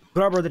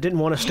grubber that didn't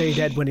want to stay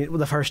dead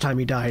the first time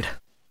he died.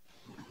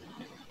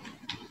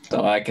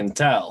 So I can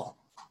tell.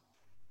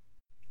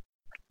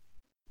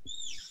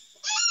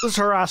 Was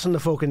harassing the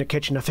folk in the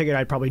kitchen. I figured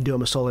I'd probably do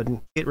him a solid and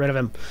get rid of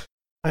him.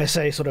 I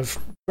say, sort of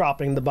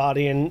dropping the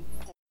body and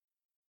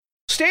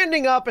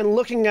standing up and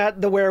looking at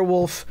the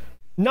werewolf,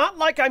 not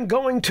like I'm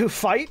going to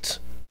fight,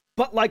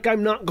 but like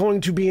I'm not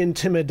going to be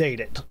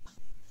intimidated.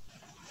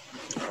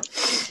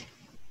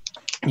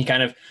 He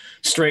kind of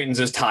straightens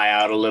his tie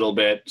out a little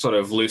bit, sort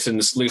of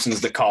loosens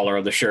the collar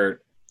of the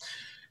shirt.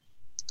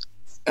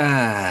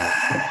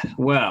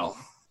 Well,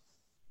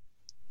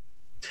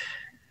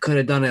 could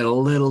have done it a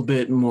little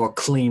bit more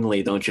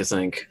cleanly, don't you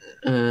think?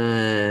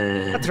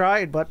 I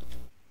tried, but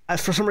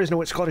for some reason I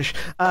went Scottish.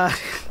 I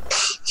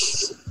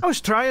was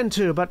trying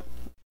to, but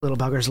little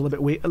bugger's a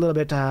little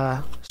bit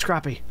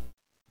scrappy.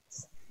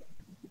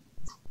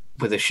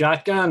 With a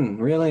shotgun,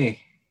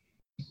 really?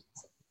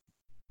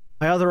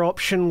 My other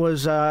option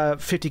was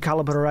 50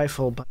 caliber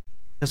rifle, but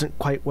it doesn't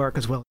quite work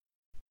as well.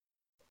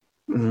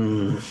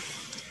 Who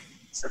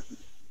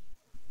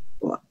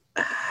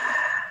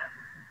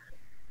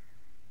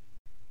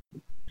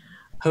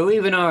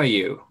even are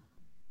you?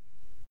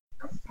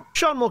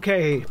 Sean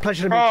Mulcahy.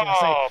 Pleasure to meet you.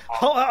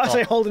 I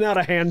say holding out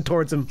a hand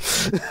towards him.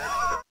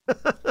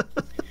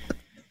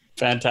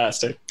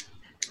 Fantastic.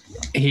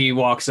 He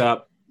walks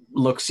up,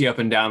 looks you up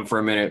and down for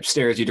a minute,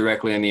 stares you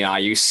directly in the eye.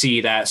 You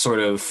see that sort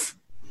of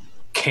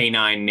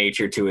canine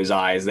nature to his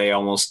eyes. They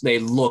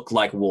look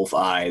like wolf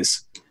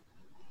eyes.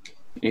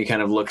 He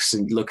kind of looks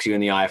you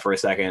in the eye for a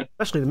second.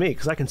 Especially to me,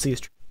 because I can see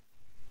his...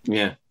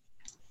 Yeah.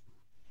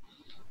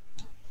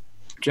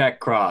 Jack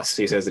Cross,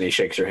 he says, and he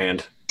shakes your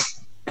hand.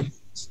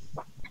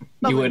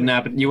 You wouldn't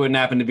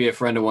happen to be a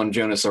friend of one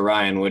Jonas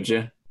Orion, would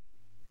you?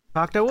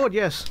 Fact I would,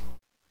 yes.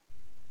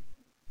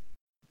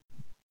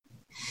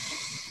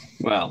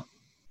 Well,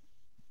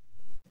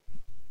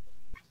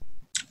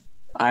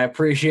 I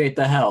appreciate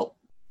the help,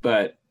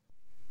 but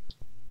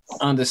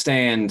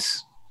understand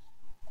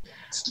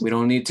we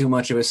don't need too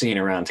much of a scene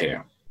around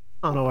here.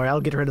 Oh, no worry.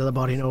 I'll get rid of the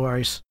body, no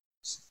worries.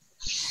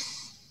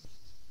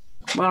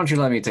 Why don't you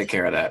let me take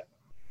care of that?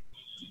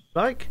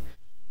 Like?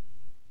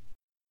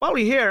 While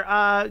we're here,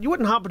 you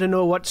wouldn't happen to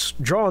know what's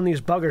drawing these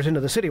buggers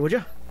into the city, would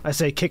you? I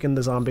say, kicking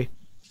the zombie.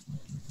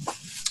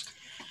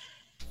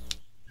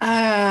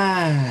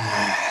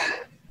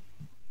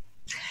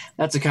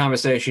 That's a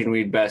conversation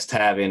we'd best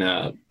have in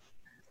a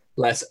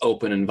less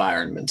open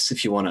environment,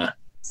 if you want to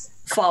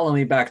follow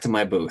me back to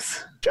my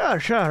booth.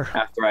 Sure.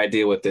 After I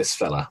deal with this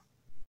fella.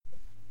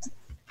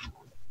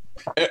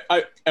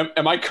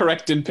 Am I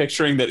correct in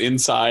picturing that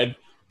inside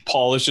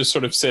Paul is just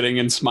sort of sitting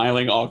and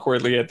smiling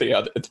awkwardly at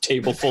the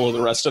table full of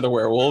the rest of the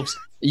werewolves?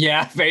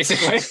 Yeah,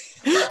 basically.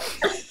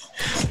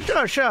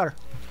 Sure.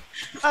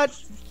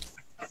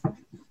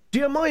 Do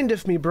you mind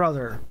if me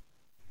brother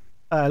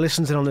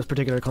listens in on this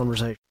particular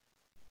conversation?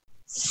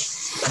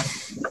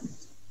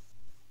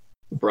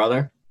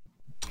 Brother?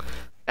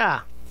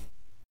 Yeah.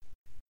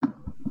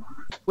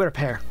 We're a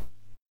pair.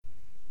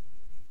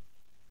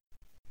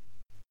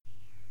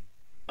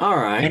 All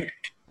right.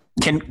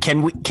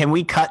 Can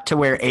we cut to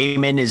where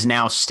Eamon is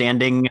now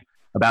standing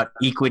about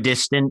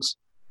equidistant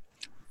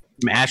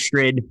from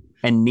Astrid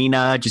and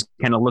Nina, just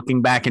kind of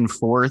looking back and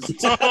forth,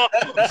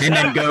 and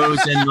then goes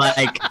and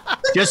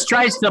just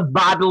tries to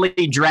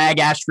bodily drag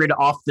Astrid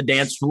off the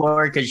dance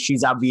floor because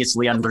she's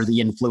obviously under the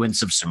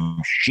influence of some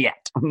shit.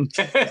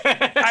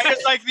 I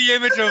just like the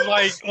image of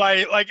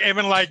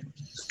Eamon,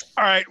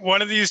 all right,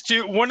 one of these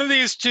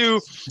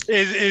two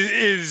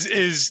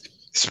is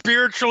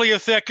spiritually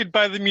affected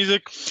by the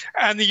music,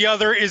 and the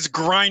other is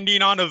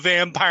grinding on a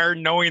vampire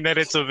knowing that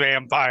it's a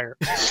vampire.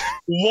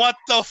 What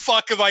the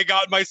fuck have I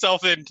got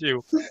myself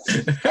into?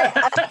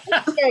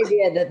 The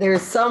idea that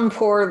there's some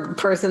poor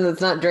person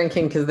that's not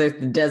drinking because there's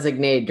the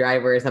designated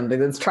driver or something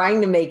that's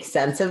trying to make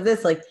sense of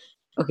this. Like,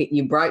 okay,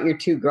 you brought your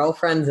two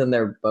girlfriends and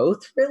they're both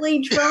really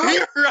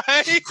drunk?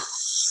 Right?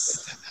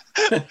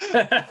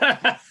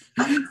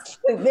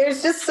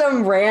 There's just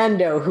some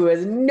rando who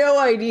has no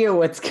idea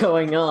what's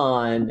going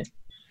on.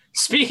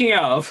 Speaking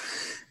of,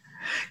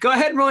 go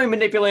ahead and roll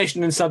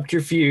manipulation and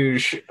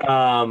subterfuge,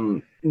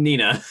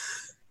 Nina.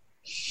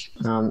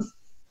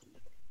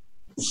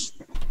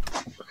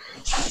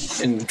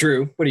 And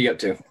Drew, what are you up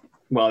to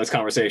while this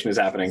conversation is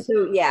happening?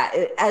 So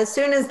yeah, as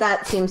soon as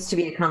that seems to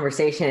be a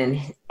conversation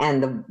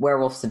and the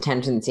werewolf's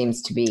attention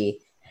seems to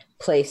be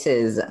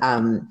places,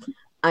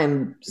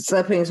 I'm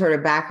slipping sort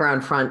of back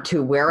around front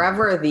to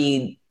wherever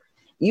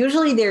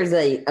usually there's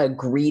a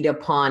agreed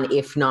upon,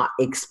 if not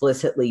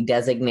explicitly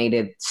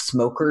designated,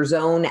 smoker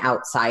zone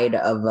outside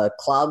of a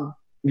club.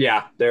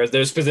 Yeah,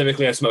 there's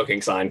specifically a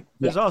smoking sign.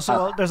 There's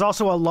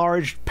also a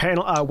large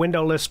panel,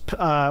 windowless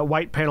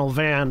white panel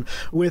van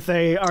with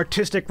a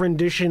artistic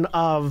rendition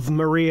of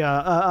Mary,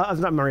 Mother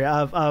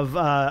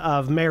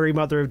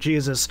of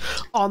Jesus,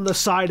 on the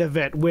side of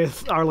it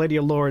with Our Lady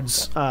of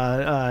Lourdes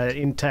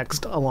in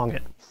text along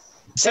it.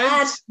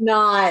 That's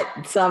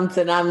not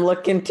something I'm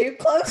looking too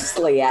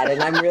closely at,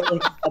 and I'm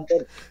really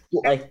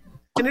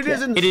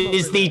And it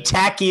is the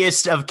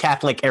tackiest of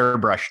Catholic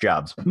airbrush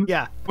jobs.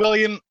 Yeah,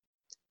 William,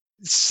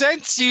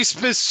 since you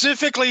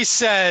specifically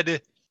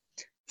said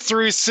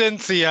through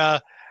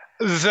Cynthia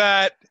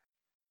that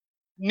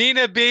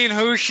Nina being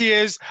who she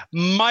is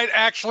might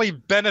actually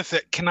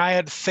benefit, can I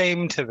add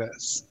fame to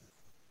this?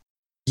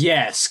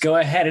 Yes, go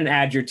ahead and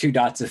add your 2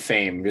 dots of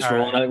fame. Just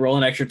roll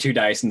an extra 2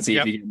 dice and see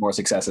if you get more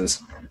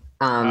successes.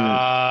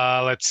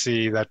 Let's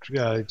see. That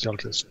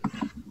just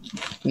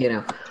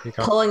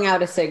pulling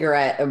out a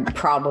cigarette.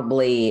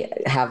 Probably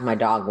have my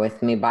dog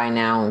with me by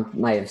now.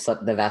 Might have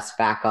slipped the vest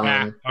back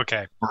on.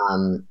 Okay.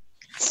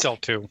 Still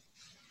 2.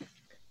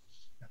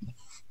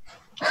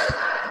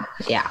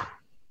 Yeah.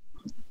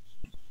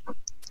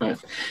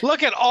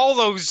 Look at all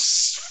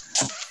those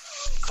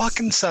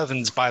fucking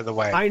 7s, by the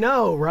way. I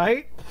know,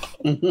 right?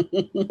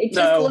 It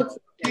just looks.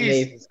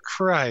 Jesus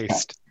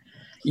Christ.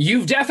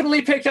 You've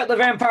definitely picked up the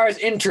vampire's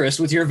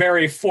interest with your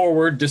very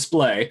forward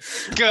display.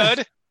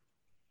 Good.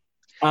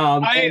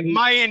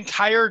 My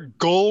entire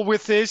goal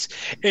with this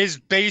is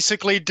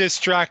basically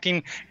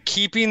distracting,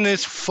 keeping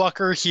this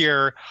fucker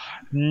here,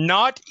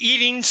 not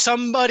eating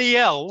somebody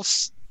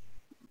else,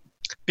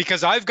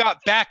 because I've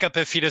got backup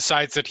if he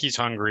decides that he's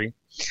hungry,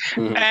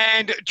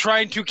 and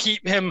trying to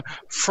keep him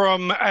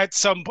from at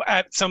some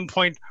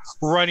point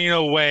running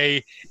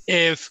away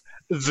if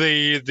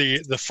the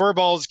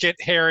furballs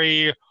get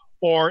hairy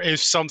or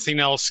if something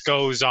else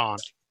goes on.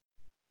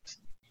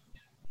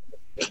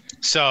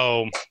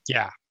 So,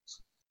 yeah.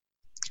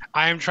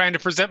 I am trying to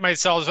present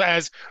myself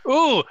as,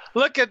 ooh,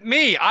 look at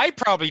me. I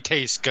probably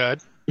taste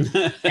good.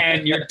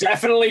 And you're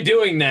definitely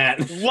doing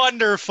that.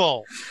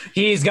 Wonderful.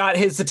 He's got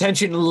his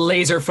attention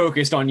laser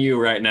focused on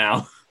you right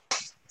now.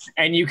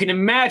 And you can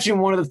imagine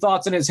one of the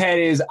thoughts in his head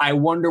is, I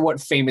wonder what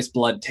famous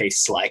blood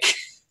tastes like.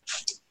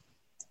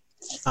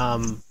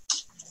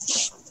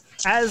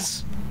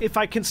 If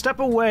I can step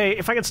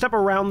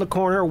around the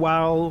corner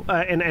while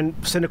and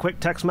send a quick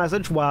text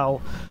message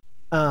while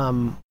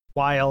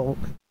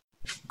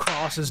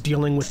Cross is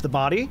dealing with the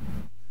body,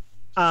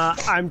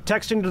 I'm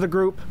texting to the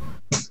group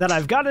that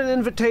I've got an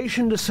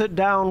invitation to sit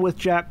down with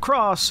Jack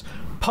Cross.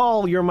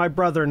 Paul, you're my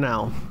brother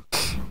now.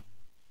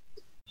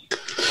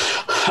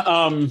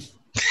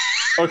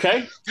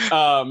 Okay.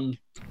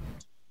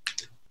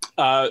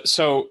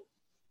 So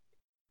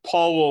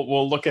Paul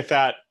will look at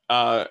that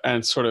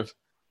and sort of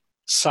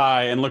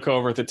sigh and look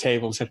over at the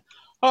table and say,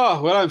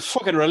 "Oh, well, I'm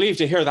fucking relieved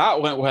to hear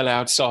that went well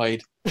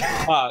outside."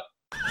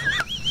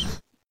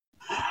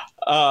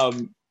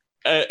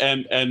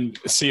 And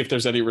see if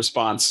there's any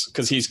response,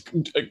 because he's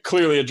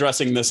clearly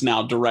addressing this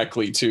now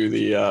directly to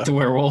the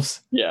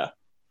werewolves. Yeah.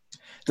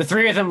 The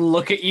 3 of them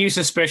look at you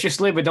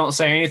suspiciously but don't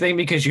say anything,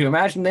 because you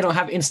imagine they don't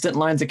have instant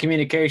lines of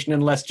communication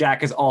unless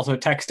Jack is also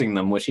texting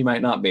them, which he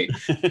might not be.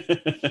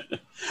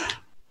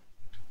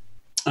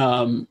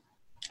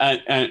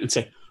 And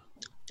say,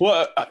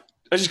 well,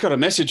 I just got a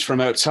message from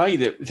outside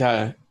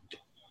that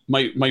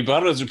my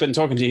brothers have been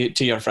talking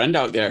to your friend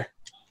out there.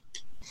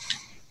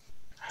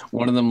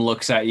 One of them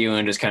looks at you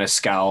and just kind of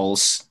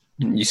scowls.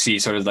 You see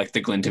sort of like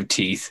the glint of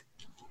teeth.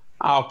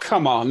 Oh,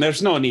 come on.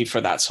 There's no need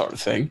for that sort of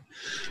thing.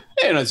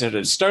 There's a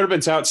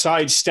disturbance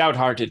outside.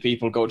 Stout-hearted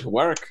people go to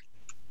work.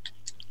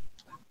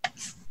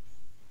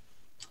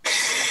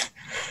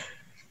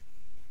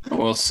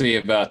 We'll see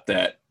about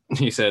that,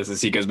 he says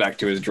as he goes back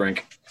to his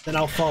drink. Then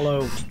I'll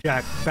follow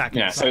Jack back.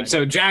 Yeah, inside.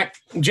 so Jack,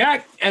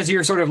 as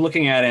you're sort of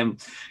looking at him,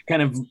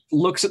 kind of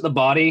looks at the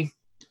body,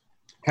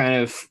 kind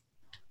of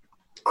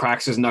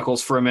cracks his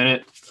knuckles for a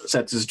minute,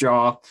 sets his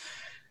jaw,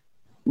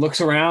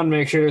 looks around,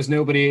 makes sure there's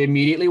nobody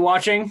immediately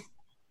watching,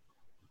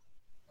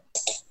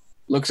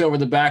 looks over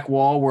the back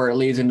wall where it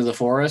leads into the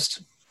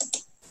forest.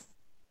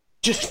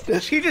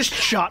 He just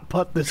shot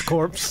put this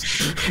corpse.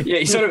 Yeah,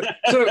 he sort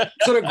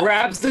of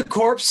grabs the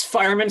corpse,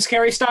 fireman's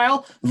carry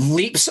style,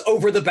 leaps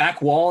over the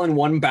back wall in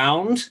one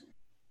bound,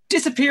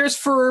 disappears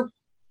for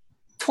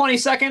 20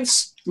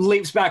 seconds,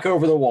 leaps back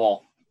over the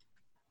wall,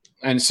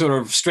 and sort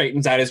of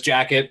straightens out his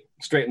jacket,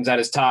 straightens out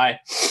his tie.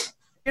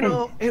 You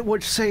know, it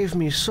would save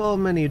me so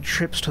many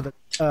trips to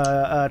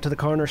the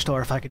corner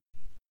store if I could.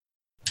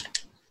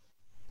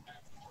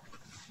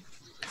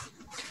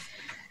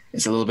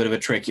 It's a little bit of a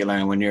trick you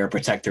learn when you're a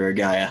protector of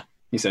Gaia,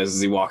 he says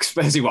as he walks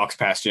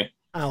past you.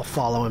 I'll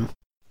follow him.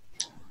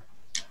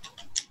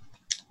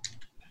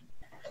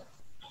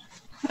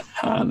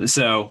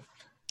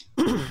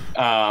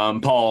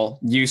 Paul,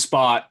 you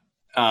spot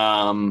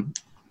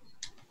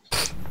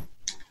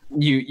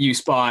you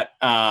spot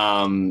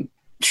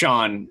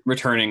Sean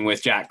returning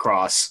with Jack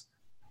Cross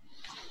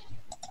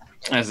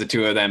as the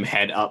two of them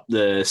head up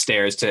the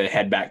stairs to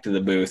head back to the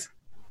booth.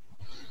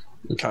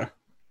 Okay.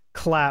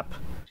 Clap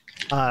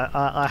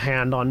a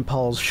hand on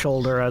Paul's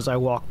shoulder as I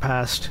walk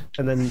past,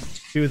 and then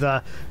do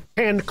the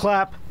hand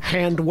clap,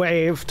 hand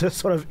wave to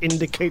sort of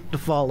indicate to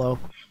follow.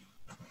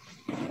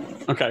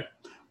 Okay.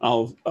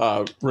 I'll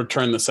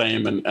return the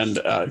same and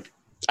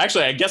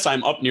actually, I guess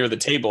I'm up near the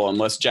table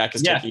unless Jack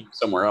is taking you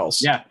somewhere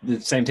else. Yeah, the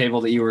same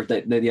table that you were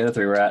that the other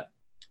three were at.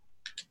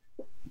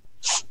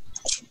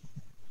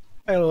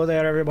 Hello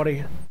there,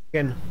 everybody.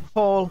 Again,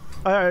 Paul,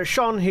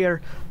 Sean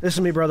here. This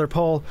is my brother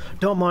Paul.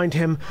 Don't mind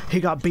him. He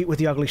got beat with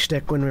the ugly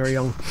stick when we were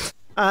young.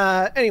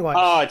 Anyway.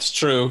 Oh, it's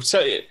true.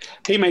 So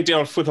he may deal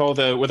with all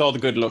the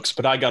good looks,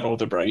 but I got all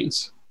the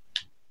brains.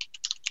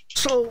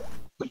 So,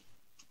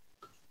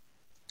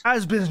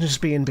 as business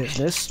being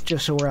business,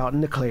 just so we're out in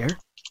the clear,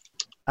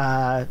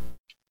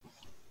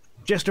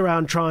 just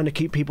around trying to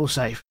keep people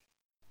safe.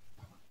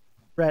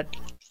 Threat,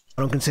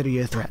 I don't consider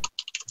you a threat.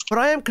 But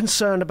I am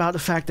concerned about the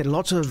fact that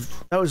lots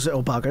of those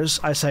little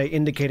buggers, I say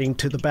indicating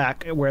to the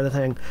back where the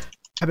thing,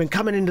 have been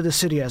coming into the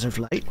city as of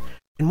late,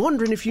 and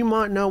wondering if you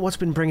might know what's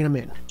been bringing them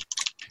in.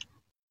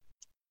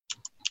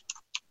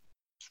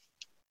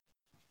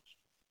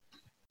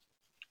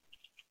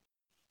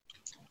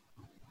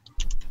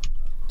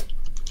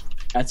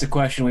 That's a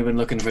question we've been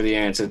looking for the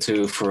answer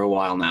to for a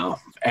while now,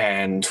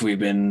 and we've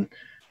been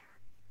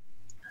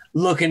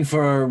looking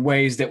for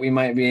ways that we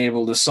might be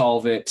able to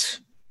solve it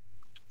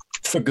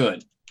for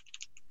good.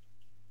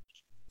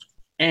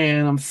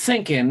 And I'm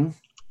thinking,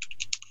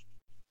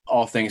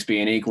 all things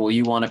being equal,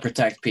 you want to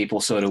protect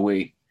people, so do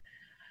we.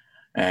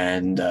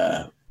 And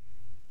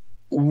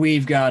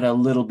we've got a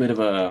little bit of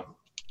a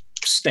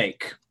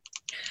stake.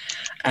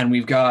 And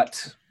we've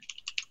got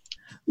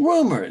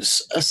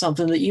rumors of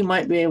something that you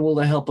might be able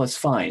to help us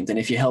find. And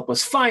if you help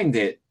us find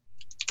it,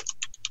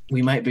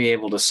 we might be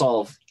able to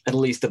solve at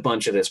least a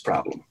bunch of this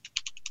problem.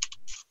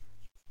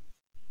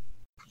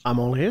 I'm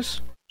all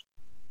ears.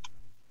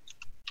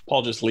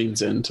 Paul just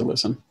leans in to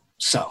listen.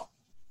 So,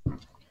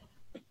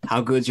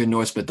 how good's your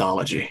Norse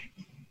mythology?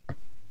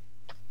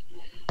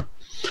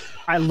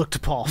 I look to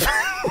Paul.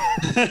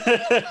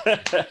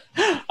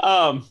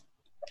 Well,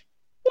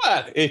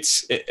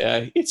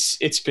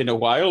 it's been a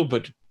while,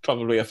 but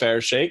probably a fair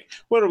shake.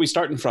 Where are we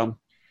starting from?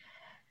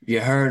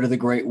 You heard of the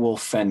great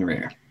wolf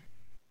Fenrir?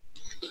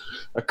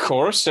 Of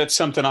course, that's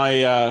something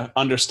I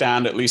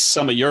understand at least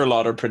some of your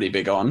lot are pretty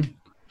big on.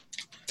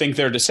 Think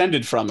they're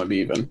descended from him,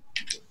 even.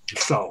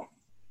 So,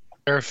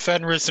 If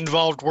Fenris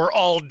involved, we're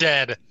all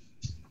dead.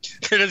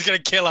 They're just gonna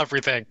kill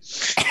everything.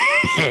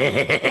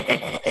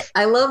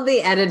 I love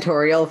the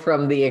editorial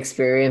from the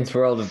Experience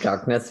World of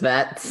Darkness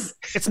vets.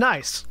 It's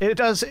nice. It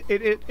does.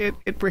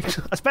 It brings,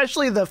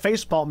 especially the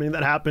face palming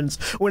that happens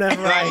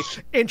whenever I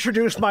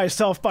introduce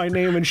myself by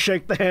name and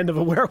shake the hand of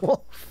a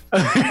werewolf.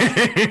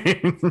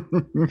 I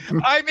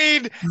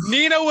mean,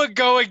 Nina would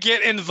go and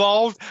get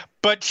involved,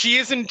 but she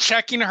isn't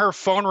checking her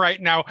phone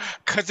right now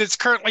because it's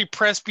currently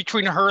pressed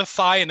between her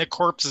thigh and the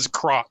corpse's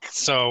crock.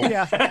 So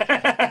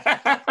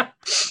Yeah.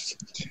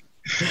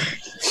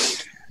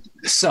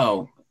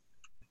 So,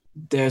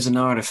 there's an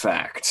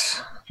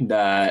artifact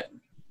that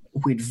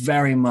we'd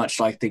very much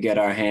like to get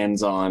our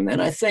hands on, and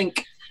I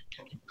think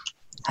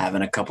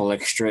having a couple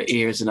extra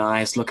ears and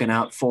eyes looking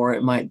out for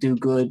it might do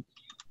good.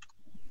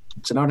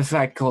 It's an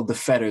artifact called the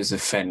Fetters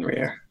of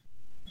Fenrir.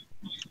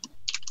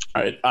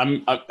 All right,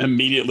 I'm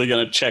immediately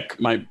going to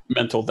check my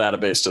mental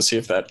database to see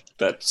if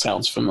that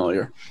sounds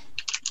familiar.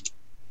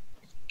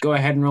 Go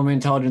ahead and roll me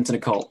intelligence and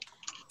occult.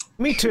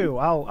 Me too.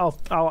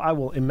 I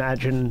will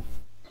imagine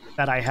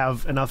that I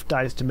have enough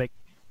dice to make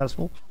it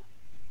successful.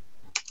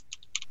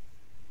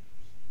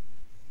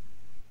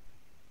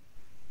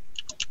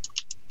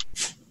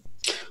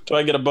 Do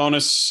I get a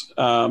bonus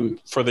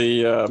for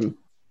the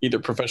either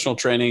professional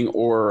training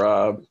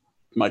or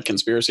my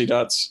conspiracy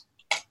dots?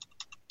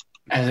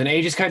 As an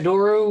Aegis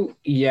Kaidoru,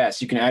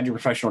 yes, you can add your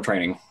professional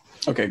training.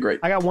 Okay, great.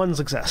 I got one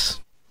success.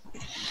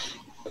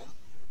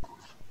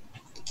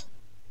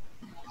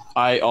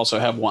 I also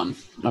have one,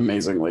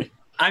 amazingly.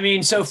 I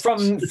mean, so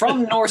from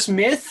Norse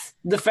myth,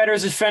 the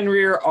fetters of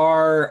Fenrir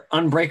are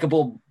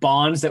unbreakable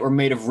bonds that were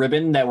made of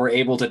ribbon that were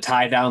able to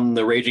tie down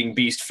the raging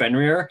beast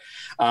Fenrir.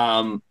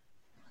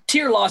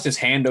 Tyr lost his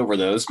hand over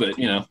those, but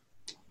you know.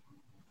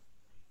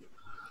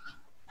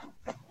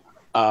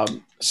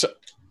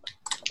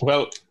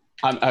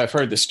 I've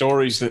heard the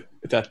stories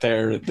that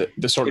they're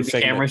the sort of Did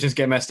thing. The cameras just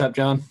get messed up,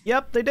 John.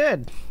 Yep, they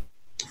did.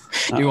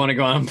 You want to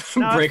go on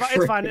No, break?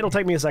 it's fine. It'll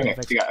take me a second to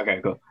Okay, fix it.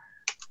 okay, cool.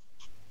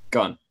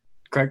 Go on,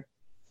 Craig.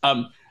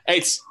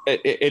 It's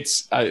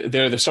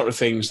they're the sort of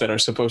things that are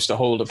supposed to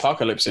hold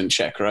apocalypse in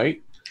check, right?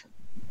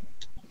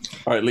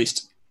 Or at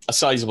least a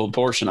sizable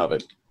portion of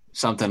it.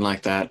 Something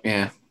like that,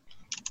 yeah.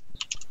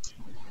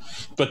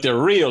 But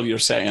they're real, you're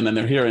saying, and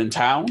they're here in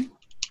town?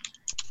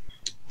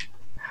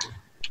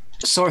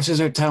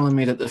 Sources are telling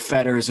me that the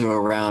fetters are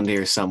around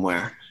here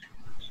somewhere.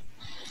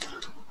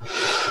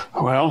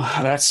 Well,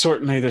 that's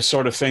certainly the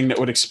sort of thing that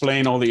would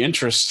explain all the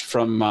interest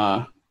from,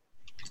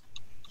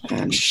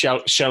 And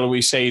shall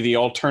we say, the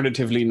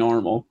alternatively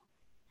normal.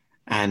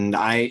 And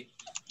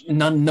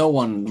no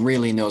one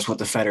really knows what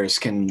the fetters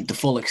the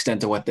full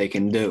extent of what they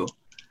can do.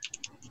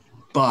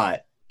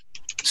 But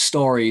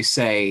stories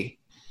say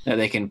that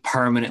they can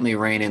permanently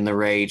rein in the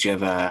rage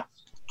of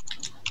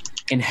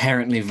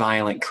inherently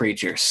violent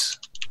creatures.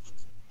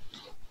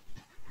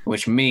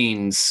 Which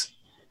means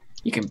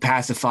you can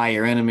pacify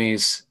your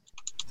enemies,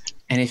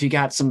 and if you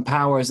got some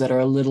powers that are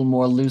a little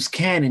more loose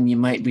cannon, you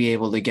might be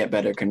able to get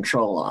better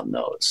control on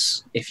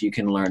those if you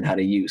can learn how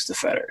to use the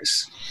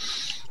fetters.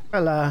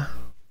 Well,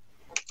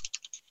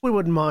 we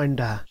wouldn't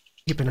mind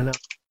keeping an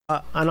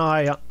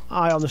eye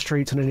on the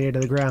streets and an ear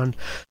to the ground,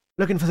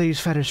 looking for these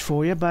fetters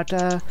for you. But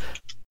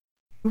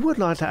we would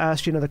like to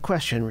ask you another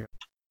question.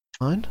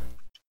 Mind?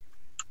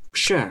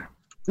 Sure.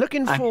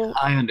 Looking for.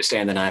 I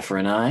understand an eye for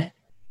an eye.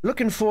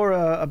 Looking for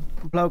a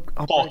bloke.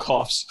 Paul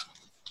coughs.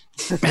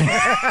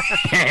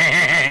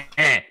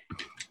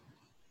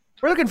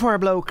 We're looking for a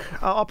bloke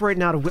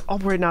operating out of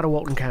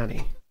Walton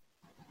County.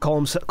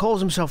 Calls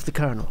himself the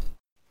Colonel.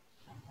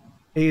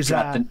 He's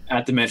at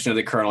the mention of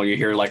the Colonel, you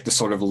hear like the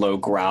sort of low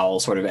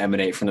growl sort of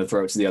emanate from the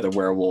throats of the other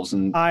werewolves,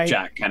 and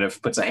Jack kind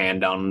of puts a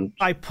hand down.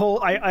 I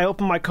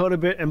open my coat a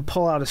bit and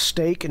pull out a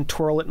steak and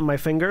twirl it in my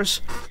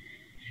fingers.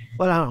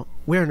 Well,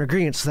 we're in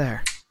agreement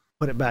there.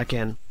 Put it back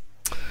in.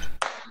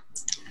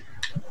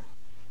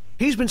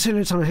 He's been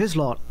sending some of his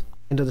lot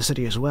into the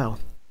city as well.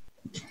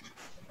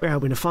 We're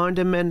hoping to find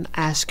him and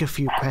ask a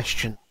few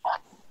questions.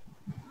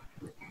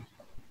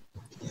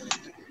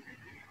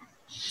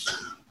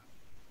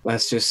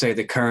 Let's just say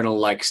the Colonel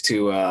likes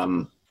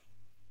to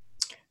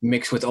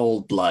mix with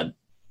old blood.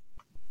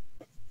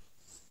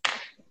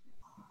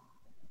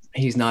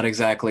 He's not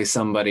exactly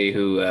somebody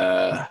who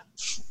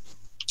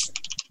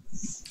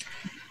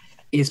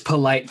is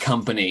polite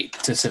company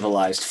to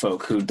civilized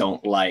folk who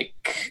don't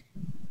like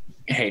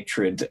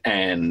hatred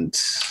and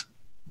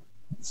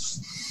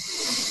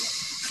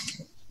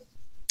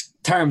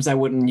terms I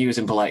wouldn't use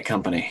in polite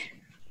company.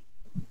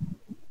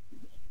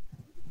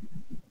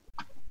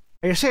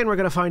 Are you saying we're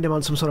going to find him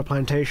on some sort of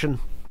plantation?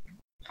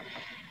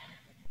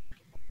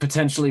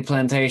 Potentially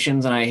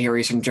plantations, and I hear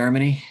he's from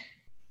Germany.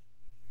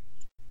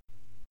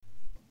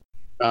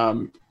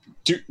 Do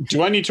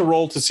I need to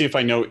roll to see if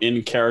I know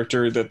in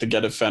character that the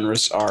Get of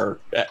Fenris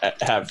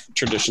have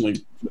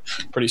traditionally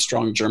pretty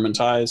strong German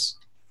ties?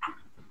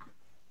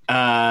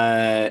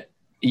 Go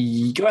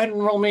ahead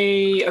and roll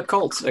me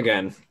occult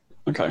again.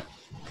 Okay.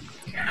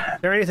 Is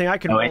there anything I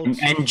can roll?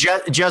 And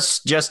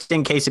just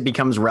in case it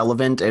becomes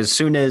relevant, as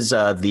soon as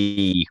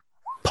the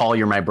Paul,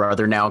 you're my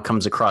brother now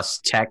comes across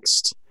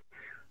text,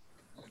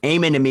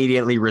 Eamon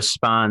immediately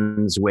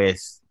responds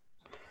with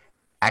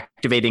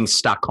activating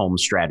Stockholm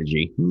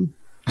strategy.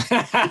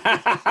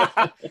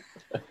 So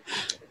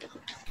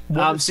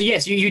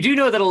yes, you do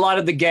know that a lot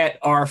of the Get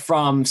are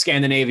from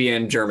Scandinavia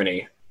and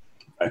Germany.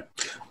 Okay.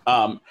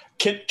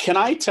 Can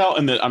I tell,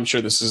 and I'm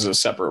sure this is a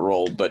separate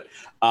role, but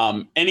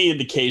any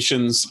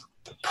indications,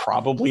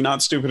 probably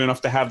not stupid enough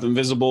to have them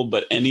visible,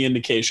 but any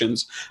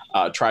indications,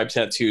 tribe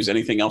tattoos,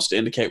 anything else to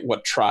indicate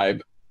what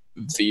tribe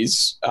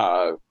these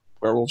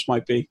werewolves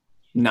might be?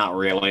 Not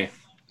really.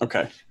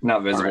 Okay.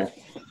 Not visible.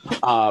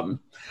 Right.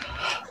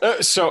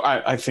 So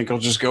I think I'll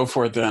just go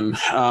for it then.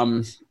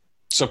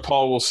 So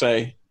Paul will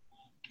say,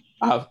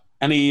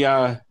 any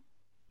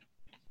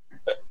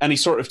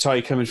sort of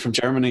tie coming from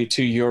Germany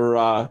to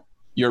your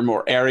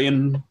more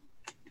Aryan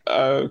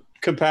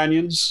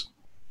companions?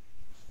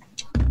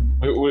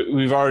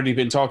 We've already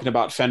been talking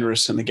about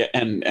Fenris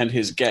and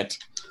his Get.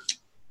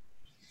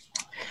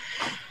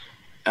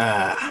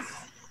 I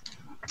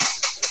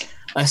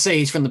say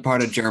he's from the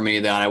part of Germany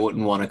that I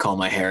wouldn't want to call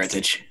my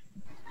heritage.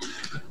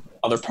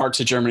 Other parts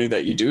of Germany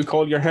that you do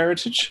call your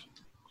heritage?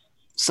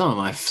 Some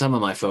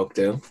of my folk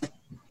do.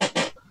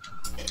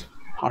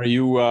 Are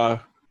you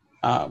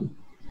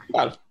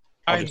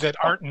That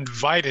aren't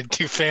invited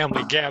to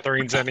family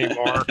gatherings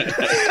anymore.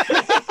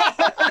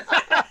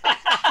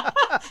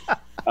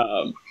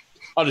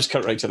 I'll just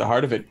cut right to the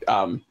heart of it.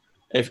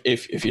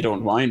 If you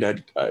don't mind,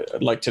 I'd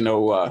like to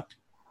know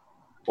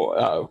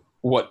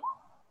what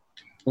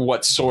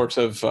sort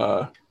of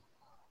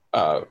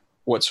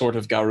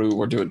Garu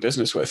we're doing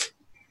business with.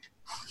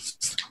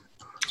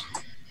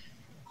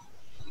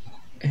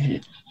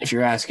 If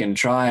you're asking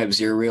tribes,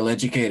 you're real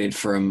educated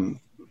from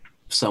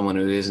someone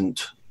who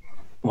isn't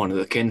one of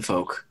the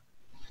kinfolk.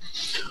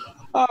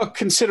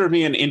 Consider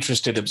me an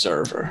interested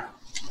observer.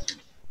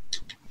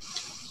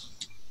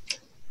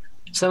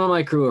 Some of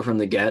my crew are from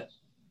the Get.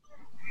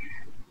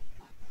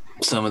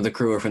 Some of the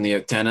crew are from the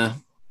Uktena.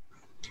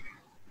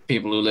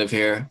 People who live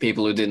here,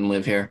 people who didn't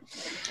live here.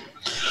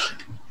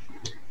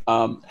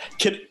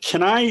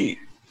 Can I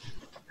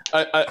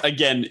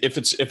again, if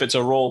it's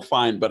a roll,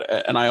 fine.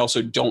 But and I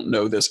also don't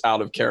know this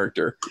out of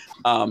character.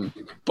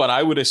 But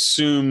I would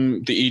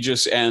assume the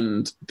Aegis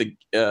and the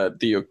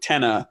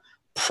Uktena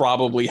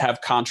probably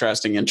have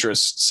contrasting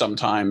interests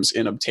sometimes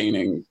in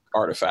obtaining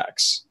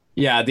artifacts.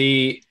 Yeah,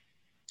 the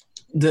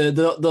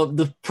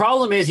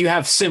problem is you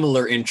have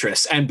similar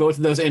interests, and both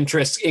of those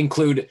interests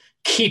include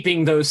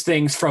keeping those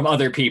things from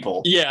other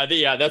people.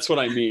 Yeah, that's what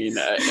I mean.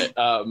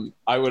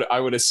 I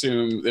would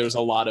assume there's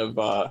a lot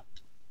of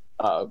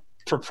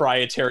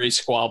proprietary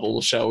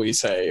squabble, shall we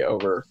say,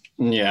 over.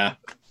 Yeah.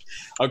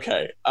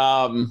 Okay.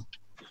 Well,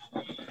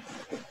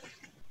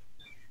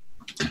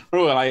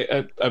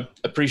 I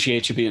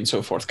appreciate you being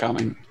so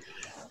forthcoming.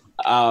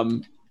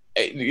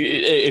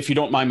 If you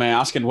don't mind my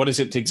asking, what is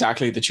it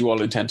exactly that you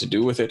all intend to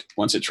do with it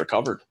once it's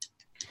recovered?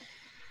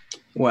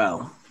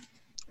 Well,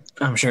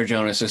 I'm sure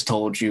Jonas has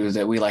told you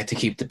that we like to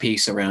keep the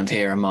peace around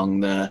here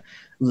among the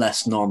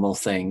less normal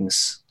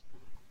things.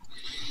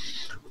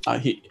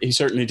 He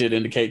certainly did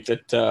indicate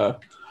that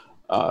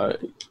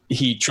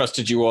he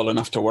trusted you all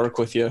enough to work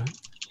with you.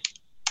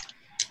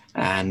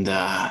 And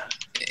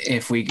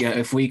if we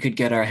could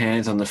get our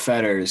hands on the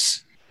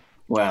fetters,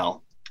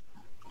 well,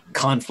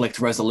 conflict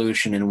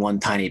resolution in one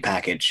tiny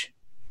package.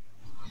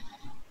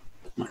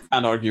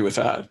 Can't argue with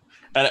that.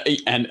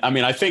 And I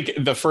mean, I think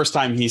the first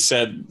time he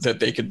said that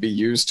they could be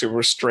used to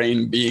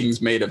restrain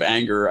beings made of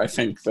anger, I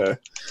think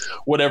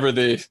whatever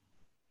the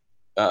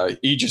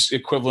Aegis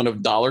equivalent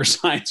of dollar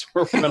signs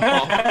were went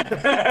off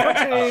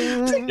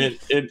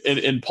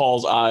in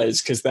Paul's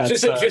eyes, because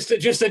that's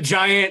just a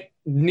giant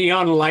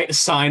neon light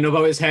sign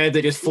above his head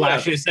that just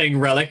flashes saying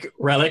relic.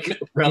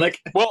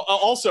 Well,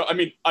 also, I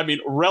mean,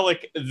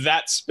 relic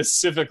that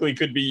specifically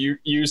could be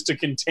used to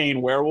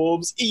contain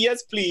werewolves.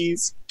 Yes,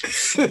 please.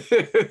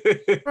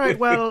 Right.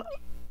 Well,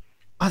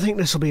 I think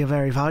this will be a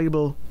very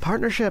valuable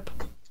partnership.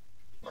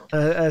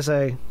 As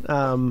a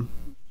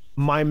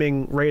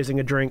miming raising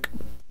a drink.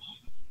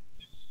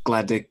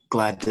 Glad to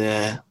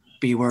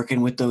be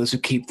working with those who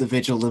keep the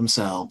vigil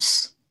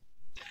themselves.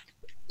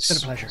 It's been a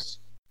pleasure.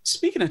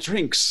 Speaking of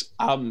drinks,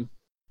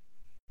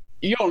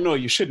 you all know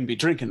you shouldn't be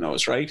drinking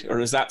those, right? Or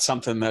is that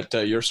something that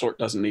your sort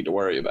doesn't need to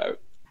worry about?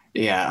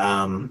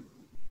 Yeah,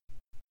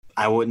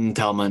 I wouldn't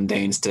tell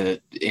mundanes to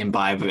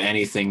imbibe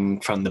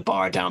anything from the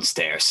bar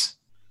downstairs.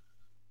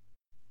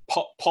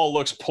 Paul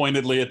looks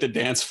pointedly at the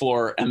dance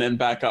floor and then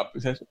back up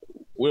and says,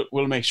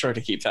 we'll make sure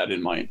to keep that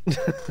in mind.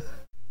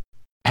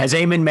 Has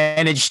Eamon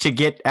managed to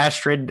get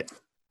Astrid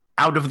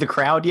out of the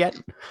crowd yet?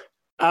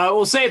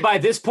 We'll say by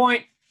this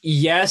point,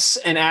 yes.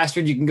 And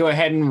Astrid, you can go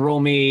ahead and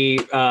roll me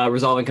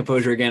resolving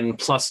composure again,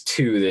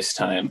 +2 this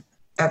time.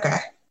 Okay.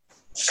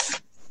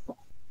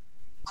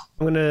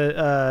 I'm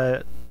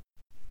gonna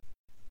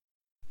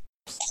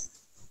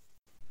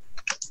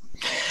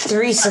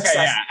 3 success.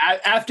 Okay, yeah.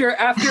 After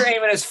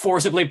Eamon has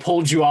forcibly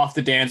pulled you off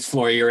the dance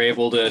floor, you're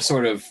able to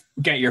sort of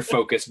get your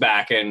focus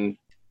back and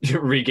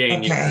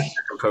regain your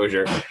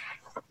composure.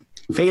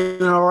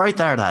 Feeling all right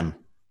there, then?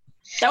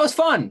 That was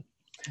fun.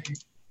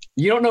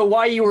 You don't know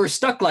why you were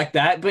stuck like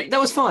that, but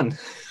that was fun.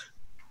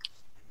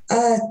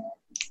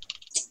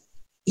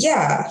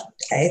 Yeah,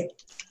 I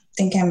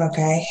think I'm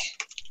okay.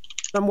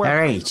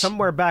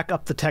 Somewhere back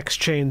up the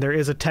text chain, there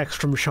is a text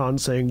from Sean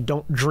saying,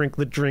 "Don't drink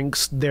the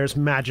drinks. There's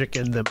magic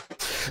in them."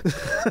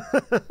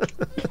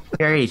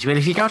 Great. Well,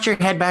 if you got your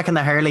head back in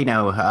the Hurley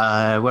now,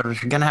 we're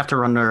going to have to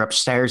run her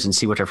upstairs and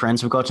see what her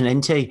friends have gotten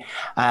into.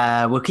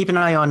 We'll keep an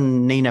eye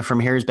on Nina from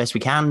here as best we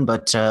can,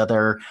 but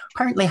they're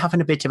apparently having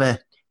a bit of a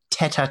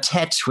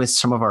tete-a-tete with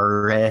some of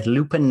our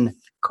Lupin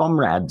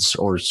comrades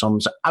or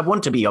some. I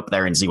want to be up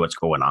there and see what's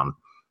going on.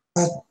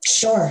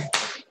 Sure.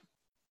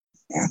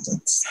 Yeah,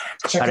 let's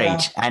check it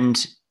out.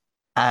 And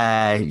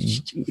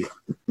as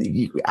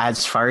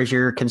far as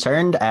you're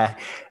concerned,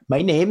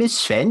 my name is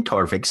Sven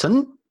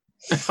Torviksson.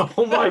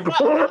 Oh my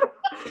god.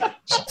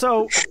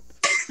 So,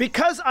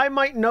 because I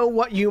might know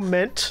what you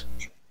meant,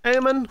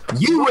 Eamon,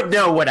 You would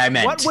know what I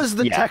meant. what was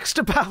the text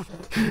about?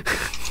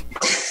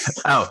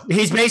 Oh,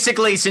 he's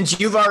basically, since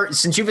you've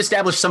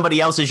established somebody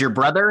else as your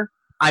brother,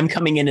 I'm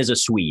coming in as a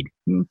Swede.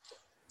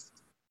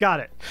 Got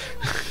it.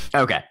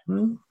 Okay.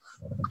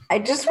 I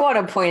just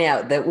want to point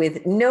out that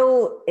with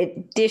no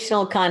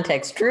additional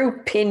context, Drew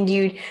pinned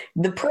you,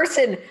 the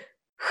person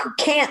who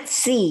can't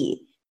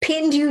see,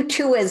 pinned you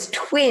two as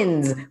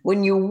twins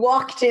when you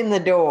walked in the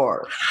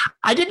door.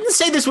 I didn't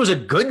say this was a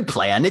good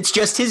plan. It's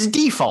just his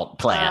default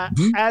plan.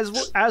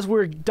 As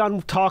we're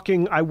done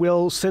talking, I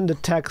will send a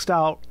text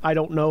out. I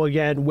don't know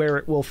again where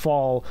it will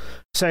fall,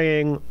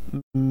 saying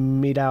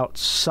meet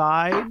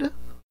outside.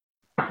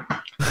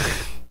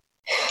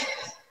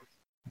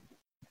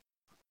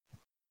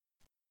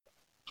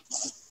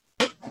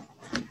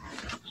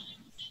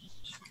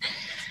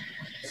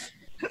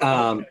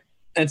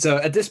 And so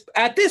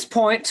at this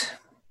point,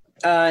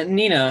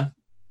 Nina,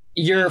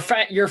 your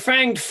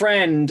fanged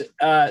friend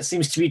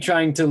seems to be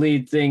trying to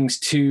lead things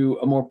to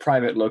a more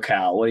private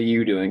locale. What are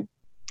you doing?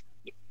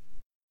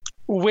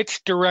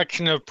 Which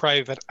direction of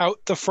private? Out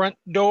the front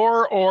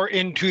door or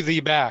into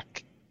the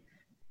back?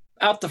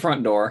 Out the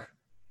front door.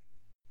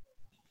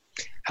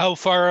 How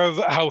far of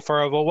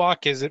a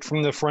walk is it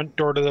from the front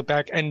door to the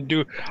back?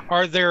 And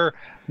are there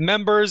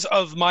members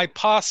of my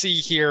posse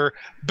here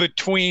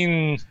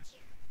between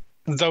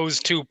those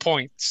 2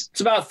 points?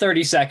 It's about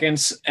 30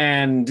 seconds,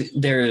 and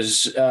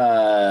there's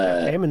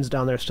Eamon's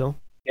down there still.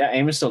 Yeah,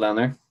 Eamon's still down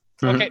there.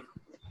 Okay.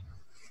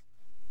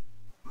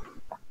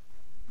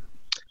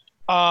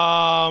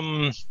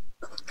 I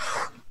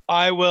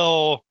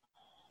will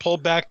pull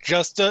back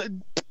just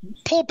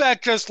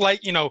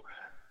like,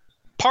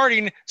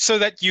 parting so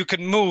that you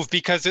can move,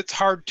 because it's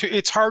hard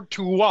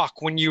to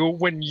walk when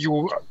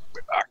you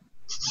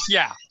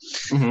yeah.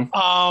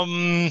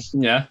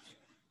 Mm-hmm. Yeah.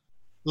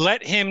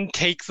 Let him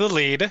take the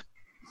lead,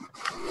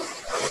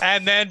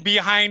 and then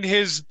behind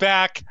his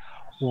back,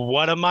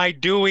 what am I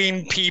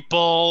doing,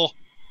 people?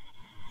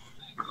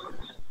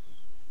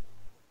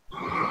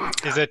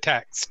 Is a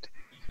text.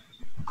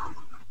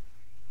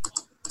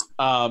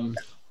 Do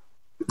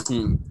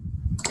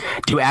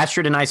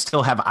Astrid and I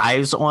still have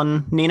eyes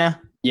on Nina?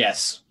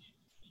 Yes.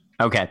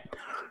 Okay.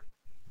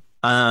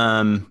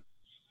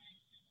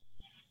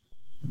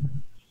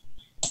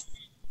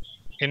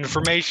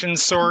 Information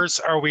source,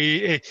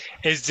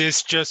 is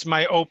this just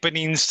my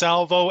opening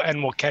salvo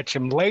and we'll catch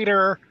him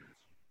later?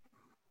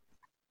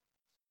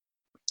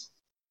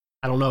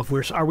 I don't know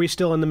if are we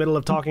still in the middle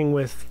of talking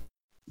with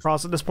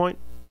Cross at this point?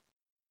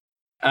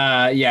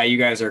 Yeah, you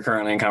guys are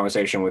currently in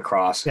conversation with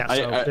Cross. Yeah,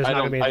 so there's not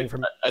gonna be anything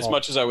from as Paul.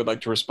 much as I would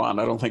like to respond,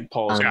 I don't think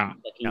Paul's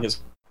making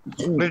his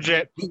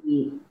Legit.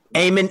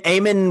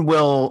 Eamon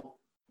will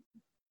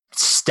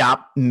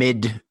stop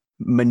mid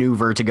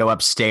maneuver to go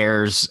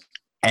upstairs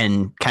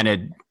and kind of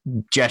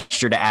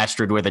gesture to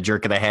Astrid with a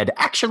jerk of the head.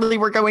 Actually,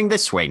 we're going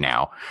this way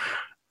now,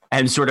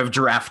 and sort of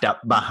draft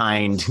up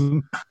behind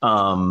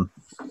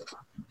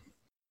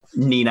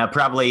Nina,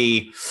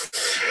 probably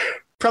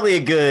a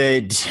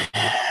good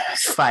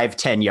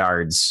 5-10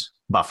 yards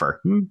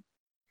buffer.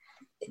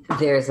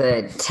 There's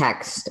a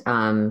text.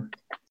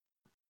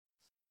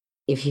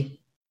 If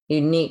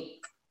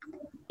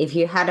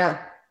you had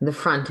the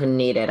front and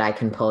need it, I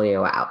can pull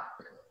you out.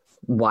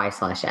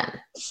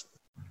 Y/N.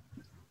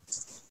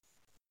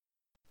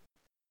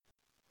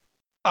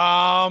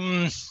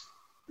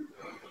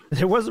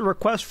 There was a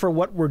request for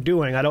what we're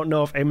doing. I don't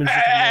know if Eamon's...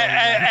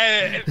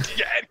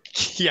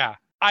 Yeah,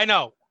 I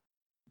know.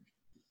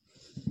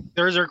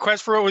 There was a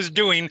request for what it was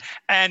doing,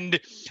 and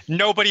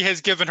nobody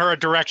has given her a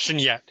direction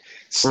yet.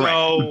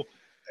 So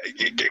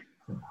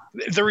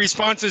the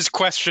response is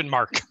question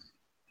mark.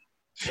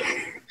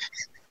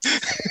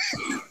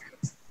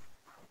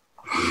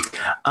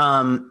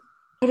 I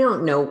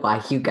don't know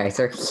why you guys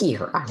are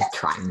here. I'm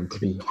trying to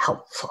be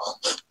helpful.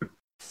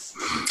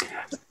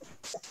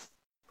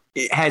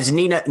 Has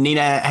Nina,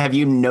 have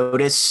you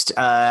noticed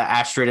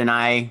Astrid and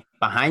I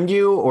behind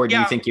you, or do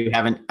you think you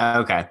haven't?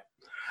 Okay.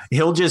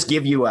 He'll just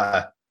give you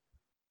a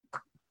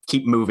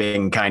keep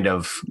moving kind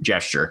of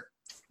gesture.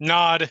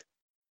 Nod.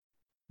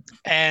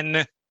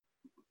 And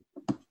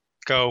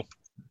go.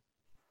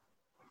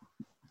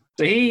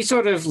 So he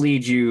sort of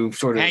leads you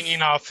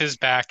hanging off his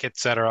back,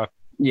 etc.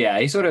 Yeah,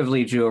 he sort of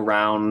leads you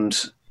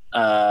around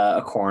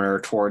a corner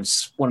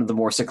towards one of the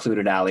more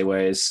secluded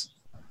alleyways.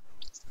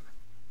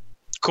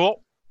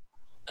 Cool.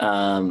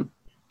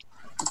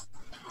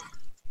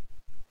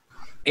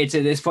 It's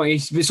at this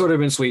point, he's sort of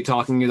been sweet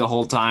talking you the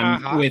whole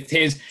time with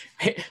his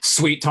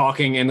sweet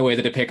talking in the way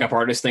that a pickup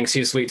artist thinks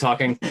he's sweet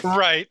talking.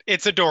 Right.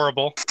 It's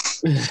adorable.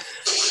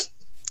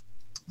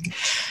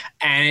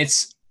 And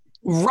it's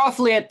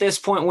roughly at this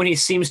point when he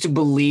seems to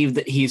believe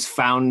that he's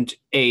found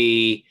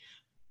a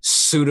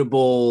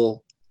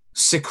suitable,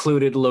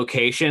 secluded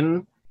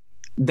location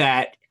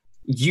that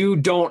you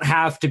don't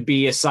have to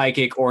be a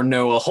psychic or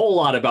know a whole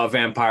lot about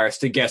vampires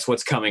to guess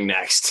what's coming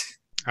next.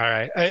 All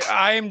right.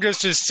 I am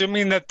just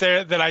assuming that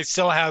I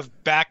still have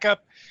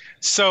backup.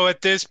 So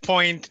at this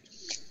point,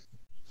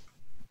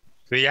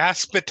 the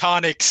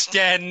Aspeton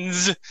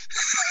extends.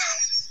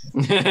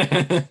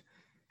 And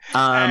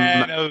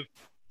a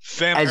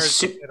vampire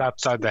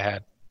upside the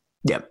head.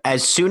 Yeah.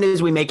 As soon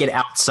as we make it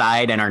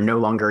outside and are no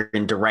longer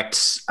in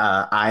direct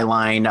eye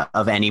line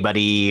of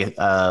anybody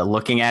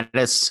looking at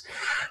us,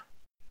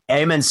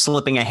 Eamon's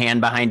slipping a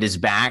hand behind his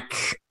back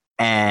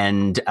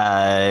and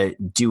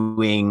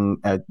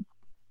doing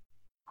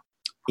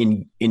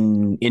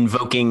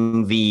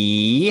invoking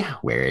the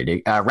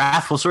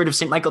wrathful sword of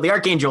St. Michael the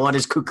Archangel on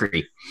his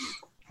kukri.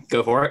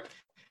 Go for it.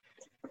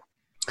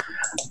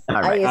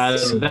 All right.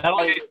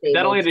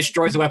 That only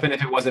destroys the weapon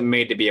if it wasn't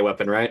made to be a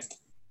weapon, right?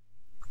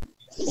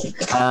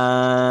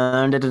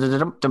 Let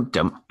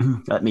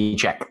me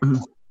check.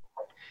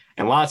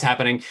 And while it's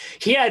happening,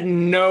 he had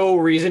no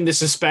reason to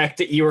suspect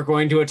that you were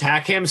going to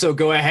attack him, so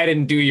go ahead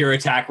and do your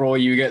attack roll.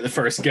 You get the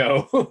first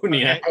go.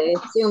 Nina. I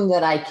assume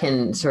that I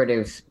can sort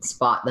of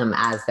spot them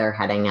as they're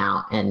heading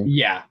out and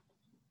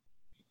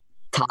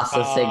toss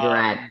a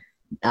cigarette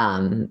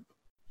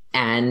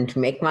and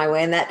make my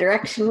way in that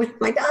direction with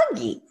my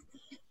doggy.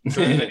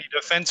 Do you have any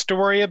defense to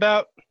worry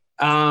about?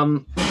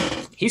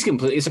 He's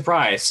completely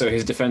surprised, so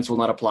his defense will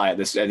not apply at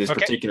this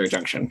particular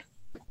junction.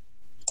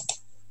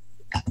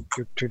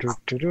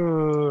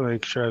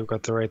 Make sure I've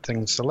got the right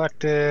thing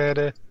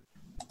selected.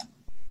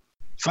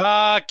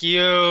 Fuck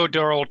you,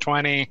 roll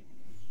 20.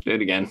 Do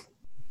it again.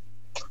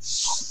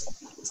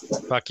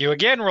 Fuck you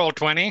again, roll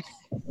 20.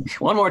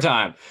 One more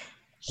time.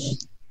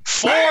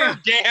 4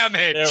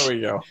 damage. There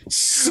we go.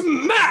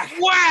 Smack!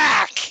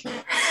 Whack!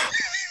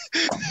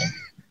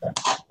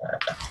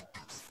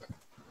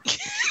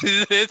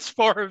 This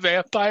poor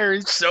vampire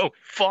is so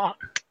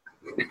fucked.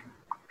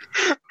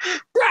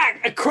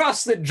 Crack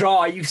across the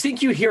jaw. You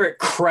think you hear it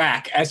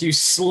crack as you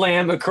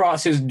slam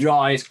across his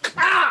jaw. He's,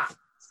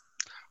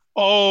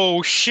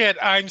 Oh shit!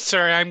 I'm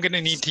sorry. I'm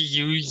gonna need to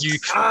use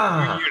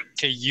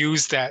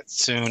that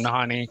soon,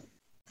 honey.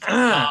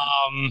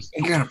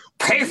 You're gonna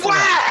pay for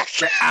that.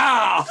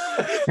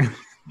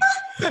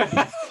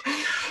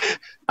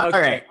 All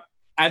right.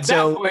 At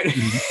that point,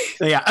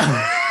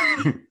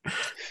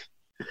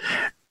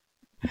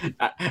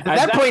 At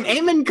that point,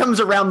 Eamon comes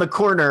around the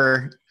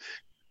corner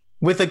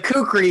with a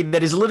kukri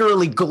that is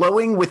literally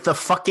glowing with the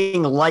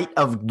fucking light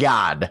of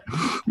God.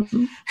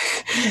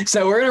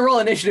 So we're gonna roll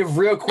initiative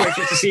real quick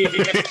just to see if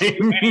he gets to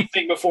do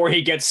anything before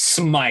he gets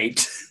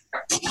smite.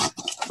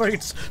 But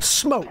it's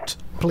smote,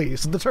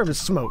 please. The term is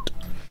smote.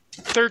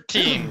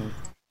 13.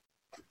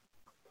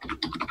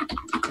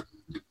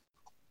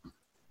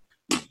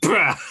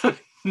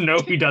 No,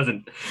 he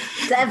doesn't.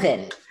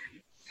 7.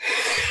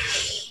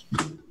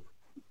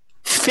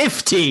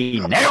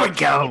 15. There we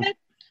go.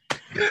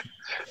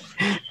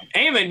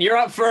 Eamon, you're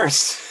up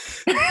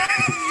first.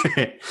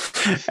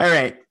 All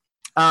right.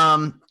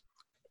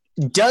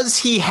 Does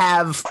he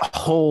have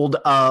hold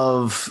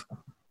of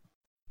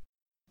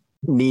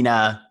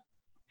Nina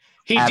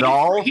at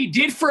all? He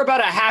did for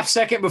about a half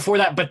second before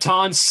that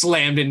baton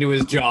slammed into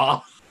his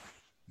jaw.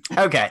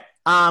 Okay.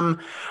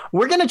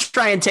 We're gonna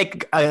try and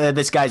take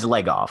this guy's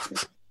leg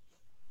off,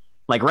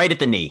 like right at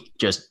the knee,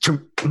 just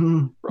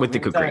with the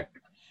kukri.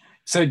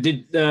 So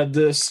did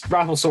the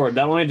raffle sword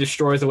that only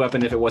destroys the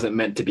weapon if it wasn't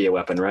meant to be a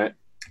weapon, right?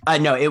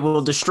 No, it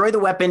will destroy the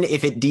weapon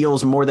if it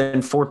deals more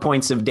than 4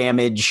 points of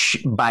damage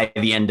by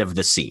the end of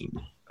the scene.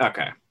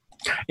 Okay.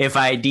 If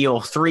I deal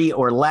 3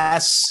 or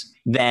less,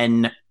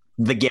 then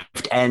the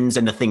gift ends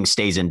and the thing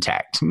stays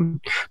intact.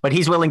 But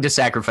he's willing to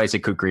sacrifice a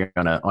kukri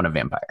on a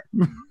vampire.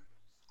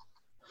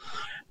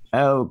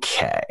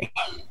 Okay.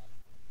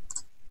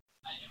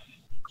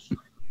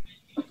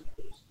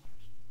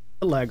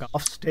 The leg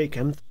off, stake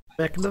him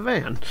back in the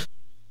van.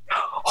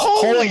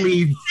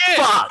 Holy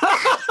fuck!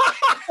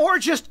 Or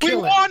just We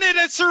kill him. wanted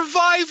a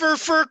survivor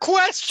for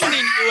questioning,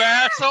 you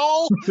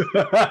asshole.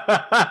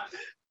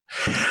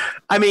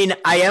 I mean,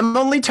 I am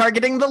only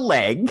targeting the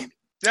leg.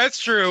 That's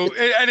true,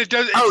 and it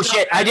does. Oh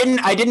shit! I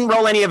didn't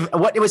roll any of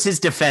what was his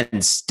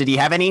defense. Did he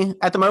have any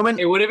at the moment?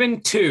 It would have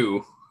been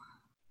 2.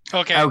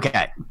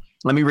 Okay.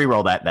 Let me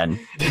re-roll that then.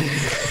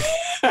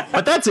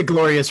 But that's a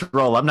glorious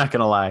roll. I'm not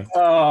gonna lie.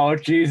 Oh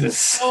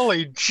Jesus!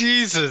 Holy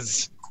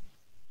Jesus!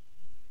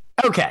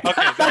 Okay,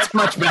 that's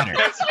much better.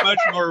 That's much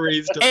more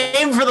reasonable.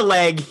 Aim for the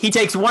leg. He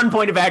takes 1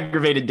 point of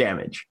aggravated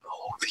damage.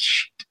 Holy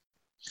shit!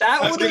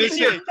 That was gonna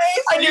say,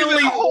 I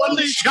nearly one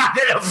shot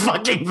at a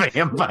fucking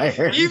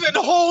vampire.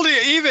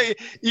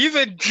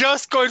 Even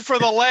just going for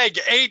the leg,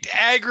 8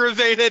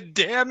 aggravated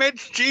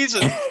damage.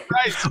 Jesus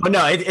Christ! Oh,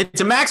 no,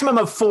 it's a maximum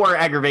of 4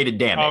 aggravated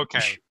damage.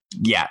 Okay.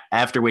 Yeah,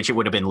 after which it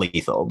would have been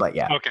lethal, but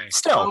yeah. Okay.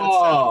 Still.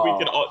 We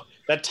can all,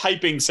 that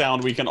typing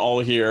sound we can all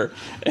hear.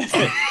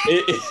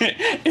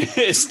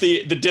 It's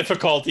the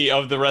difficulty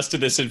of the rest of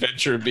this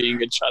adventure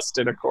being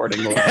adjusted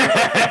accordingly.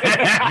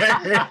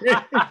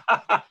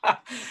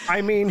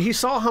 I mean, he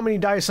saw how many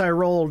dice I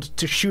rolled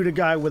to shoot a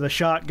guy with a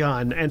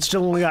shotgun and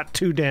still only got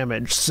 2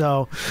 damage,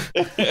 so...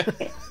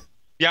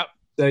 Yep.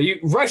 So you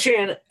rush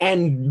in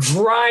and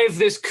drive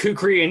this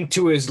kukri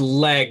into his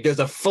leg. There's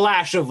a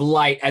flash of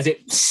light as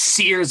it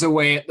sears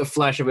away at the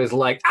flesh of his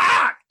leg.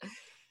 Ah!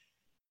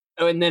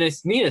 Oh, and then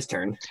it's Nina's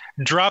turn.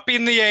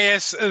 Dropping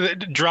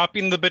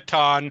the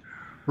baton,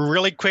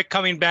 really quick,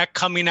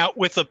 coming out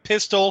with a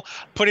pistol,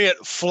 putting it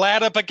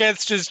flat up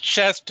against his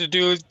chest to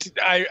do.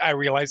 I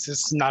realize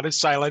this is not a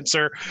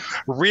silencer.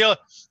 Real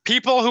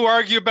people who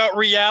argue about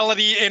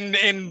reality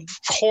in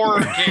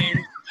horror games,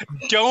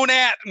 don't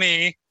at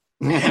me.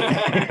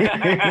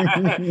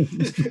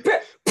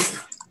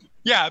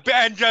 Yeah,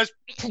 and just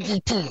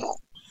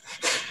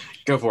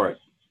go for it.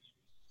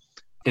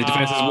 His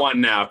defense is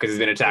 1 now because he's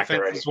been attacked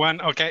already. Is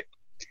 1, okay.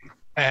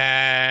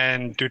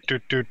 And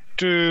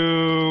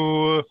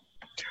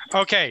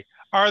Okay.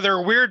 Are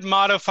there weird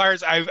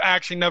modifiers? I've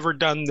actually never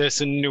done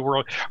this in New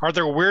World. Are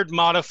there weird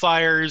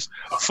modifiers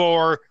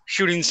for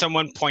shooting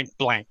someone point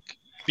blank?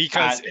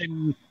 Because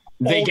in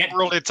Old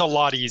World, it's a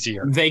lot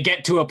easier. They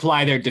get to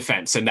apply their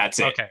defense, and that's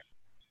it.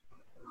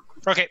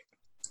 Okay.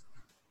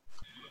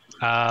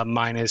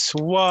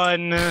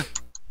 -1.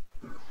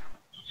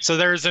 So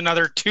there's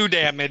another 2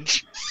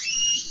 damage.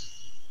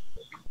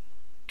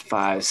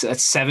 5. So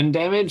that's 7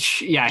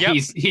 damage. Yeah, yep.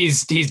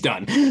 He's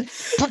done.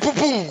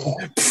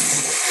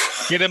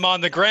 Get him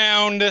on the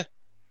ground.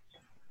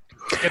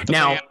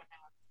 Now,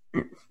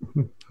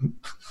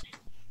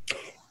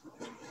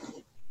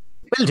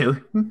 will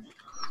do.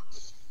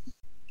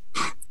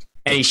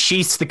 And he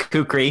sheaths the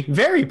kukri,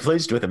 very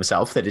pleased with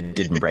himself that it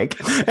didn't break.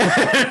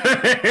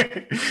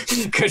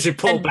 Because you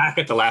pulled back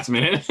at the last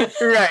minute.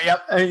 Right,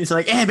 yep. And he's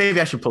like, maybe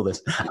I should pull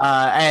this.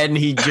 And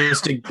he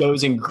just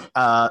goes and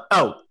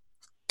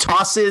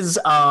tosses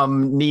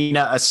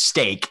Nina a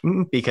steak,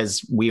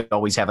 because we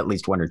always have at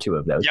least 1 or 2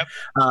 of those. Yep.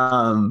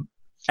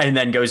 And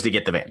then goes to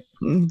get the van.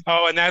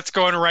 Oh, and that's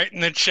going right in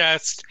the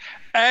chest.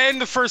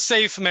 And for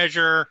safe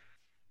measure,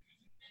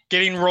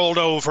 getting rolled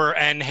over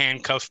and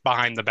handcuffed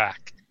behind the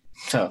back.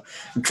 So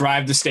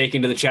drive the stake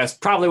into the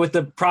chest, probably with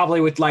the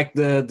baton, with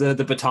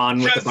the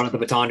front of the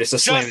baton, just to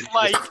slam it.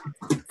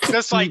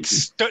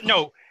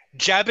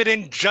 Jab it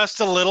in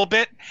just a little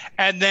bit,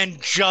 and then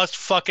just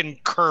fucking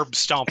curb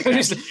stomp it.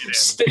 just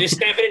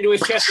stamp it into his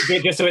chest a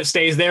bit, just so it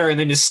stays there, and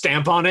then just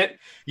stamp on it.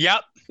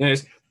 Yep.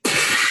 And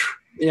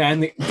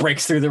and it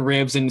breaks through the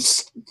ribs and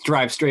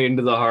drives straight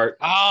into the heart.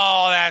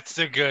 Oh, that's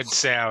a good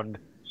sound.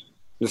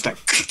 Just like.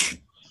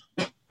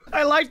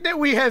 I like that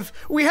we have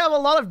a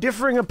lot of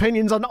differing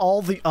opinions on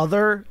all the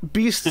other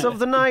beasts of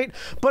the night,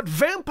 but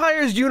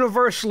vampires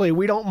universally,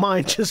 we don't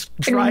mind just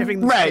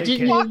driving the right.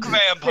 Fuck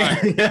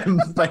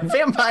vampires. But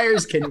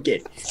vampires can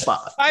get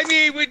fucked. I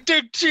mean, we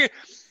did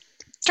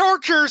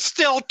torture's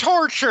still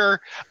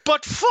torture,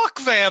 but fuck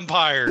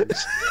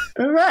vampires.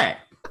 All right.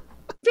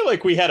 I feel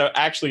like we had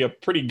actually a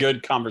pretty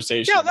good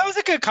conversation. Yeah, that was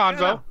a good convo.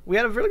 Yeah, we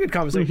had a really good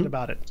conversation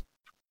about it.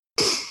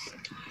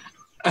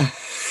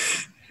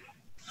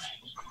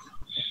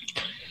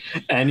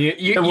 And we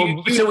throw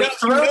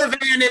the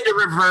van into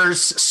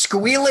reverse,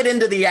 squeal it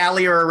into the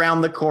alley or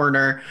around the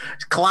corner,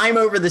 climb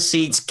over the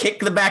seats, kick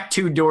the back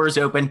 2 doors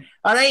open.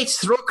 All right,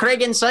 throw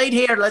Craig inside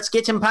here. Let's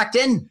get him packed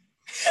in.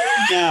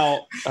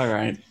 Now, all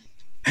right.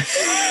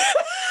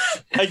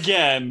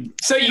 Again,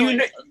 so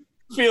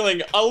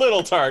feeling a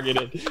little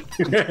targeted.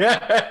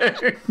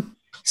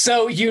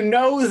 So you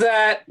know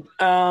that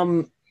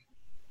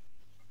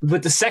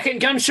with the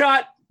second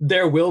gunshot,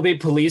 there will be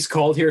police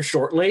called here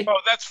shortly.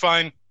 Oh, that's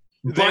fine.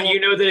 But you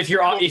know that if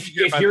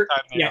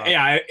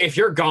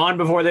you're gone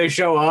before they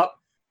show up,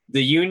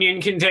 the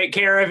union can take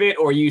care of it,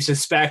 or you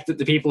suspect that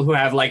the people who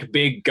have like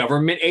big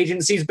government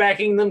agencies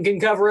backing them can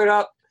cover it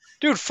up.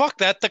 Dude, fuck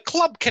that. The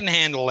club can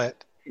handle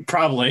it.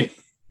 Probably.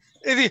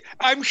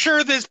 I'm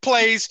sure this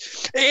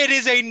place, it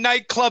is a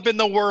nightclub in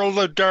the world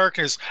of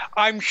darkness.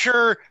 I'm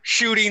sure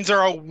shootings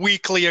are a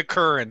weekly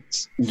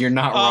occurrence. You're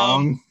not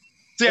wrong.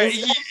 Yeah,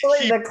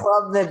 especially the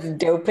club that's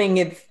doping.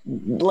 It's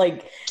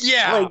like,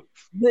 like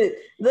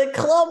the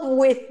club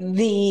with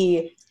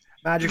the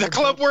magical, the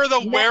club where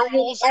the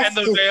werewolves and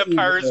the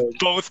vampires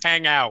both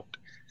hang out.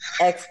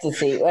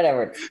 Ecstasy,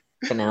 whatever it's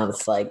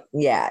pronounced. Like,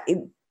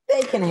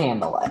 they can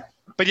handle it.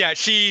 But yeah,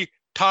 she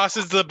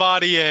tosses the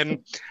body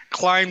in,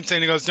 climbs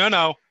in, and goes,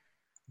 no,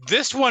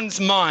 this one's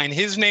mine.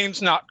 His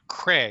name's not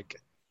Craig.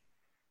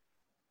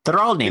 They're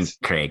all named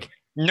Craig.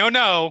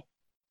 No,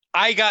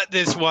 I got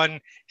this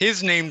one.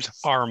 His name's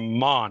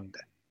Armand.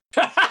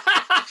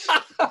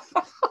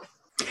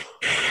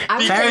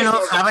 Fair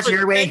enough. Have it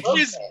your way.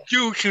 He's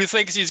Duke who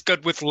thinks he's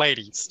good with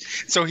ladies.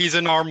 So he's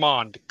an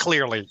Armand,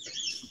 clearly.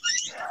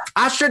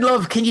 Astrid,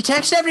 love, can you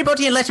text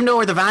everybody and let them know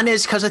where the van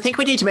is? Because I think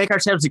we need to make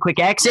ourselves a quick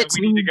exit.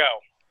 Yeah, we need to go.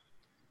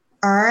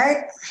 All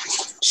right.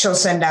 She'll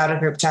send out a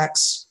group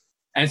text.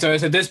 And so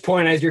it's at this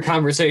point, as your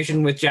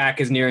conversation with Jack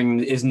is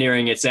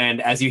nearing its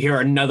end, as you hear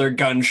another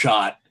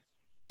gunshot,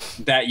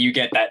 that you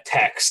get that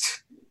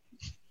text.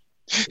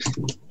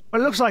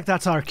 Well, it looks like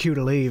that's our cue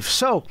to leave.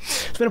 So,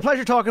 it's been a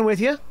pleasure talking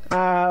with you.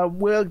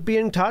 We'll be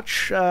in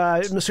touch.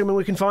 I'm assuming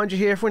we can find you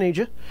here if we need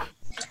you.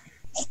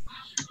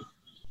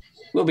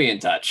 We'll be in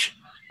touch.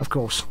 Of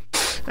course.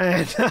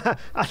 And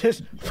I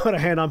just put a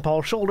hand on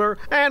Paul's shoulder,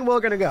 and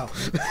we're going to go.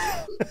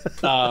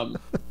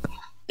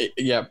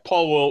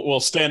 Paul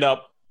will stand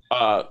up,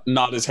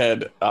 nod his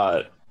head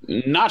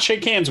not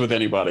shake hands with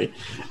anybody,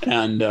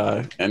 and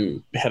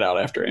head out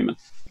after Eamon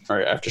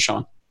or after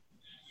Sean.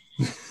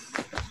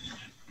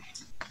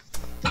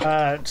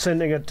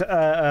 Sending it,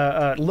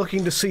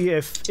 looking to see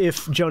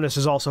if Jonas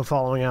is also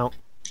following out.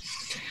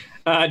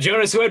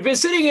 Jonas, who had been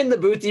sitting in the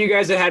booth that you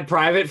guys had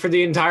private for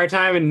the entire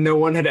time and no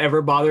one had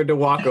ever bothered to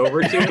walk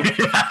over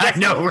to. I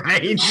know,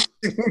 right?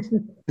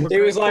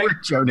 It was like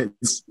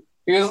Jonas.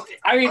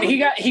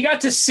 He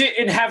got to sit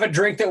and have a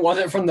drink that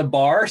wasn't from the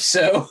bar,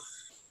 so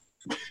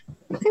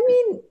I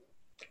mean,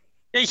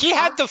 Yeah, he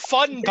had the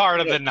fun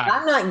part of the night.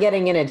 I'm not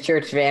getting in a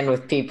church van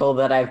with people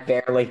that I've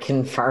barely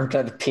confirmed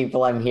are the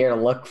people I'm here to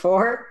look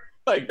for.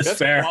 Like, that's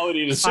fair. a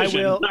quality decision.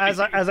 I will, as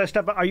I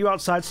step out. Are you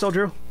outside still,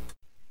 Drew?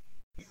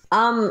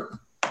 I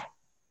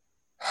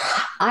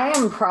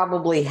am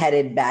probably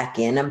headed back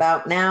in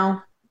about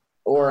now,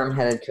 or I'm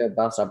headed to a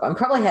bus stop. I'm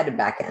probably headed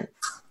back in.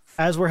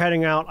 As we're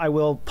heading out, I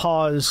will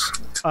pause,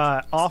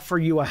 offer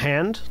you a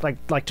hand,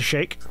 like to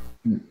shake.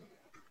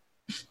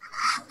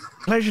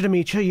 Pleasure to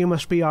meet you. You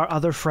must be our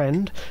other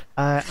friend.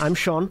 I'm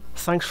Sean.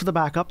 Thanks for the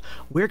backup.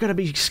 We're going to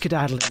be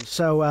skedaddling,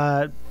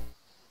 so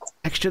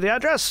text you the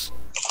address.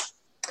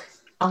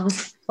 I'll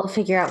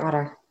figure out what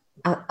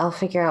I'll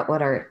figure out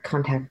what our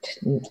contact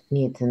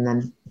needs, and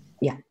then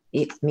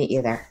meet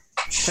you there,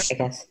 I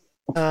guess.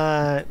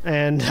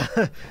 And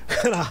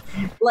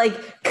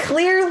like,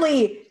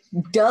 clearly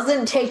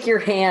doesn't take your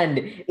hand,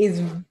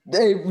 is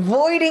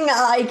avoiding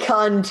eye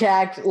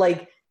contact,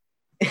 like.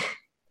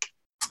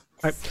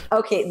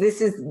 Okay, this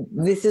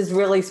is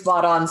really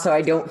spot on, so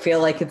I don't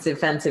feel like it's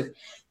offensive.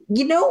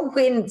 You know,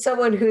 when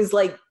someone who's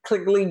like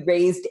clearly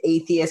raised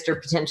atheist or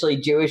potentially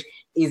Jewish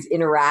is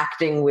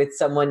interacting with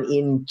someone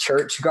in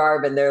church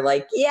garb and they're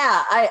like,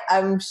 yeah,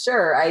 I'm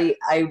sure. I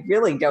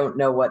really don't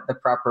know what the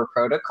proper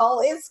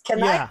protocol is.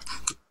 Can I have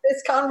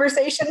this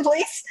conversation,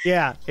 please?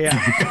 Yeah.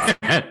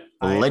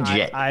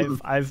 Legit.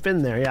 I've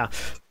been there, yeah.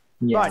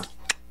 Right.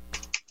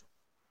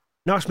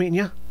 Nice meeting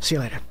you. See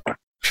you later.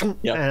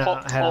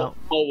 Yeah, Paul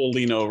will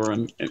lean over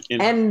and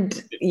I'm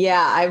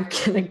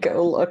gonna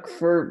go look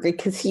for,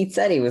 because he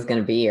said he was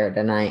gonna be here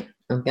tonight.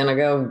 I'm gonna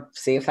go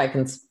see if I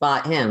can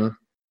spot him.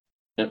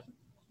 Yep.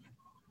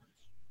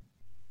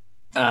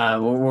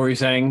 What were you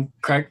saying,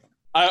 Craig?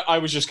 I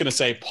was just gonna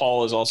say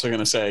Paul is also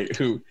gonna say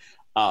who.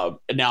 Now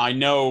I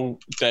know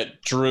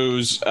that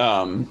Drew's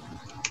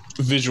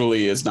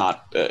visually is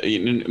not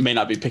may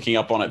not be picking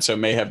up on it, so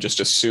may have just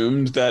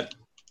assumed that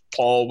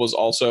Paul was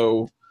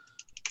also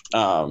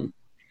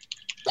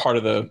part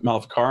of the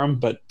Maleficarum,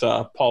 but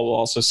Paul will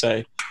also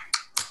say,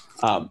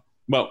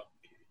 well,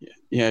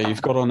 yeah,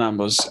 you've got our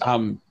numbers.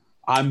 I'm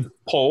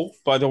Paul,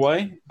 by the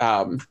way.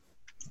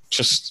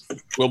 Just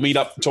we'll meet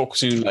up and talk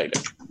soon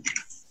later.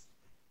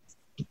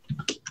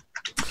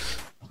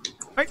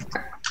 Right.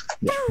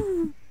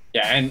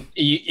 Yeah, and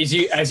as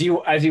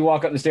you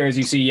walk up the stairs,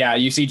 you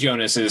see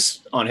Jonas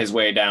is on his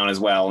way down as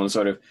well, and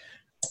sort of,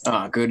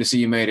 good to see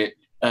you made it.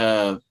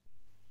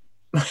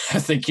 I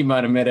think you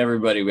might have met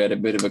everybody. We had a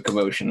bit of a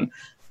commotion.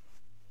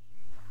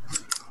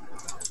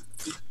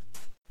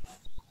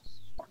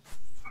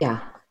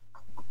 Yeah.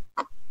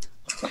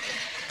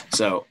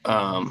 So,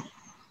 how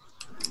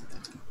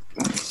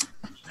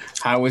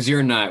was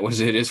your night? Was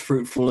it as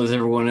fruitful as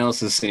everyone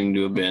else's seemed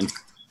to have been?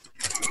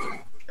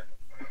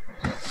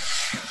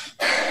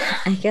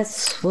 I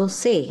guess we'll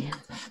see.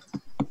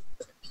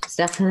 It's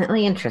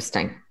definitely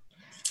interesting.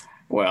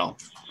 Well,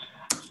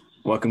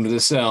 welcome to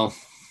the cell.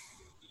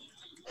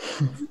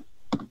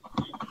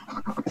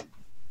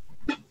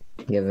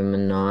 Give him a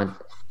nod.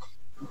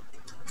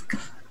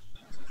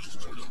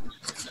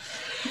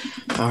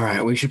 All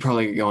right, we should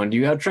probably get going. Do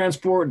you have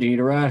transport? Do you need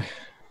a ride?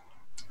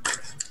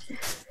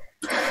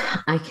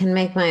 I can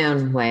make my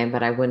own way,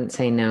 but I wouldn't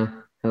say no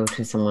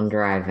to someone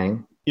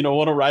driving. You don't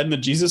want to ride in the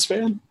Jesus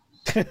van?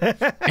 Mary,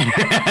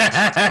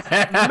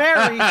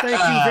 thank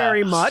you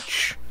very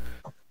much.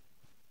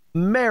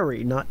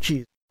 Mary, not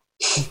Jesus.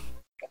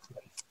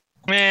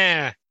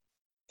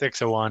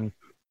 6 of 1.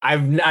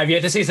 I've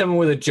yet to see someone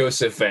with a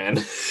Joseph fan.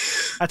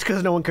 That's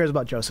because no one cares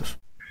about Joseph.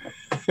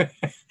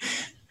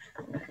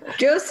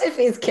 Joseph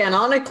is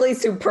canonically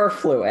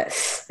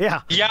superfluous.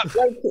 Yeah. Yeah.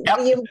 Like,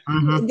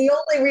 the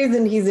only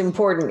reason he's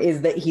important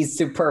is that he's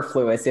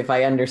superfluous, if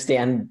I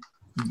understand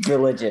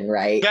religion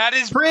right. That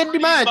is pretty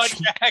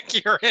much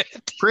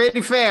accurate.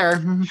 Pretty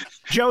fair.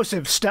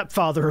 Joseph,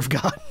 stepfather of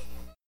God.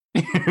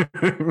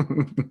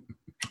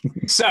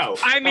 So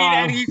I mean,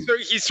 and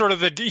he's sort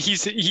of the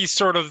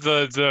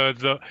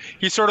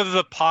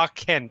Pa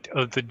Kent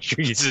of the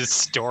Jesus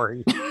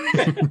story.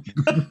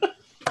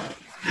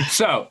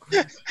 So,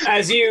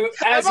 as you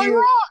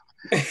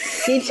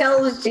he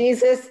tells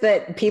Jesus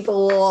that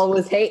people will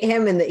always hate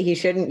him and that he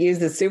shouldn't use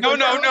the super.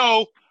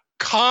 No.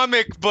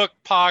 Comic book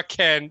Pa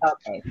Kent.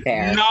 Okay,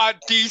 fair. Not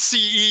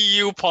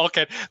DCEU Pa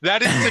Kent.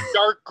 That is the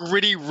dark,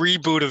 gritty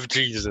reboot of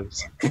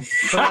Jesus.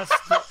 So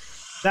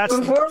that's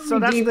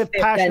the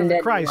Passion of the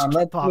Christ.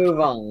 Let's move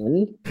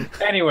on.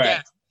 Anyway,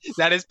 Yes,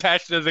 that is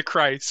Passion of the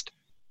Christ.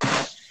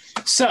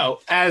 So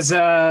as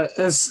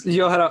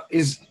you'll head up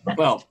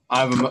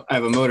I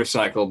have a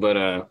motorcycle,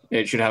 but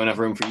it should have enough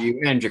room for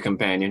you and your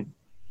companion.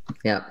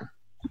 Yeah.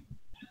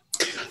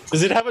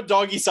 Does it have a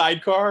doggy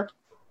sidecar?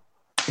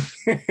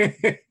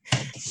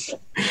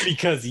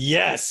 Because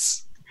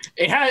yes,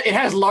 it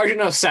has large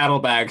enough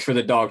saddlebags for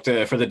the dog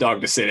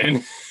to sit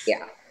in.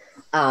 Yeah.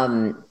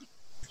 I'm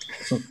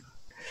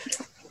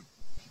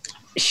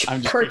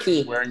just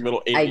Shperky. wearing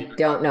little. I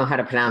don't know how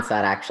to pronounce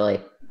that actually.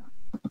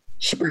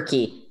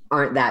 Shperky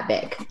aren't that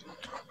big.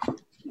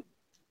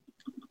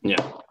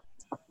 Yeah.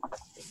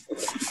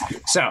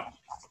 So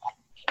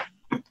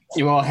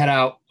you all head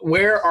out.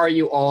 Where are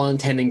you all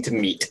intending to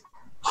meet?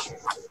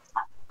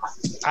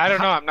 I don't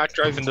know. I'm not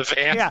driving the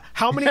van. Yeah.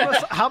 How many of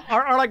us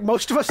are like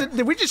most of us?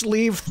 Did we just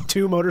leave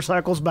 2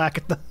 motorcycles back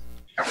at the?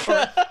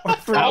 Or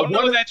 3? Oh,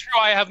 no, that's true.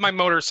 I have my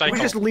motorcycle.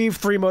 We just leave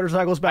 3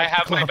 motorcycles back. I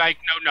have my bike.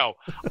 No.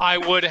 I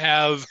would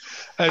have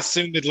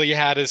assumedly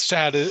had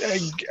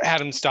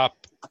him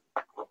stop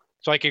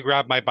so I could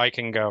grab my bike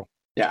and go.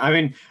 Yeah, I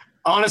mean,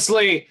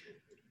 honestly,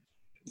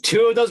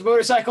 2 of those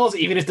motorcycles,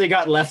 even if they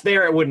got left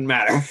there, it wouldn't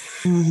matter.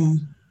 Mm-hmm.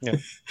 Yeah.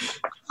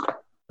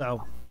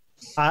 So,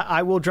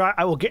 I will drive.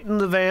 I will get in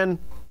the van,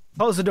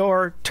 close the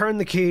door, turn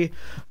the key.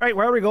 All right,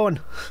 where are we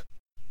going?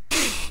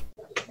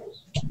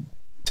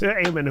 To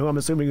Eamon, who I'm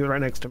assuming is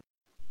right next to me.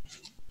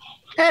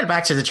 Head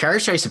back to the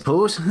church, I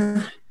suppose.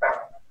 You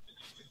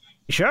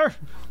sure?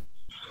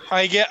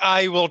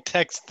 I will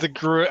text the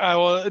group. I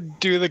will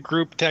do the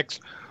group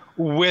text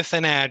with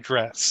an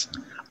address.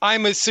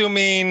 I'm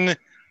assuming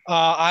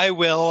I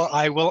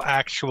will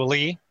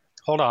actually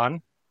hold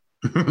on.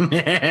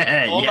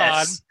 Hold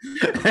on.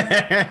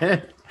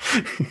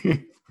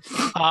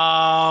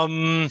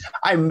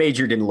 I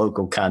majored in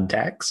local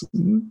contacts.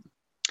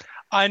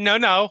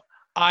 No.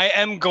 I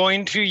am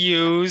going to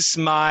use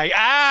my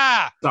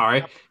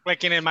Sorry. I'm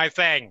clicking in my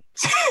thing.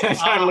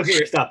 Trying to look at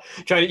your stuff.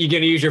 You going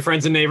to use your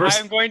friends and neighbors?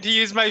 I'm going to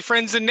use my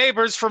friends and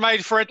neighbors for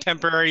a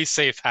temporary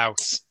safe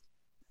house.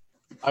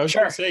 I was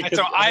going to say.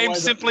 So I am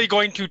simply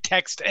going to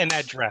text an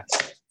address.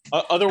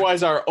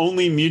 Otherwise, our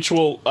only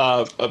mutual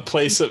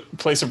place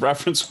of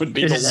reference would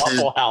be the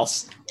Waffle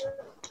House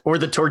or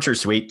the torture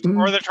suite.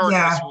 Or the torture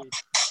Yeah. suite.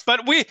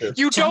 But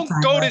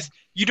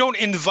you don't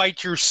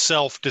invite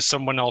yourself to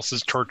someone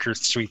else's torture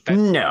suite.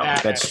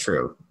 That's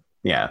true.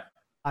 Yeah.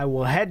 I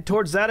will head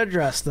towards that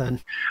address then.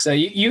 So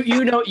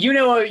you know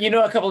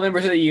a couple of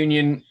members of the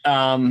union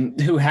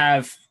who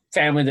have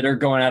family that are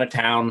going out of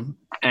town,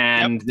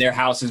 and their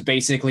house is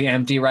basically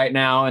empty right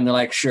now, and they're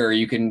like, sure,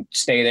 you can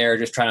stay there,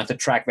 just try not to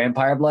track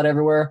vampire blood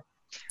everywhere.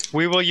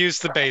 We will use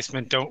the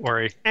basement, don't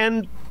worry.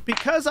 And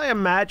because I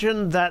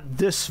imagine that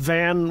this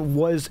van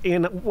was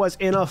in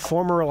a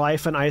former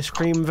life an ice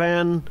cream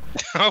van.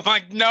 Oh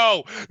my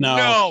no,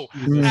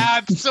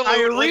 absolutely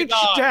I reach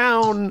not.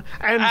 down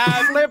and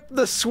flip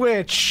the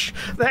switch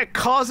that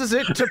causes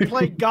it to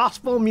play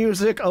gospel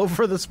music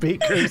over the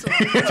speakers. So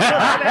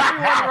that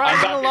everyone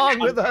riding along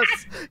with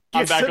us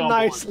gets a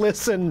nice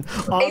listen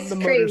on the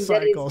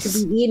motorcycles. That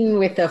is to be eaten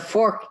with a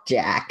fork,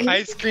 Jack.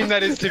 Ice cream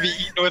that is to be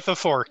eaten with a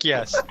fork,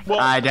 yes. Well,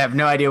 I have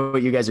no idea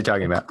what you guys are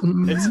talking about.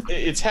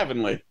 it's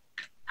heavenly.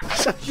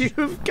 So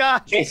you've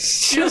got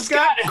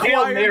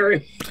Hail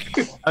Mary.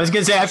 I was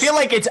going to say, I feel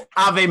like it's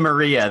Ave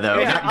Maria, though.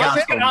 Yeah,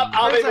 not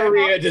gospel. Ave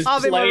Maria just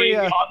Ave playing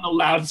Maria. on the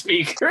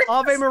loudspeaker.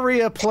 Ave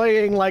Maria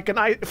playing like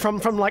from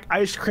like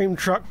ice cream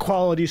truck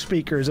quality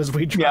speakers as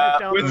we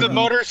drive down With the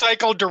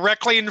motorcycle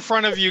directly in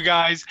front of you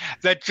guys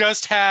that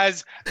just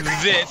has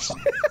this.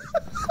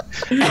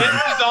 This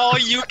is all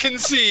you can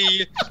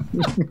see.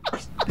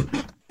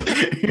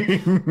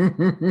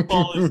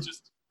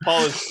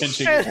 Paul is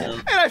pinching his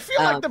nose. And I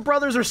feel like the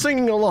brothers are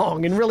singing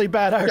along in really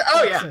bad Irish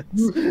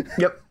accents.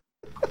 Yep.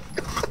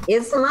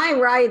 Is my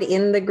ride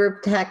in the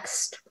group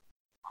text?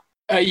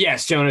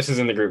 Yes, Jonas is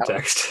in the group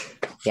text.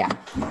 Yeah.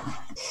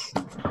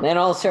 Then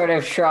I'll sort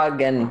of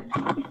shrug and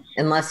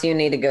unless you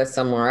need to go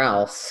somewhere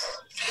else.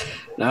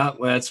 No,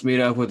 let's meet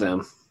up with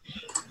them.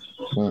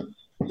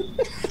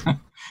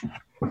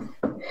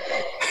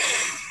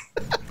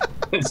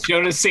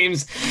 Jonas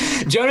is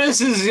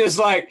just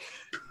like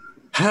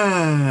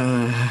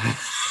as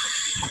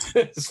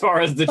far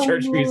as the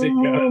church music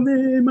goes.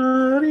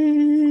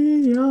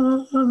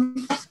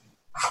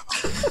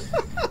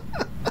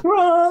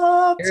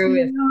 Drew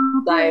is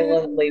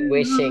silently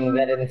wishing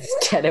that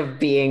instead of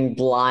being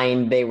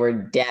blind, they were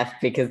deaf,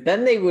 because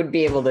then they would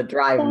be able to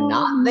drive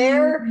not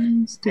there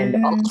and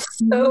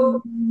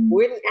also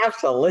wouldn't have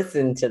to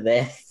listen to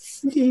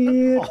this.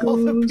 All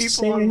the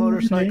people on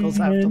motorcycles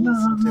have to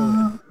listen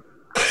to it.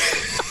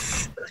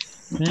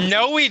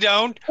 No, we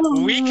don't.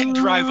 We can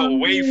drive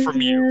away from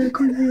you.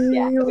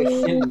 Yeah, we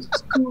can.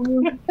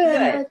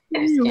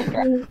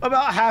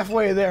 About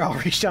halfway there, I'll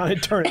reach down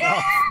and turn it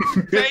off.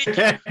 Thank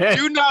you.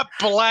 Do not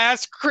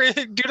blast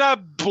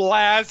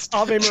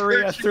Ave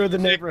Maria through the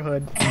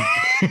neighborhood.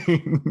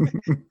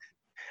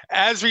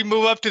 as we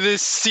move up to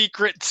this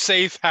secret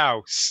safe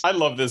house. I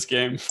love this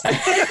game.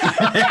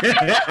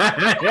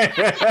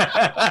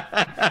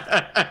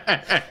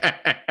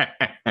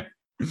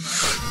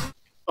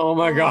 Oh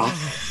my god.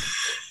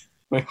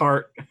 My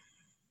heart.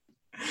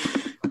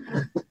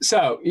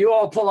 So you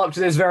all pull up to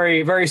this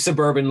very, very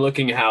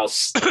suburban-looking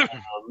house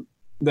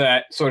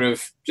that sort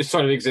of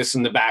exists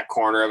in the back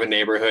corner of a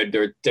neighborhood.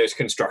 There's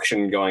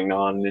construction going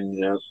on,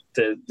 and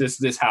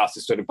this house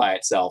is sort of by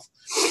itself.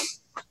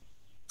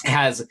 It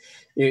has,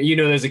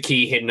 there's a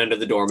key hidden under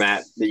the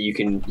doormat that you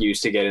can use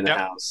to get in the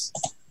house.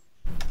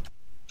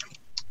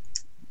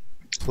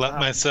 Let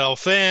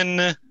myself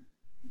in.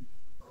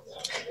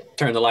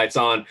 Turn the lights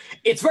on.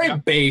 It's very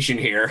beige in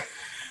here.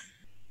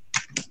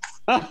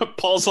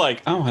 Paul's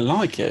like, oh, I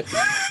like it.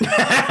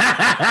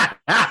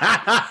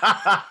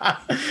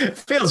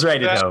 Feels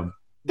right at home.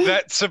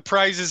 That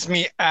surprises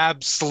me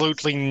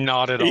absolutely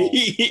not at all.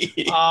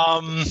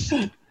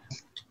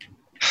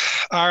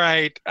 All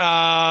right.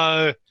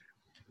 I'm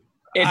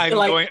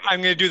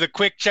going to do the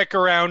quick check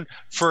around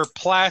for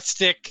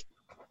plastic.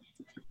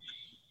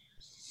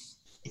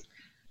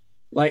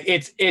 Like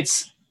it's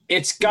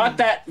got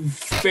that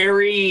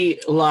very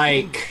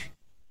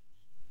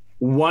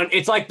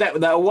it's like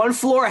that one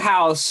floor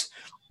house,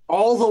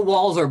 all the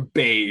walls are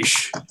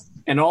beige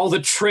and all the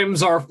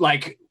trims are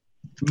like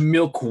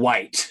milk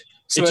white.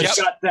 So it's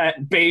got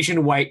that beige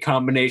and white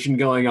combination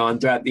going on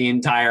throughout the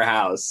entire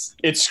house.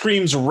 It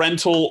screams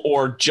rental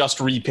or just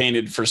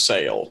repainted for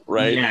sale,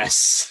 right?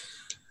 Yes.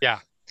 Yeah.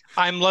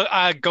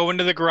 I go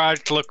into the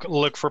garage to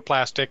look for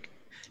plastic.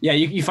 Yeah,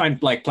 you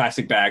find like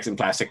plastic bags and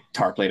plastic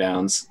tarp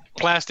laydowns.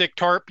 Plastic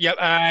tarp. Yep.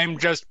 I'm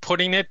just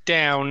putting it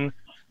down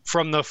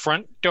from the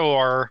front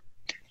door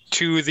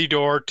to the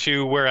door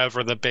to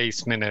wherever the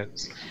basement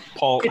is.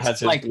 Paul has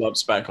his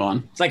gloves back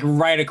on. It's like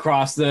right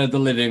across the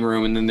living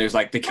room, and then there's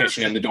like the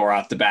kitchen and the door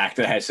out the back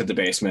that heads to the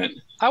basement.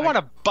 I want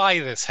to buy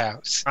this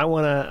house. I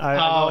want to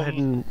go ahead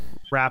and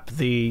wrap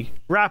the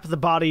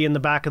body in the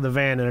back of the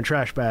van in a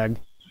trash bag.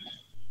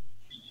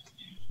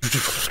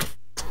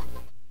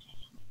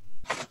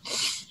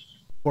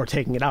 Or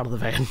taking it out of the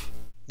van.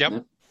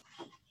 Yep.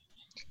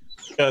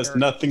 Because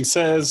nothing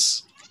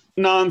says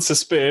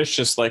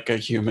non-suspicious like a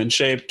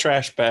human-shaped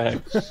trash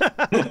bag.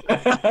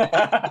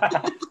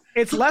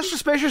 It's less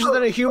suspicious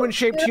than a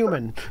human-shaped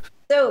human.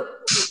 So,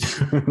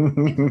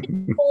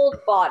 old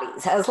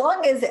bodies, as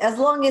long as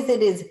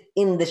it is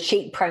in the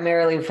shape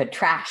primarily of a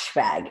trash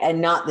bag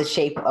and not the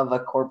shape of a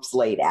corpse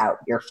laid out,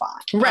 you're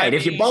fine. Right.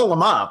 If you ball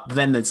them up,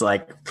 then it's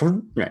like...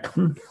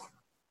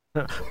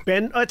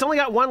 Bend. It's only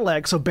got one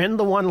leg, so bend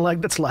the one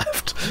leg that's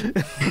left.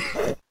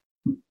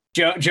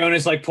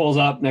 Jonas pulls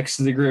up next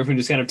to the group and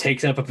just kind of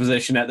takes up a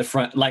position at the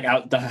front, like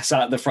out the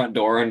side of the front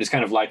door, and just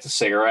kind of lights a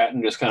cigarette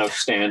and just kind of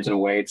stands and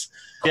waits.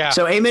 Yeah.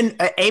 So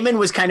Eamon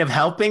was kind of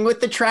helping with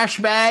the trash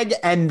bag,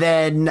 and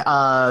then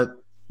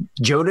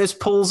Jonas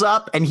pulls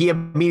up and he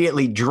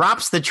immediately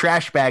drops the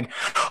trash bag.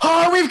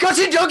 Oh, we've got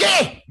a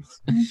doggy!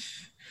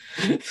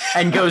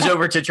 And goes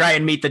over to try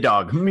and meet the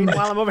dog.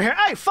 Meanwhile, I'm over here.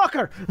 Hey,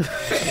 fucker!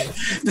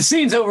 The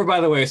scene's over,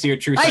 by the way, so you're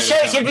true. I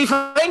said you'd be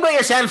fine by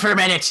yourself for a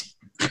minute.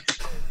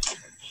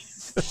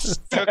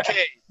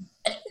 Okay,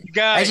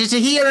 guys. Is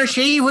it he or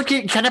she?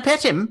 Can I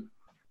pet him?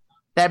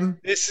 Them.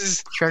 This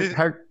is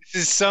her.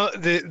 This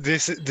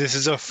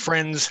is a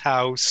friend's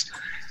house,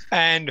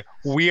 and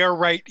we are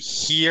right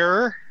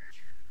here.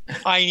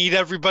 I need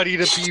everybody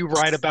to be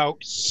right about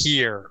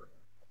here.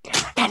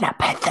 Can I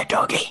pet the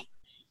doggy?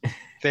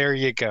 There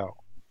you go.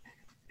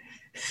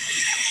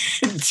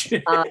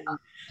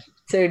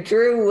 So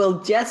Drew will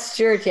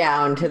gesture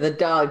down to the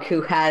dog,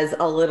 who has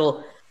a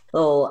little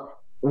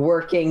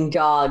working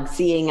dog,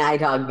 seeing eye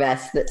dog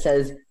vest that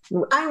says,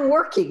 "I'm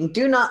working,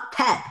 do not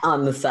pet,"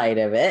 on the side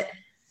of it.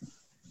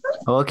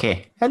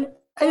 Okay. I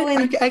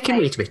can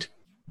wait a bit.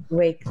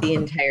 Wake the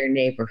entire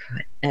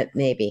neighborhood,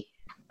 maybe.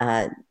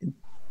 Do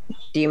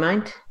you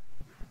mind?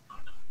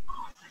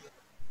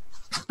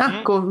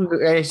 Go.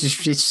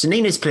 It's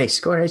Nina's place.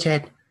 Go right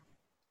ahead.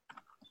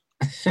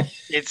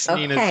 It's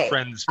Nina's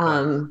friend's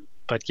place,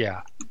 but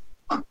yeah.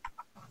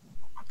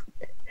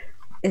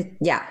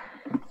 Yeah.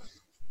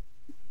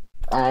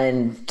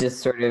 And just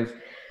sort of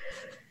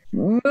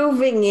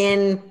moving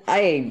in.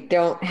 I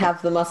don't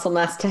have the muscle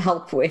mass to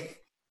help with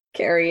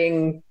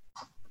carrying.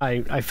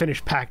 I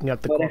finished packing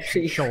up the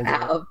corpse's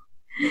shoulder.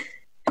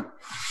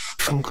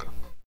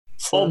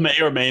 Paul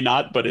may or may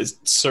not, but is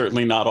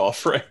certainly not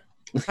offering.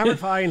 I'm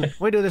fine.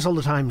 We do this all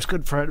the time. It's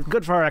good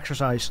for our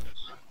exercise.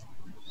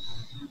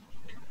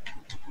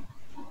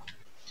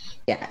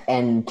 Yeah,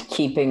 and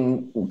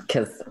keeping,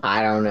 because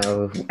I don't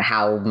know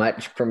how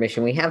much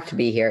permission we have to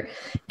be here,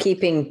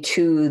 keeping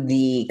to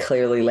the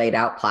clearly laid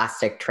out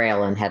plastic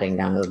trail and heading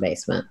down to the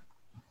basement.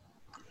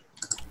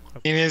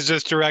 He is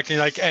just directing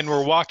and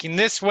we're walking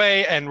this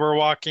way, and we're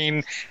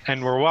walking,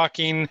 and we're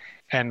walking,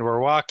 and we're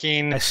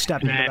walking. I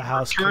step into the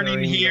house,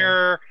 turning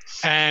here,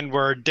 and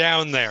we're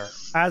down there.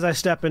 As I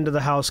step into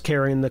the house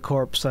carrying the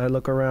corpse, I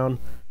look around.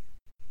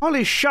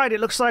 Holy shit, it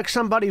looks like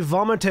somebody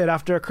vomited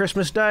after a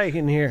Christmas day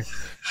in here.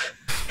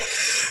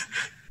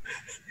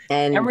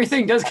 And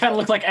everything does kind of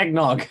look like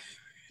eggnog.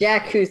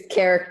 Jack, whose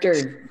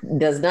character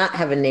does not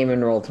have a name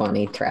in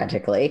Roll20,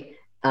 tragically.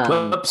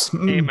 Whoops.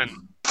 Eamon.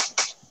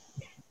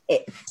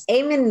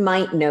 Eamon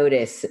might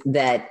notice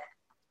that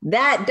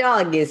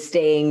dog is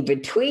staying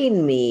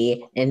between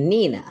me and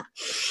Nina.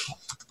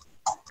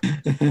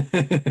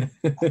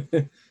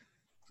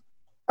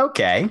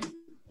 Okay.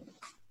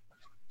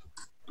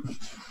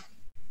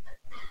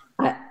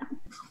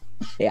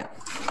 Yeah.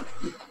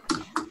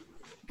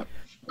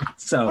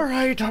 So, All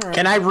right.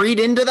 Can I read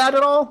into that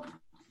at all?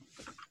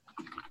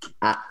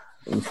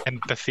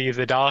 Empathy of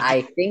the dog.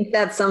 I think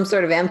that's some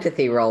sort of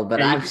empathy roll,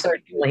 but I'm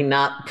certainly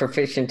not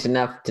proficient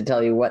enough to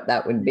tell you what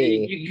that would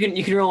be.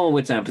 you can roll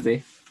with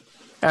empathy.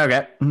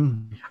 Okay.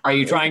 Are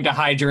you trying to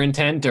hide your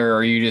intent, or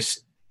are you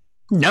just?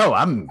 No,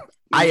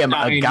 I am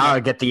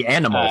agog at the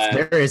animals.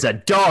 There is a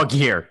dog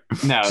here.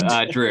 No,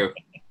 Drew.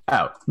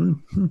 Oh.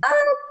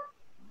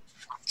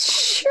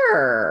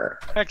 Sure.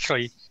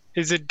 Actually,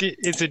 is a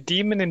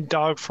demon in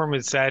dog form?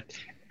 Is that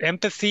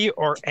empathy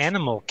or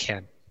animal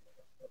kin?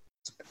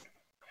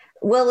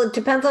 Well, it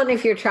depends on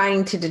if you're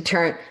trying to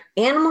deter.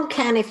 Animal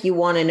can if you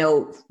want to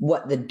know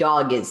what the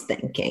dog is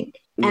thinking.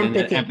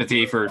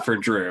 Empathy for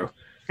Drew.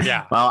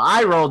 Yeah. Well,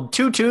 I rolled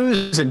 2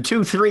 2s and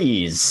 2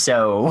 3s,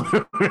 so.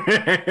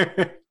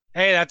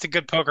 Hey, that's a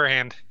good poker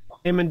hand.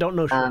 Eamon don't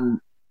know shit.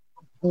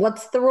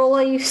 What's the role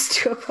I used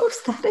to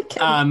oppose that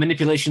again?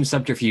 Manipulation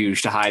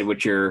subterfuge to hide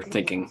what you're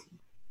thinking.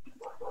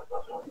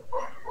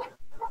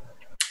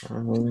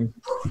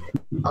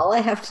 All I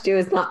have to do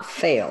is not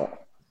fail,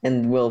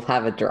 and we'll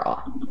have a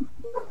draw.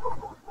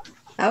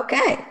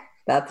 Okay,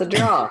 that's a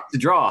draw. The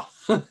draw.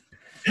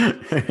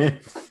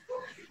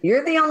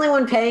 You're the only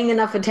one paying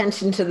enough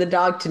attention to the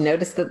dog to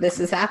notice that this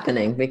is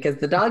happening, because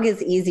the dog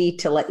is easy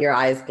to let your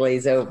eyes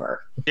glaze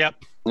over. Yep.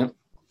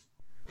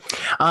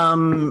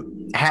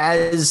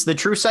 Has the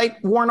true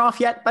sight worn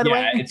off yet, by the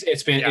way?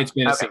 It's been a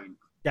scene.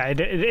 Yeah,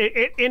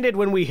 it ended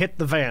when we hit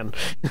the van.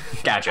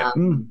 Gotcha.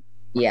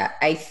 Yeah,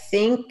 I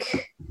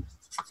think,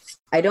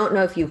 I don't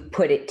know if you've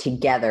put it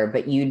together,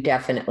 but you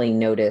definitely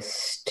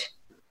noticed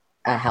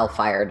a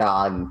Hellfire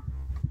dog.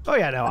 Oh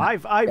yeah, no,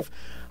 I've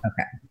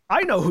Okay.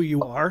 I know who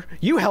you are.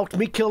 You helped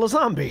me kill a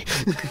zombie.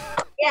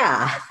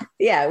 Yeah,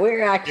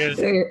 we're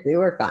actually,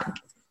 we're fine.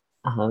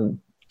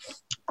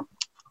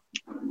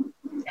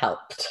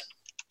 Helped.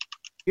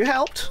 You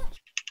helped.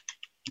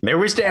 There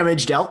was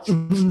damage dealt. As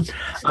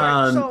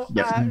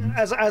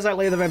I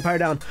lay the vampire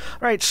down.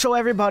 All right, so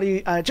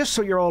everybody, just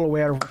so you're all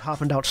aware of what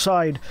happened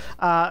outside,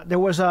 there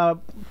was a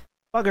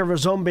bugger of a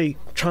zombie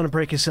trying to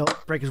break his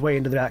way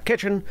into that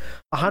kitchen.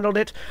 I handled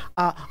it.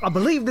 I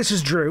believe this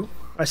is Drew.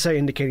 I say,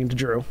 indicating to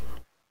Drew.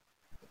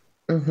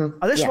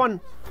 Mm-hmm. This one,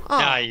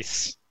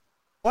 Nice.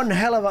 one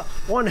hell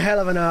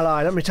of an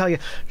ally. Let me tell you,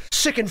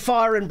 sick and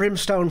fire and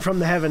brimstone from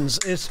the heavens.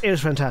 It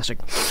was fantastic.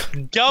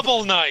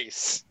 Double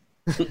nice.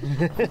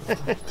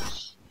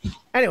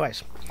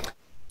 Anyways,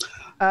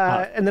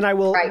 and then I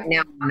will. Right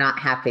now, I'm not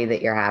happy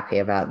that you're happy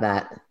about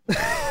that.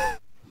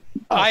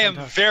 I am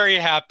very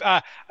happy.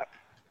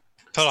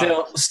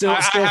 Still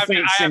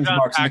faint singe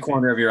marks in the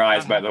corner of your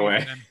eyes, by the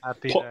way.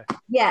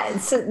 Yeah,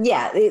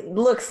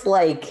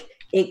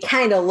 it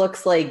kind of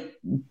looks like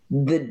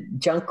the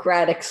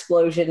Junkrat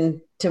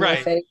explosion to my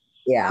face.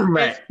 Yeah.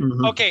 Right.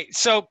 Mm-hmm. Okay,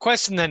 so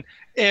question then.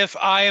 If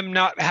I am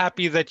not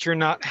happy that you're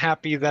not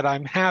happy that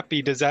I'm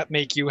happy, does that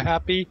make you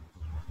happy?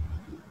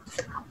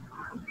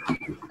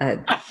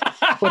 But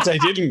I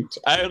didn't.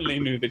 I only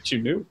knew that you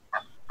knew.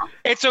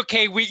 It's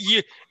okay.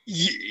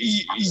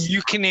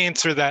 You can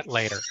answer that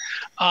later.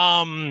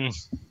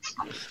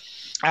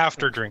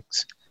 After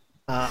drinks.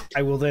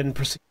 I will then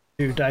proceed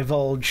to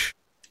divulge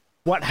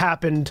what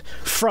happened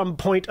from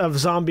point of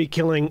zombie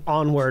killing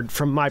onward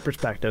from my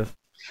perspective.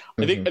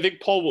 I think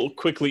Paul will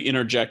quickly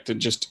interject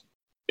and just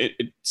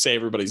say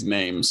everybody's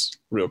names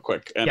real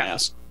quick and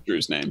ask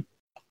Drew's name.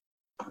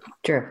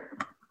 Drew.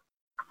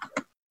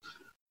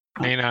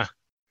 Nina.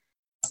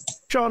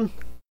 John.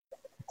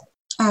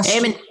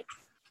 Eamon.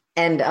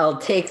 And I'll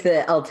take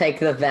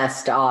the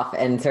vest off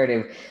and sort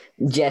of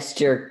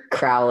gesture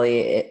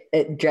Crowley,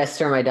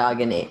 gesture my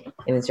dog in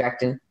Eamon's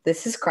direction.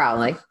 This is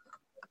Crowley.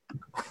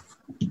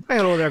 Hey,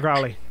 hello there,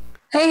 Crowley.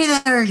 Hey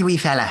there, you wee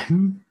fella.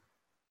 And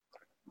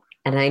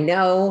I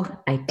know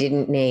I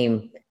didn't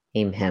name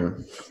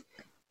him.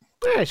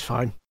 It's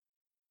fine.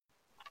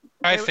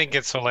 I think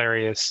it's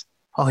hilarious.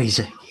 Oh, he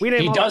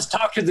does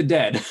talk to the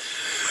dead.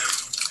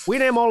 We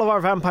name all of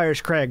our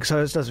vampires Craig,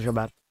 so it doesn't feel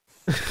bad.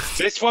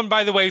 This one,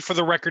 by the way, for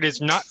the record,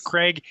 is not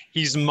Craig.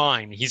 He's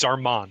mine. He's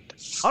Armand.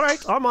 All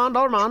right, Armand.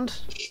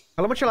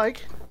 Tell him what you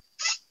like.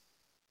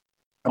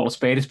 Call a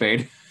spade a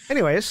spade.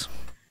 Anyways,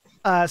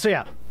 so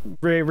yeah,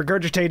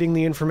 regurgitating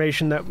the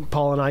information that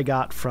Paul and I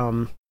got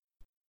from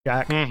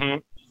Jack. Mm-hmm.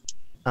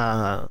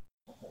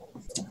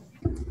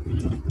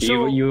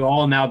 You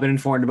all now been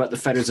informed about the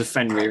fetters of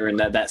Fenrir, and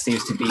that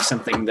seems to be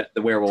something that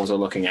the werewolves are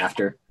looking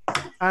after.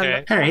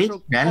 And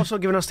also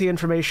giving us the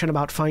information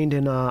about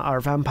finding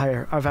our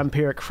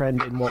vampiric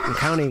friend in Walton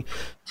County.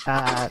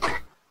 Are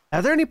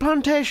there any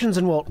plantations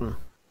in Walton?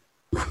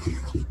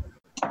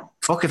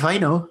 Fuck if I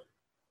know.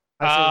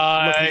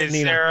 Is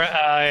there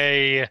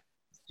a...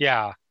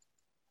 Yeah.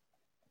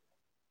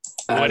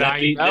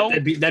 That'd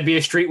be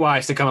a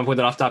streetwise to come up with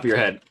it off the top of your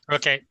head.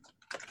 Okay.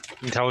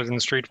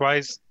 Intelligence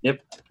streetwise?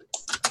 Yep.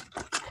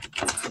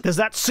 Because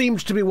that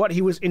seems to be what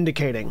he was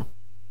indicating.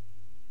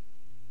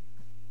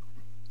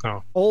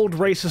 Oh. Old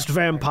racist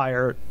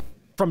vampire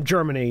from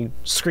Germany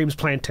screams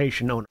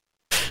plantation owner.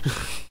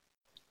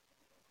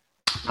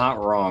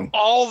 Not wrong.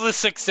 All the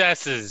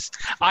successes.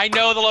 I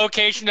know the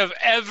location of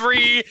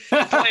every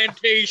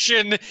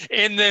plantation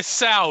in the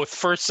South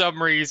for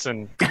some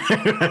reason.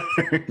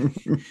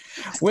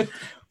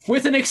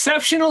 With an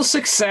exceptional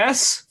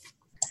success,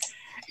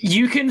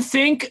 you can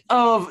think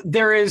of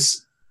there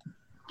is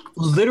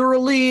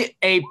literally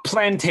a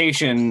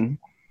plantation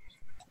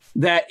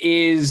that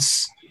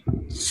is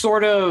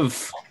sort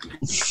of,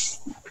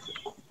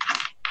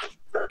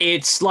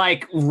 it's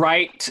like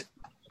right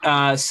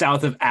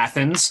south of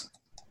Athens.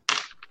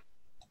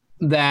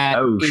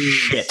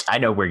 Shit, I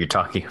know where you're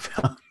talking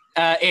about.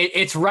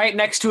 It's right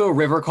next to a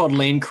river called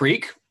Lane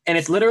Creek, and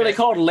it's literally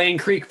called Lane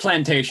Creek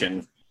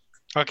Plantation.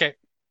 Okay.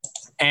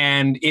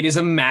 And it is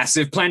a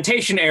massive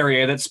plantation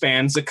area that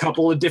spans a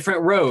couple of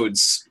different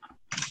roads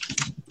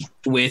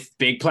with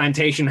big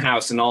plantation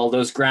house and all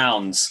those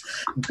grounds.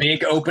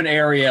 Big open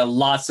area,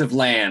 lots of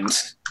land.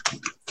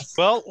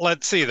 Well,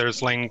 let's see.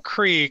 There's Lane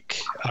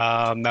Creek.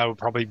 That would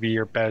probably be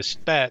your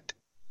best bet.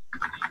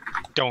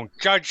 Don't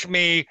judge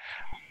me.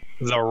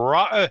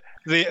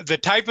 The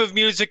type of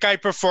music I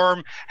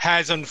perform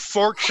has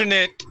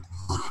unfortunate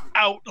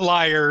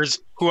outliers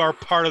who are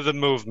part of the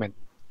movement.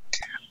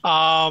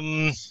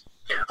 Oh,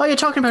 you're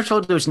talking about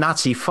all those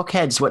Nazi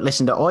fuckheads what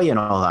listen to Oi and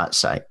all that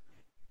site.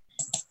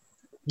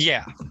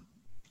 Yeah.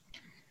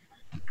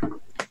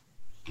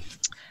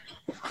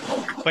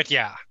 But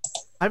yeah.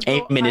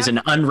 Eamon is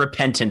an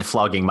unrepentant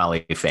flogging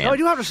Molly fan. I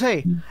do have to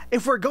say,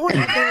 if we're going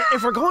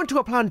to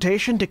a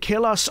plantation to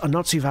kill us a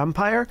Nazi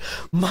vampire,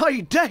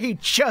 my day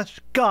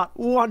just got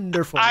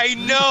wonderful. I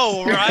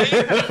know,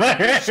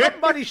 right?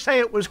 Somebody say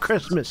it was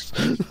Christmas.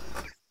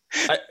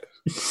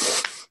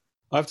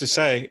 I have to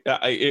say,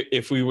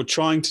 if we were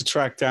trying to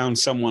track down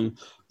someone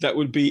that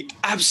would be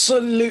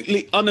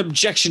absolutely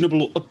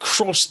unobjectionable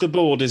across the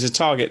board as a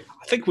target,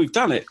 I think we've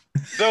done it.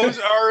 Those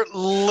are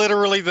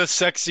literally the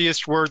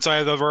sexiest words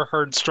I've ever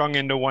heard strung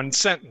into one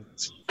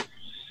sentence.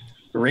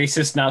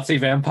 Racist Nazi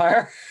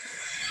vampire?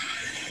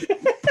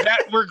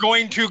 That we're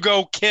going to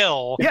go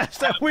kill. Yes,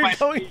 that we're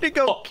going to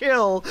go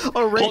kill a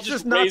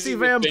racist Nazi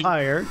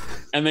vampire.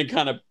 And then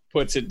kind of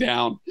puts it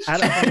down.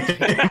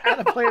 At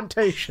a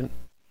plantation.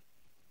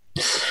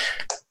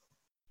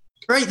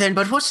 Right then,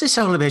 but what's this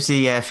all about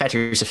the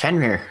fetters of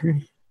Fenrir?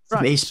 Right.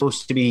 Are they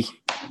supposed to be...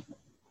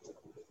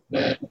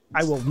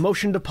 I will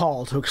motion to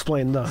Paul to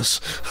explain those.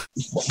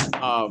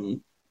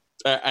 And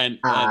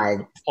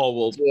Paul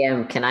will...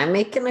 DM, can I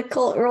make an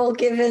occult roll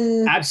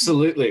given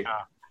Absolutely.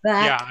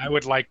 that? Yeah, I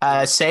would like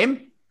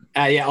same?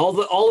 Yeah,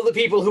 all of the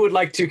people who would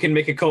like to can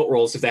make occult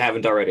rolls if they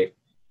haven't already.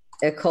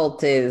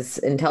 Occult is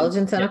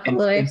intelligence and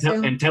occult, I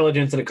assume?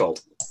 Intelligence and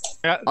occult.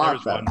 Yeah, there's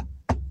Awesome. one.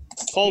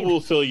 Paul will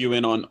fill you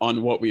in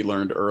on what we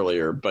learned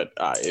earlier, but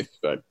if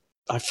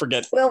I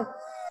forget Well,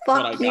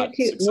 what I fuck you got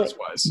too.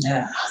 success-wise.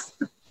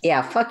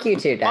 Yeah, fuck you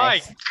too, My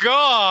Dice.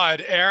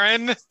 God,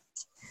 Erin.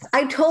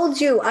 I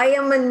told you, I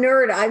am a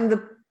nerd. I'm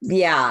the...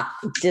 Yeah,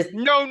 just...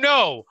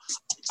 No.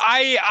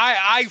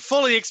 I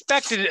fully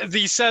expected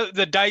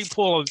the die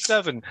pool of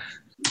 7.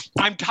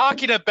 I'm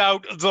talking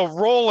about the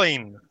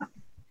rolling.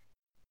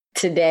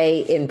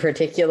 Today in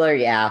particular,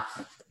 yeah.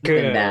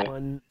 Good. That.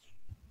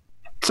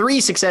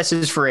 3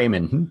 successes for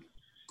Eamon,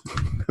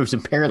 who's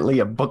apparently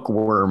a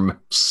bookworm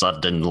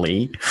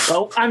suddenly.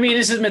 Well, I mean,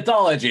 this is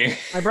mythology.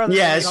 My brother,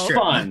 Yeah, it's true.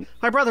 Fun.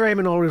 My brother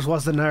Eamon always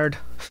was the nerd.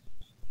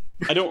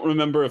 I don't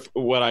remember if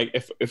what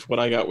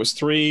I got was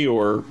 3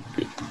 or...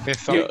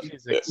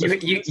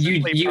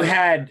 You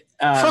had...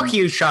 Fuck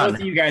you, Sean.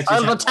 both of you guys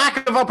I'll just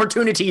attack of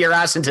opportunity your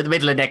ass into the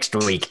middle of next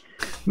week.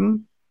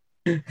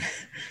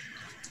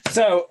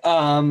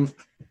 So,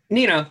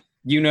 Nina,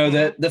 you know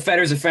that the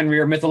fetters of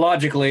Fenrir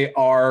mythologically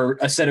are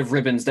a set of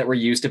ribbons that were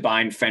used to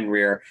bind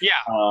Fenrir. Yeah.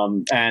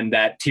 And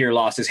that Tyr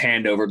lost his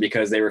hand over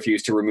because they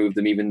refused to remove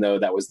them, even though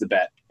that was the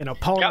bet.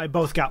 Paul and I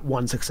both got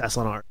 1 success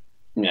on our.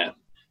 Yeah.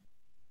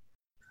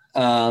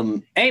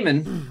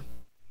 Eamon,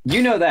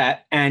 you know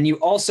that, and you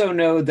also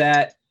know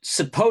that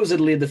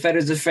supposedly the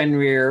fetters of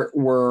Fenrir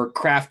were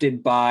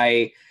crafted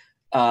by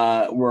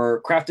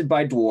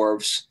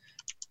dwarves,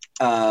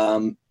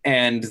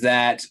 and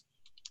that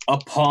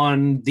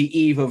upon the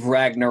eve of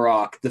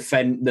Ragnarok,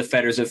 the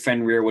fetters of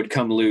Fenrir would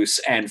come loose,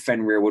 and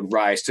Fenrir would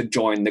rise to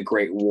join the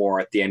Great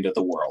War at the end of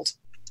the world.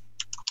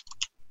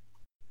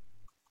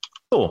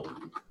 Cool.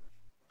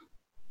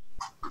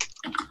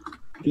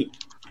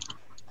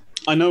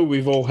 I know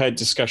we've all had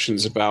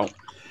discussions about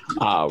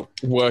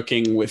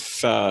working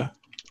with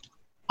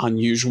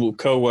unusual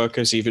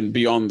co-workers, even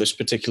beyond this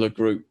particular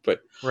group,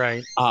 but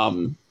Right.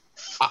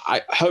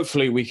 I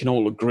hopefully we can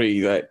all agree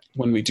that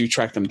when we do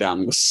track them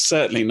down, we're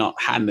certainly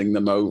not handing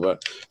them over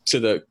to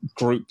the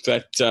group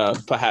that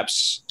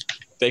perhaps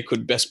they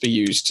could best be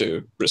used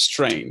to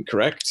restrain,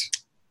 correct?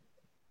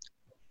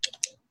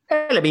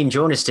 Well, I mean,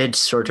 Jonas did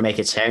sort of make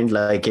it sound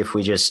like if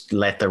we just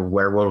let the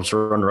werewolves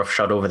run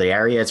roughshod over the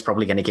area, it's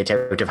probably going to get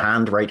out of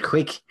hand right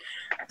quick.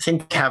 I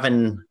think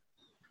having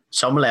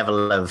some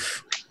level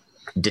of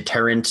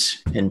deterrent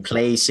in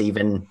place,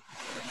 even.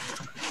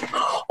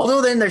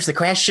 Although then there's the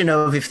question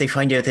of if they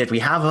find out that we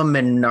have them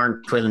and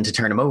aren't willing to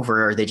turn them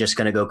over, are they just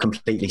going to go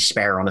completely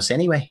spare on us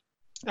anyway?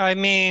 I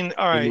mean,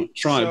 all right.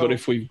 Try, but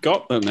if we've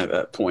got them at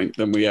that point,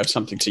 then we have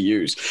something to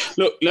use.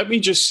 Look, let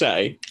me just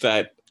say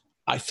that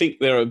I think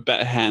there are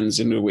better hands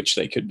in which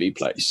they could be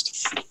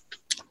placed.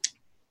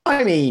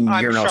 I mean,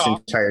 you're not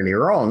entirely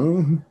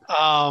wrong.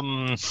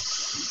 I'm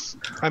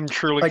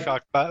truly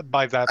shocked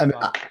by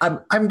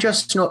that. I'm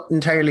just not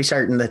entirely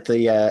certain that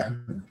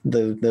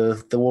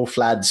the wolf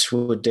lads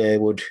would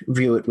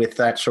view it with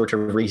that sort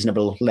of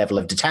reasonable level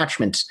of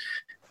detachment.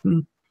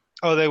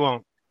 Oh, they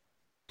won't.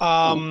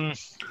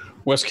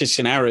 Worst case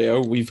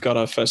scenario, we've got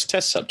our first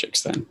test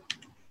subjects then.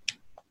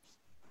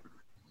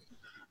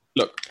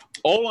 Look,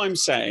 all I'm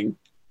saying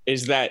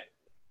is that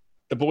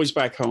the boys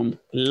back home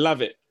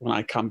love it when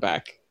I come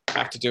back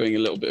after doing a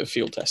little bit of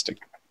field testing.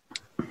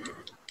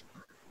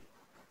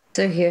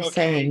 So you're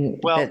saying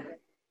that...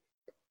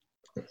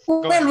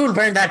 Well, we'll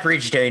burn that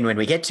bridge down when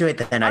we get to it,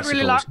 then I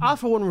suppose. I,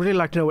 for one, would really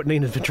like to know what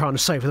Nina's been trying to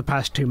say for the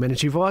past 2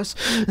 minutes, you boys.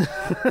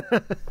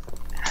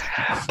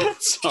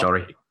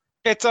 Sorry.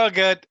 It's all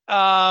good.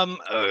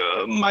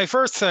 My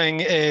first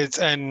thing is,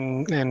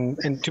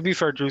 and to be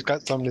fair, Drew's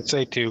got something to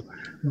say too,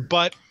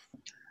 but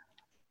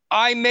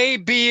I may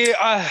be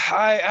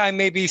I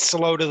may be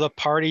slow to the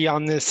party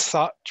on this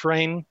thought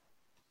train.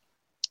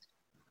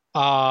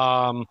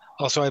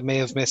 Also, I may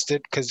have missed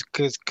it because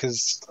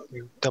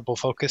double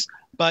focus,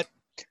 but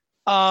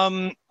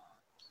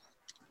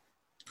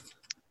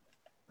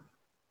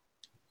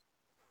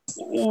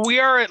we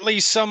are at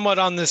least somewhat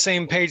on the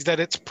same page that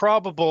it's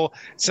probable,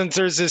 since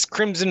there's this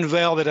crimson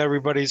veil that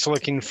everybody's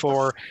looking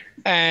for,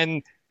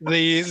 and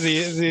the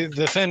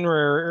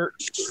Fenrir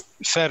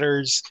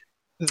fetters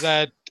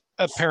that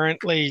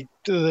apparently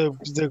the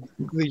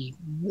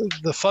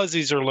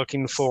fuzzies are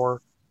looking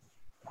for.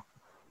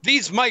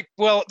 These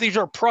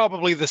are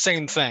probably the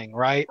same thing,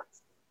 right?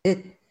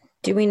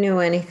 Do we know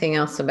anything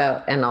else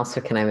about, and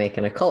also can I make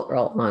an occult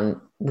roll on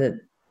the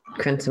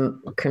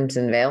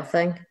crimson veil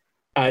thing?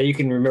 You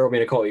can remember me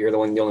to call it. You're the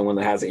only one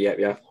that has it yet.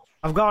 Yeah.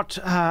 I've got.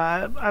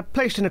 I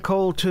placed in a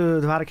call to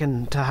the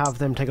Vatican to have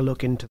them take a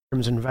look into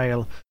Crimson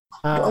Veil.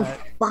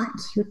 Fuck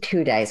you,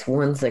 2 days,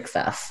 one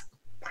success.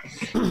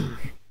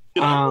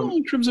 Did I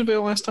roll Crimson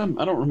Veil last time?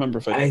 I don't remember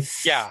if I did. I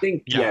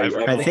think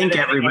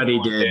everybody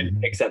did,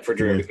 except for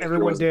Drew.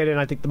 Everyone did, and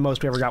I think the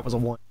most we ever got was a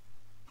 1.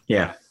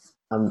 Yeah.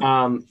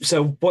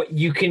 So what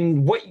you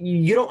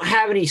don't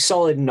have any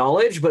solid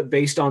knowledge, but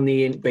based on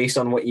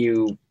what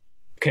you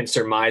can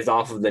surmise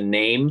off of the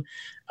name,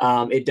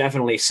 it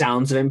definitely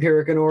sounds of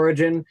empiric in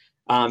origin.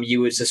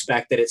 You would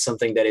suspect that it's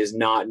something that is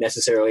not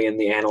necessarily in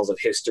the annals of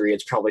history.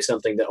 It's probably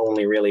something that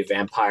only really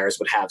vampires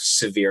would have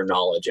severe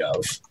knowledge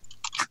of.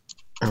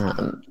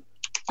 I'm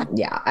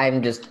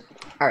just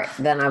all right.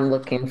 Then I'm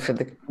looking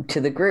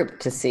to the group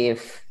to see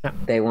if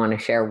they want to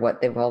share what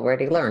they've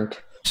already learned.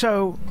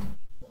 So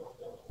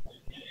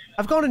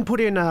I've gone and put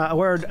in a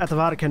word at the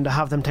Vatican to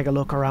have them take a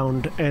look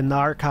around in the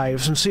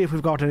archives and see if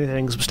we've got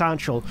anything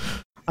substantial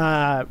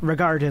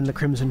regarding the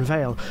Crimson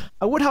Veil.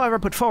 I would, however,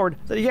 put forward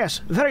that, yes,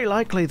 very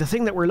likely the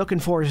thing that we're looking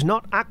for is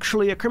not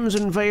actually a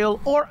Crimson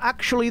Veil or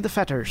actually the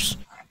fetters.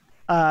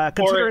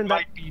 Considering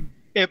that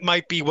it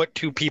might be what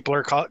two people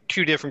are called.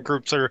 Two different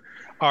groups are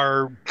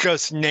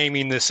just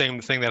naming the same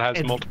thing that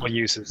has multiple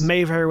uses.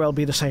 May very well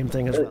be the same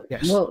thing as well.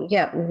 Yes. Well,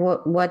 yeah.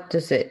 What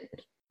does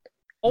it?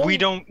 We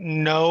don't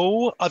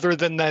know, other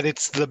than that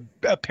it's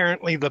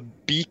apparently the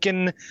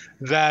beacon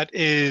that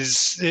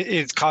is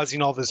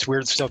causing all this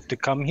weird stuff to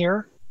come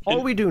here.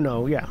 All we do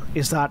know,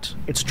 is that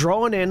it's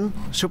drawing in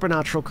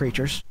supernatural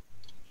creatures.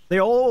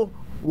 They all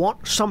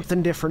want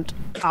something different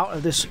out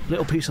of this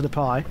little piece of the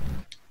pie.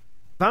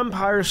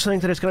 Vampires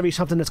think that it's going to be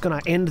something that's going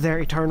to end their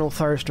eternal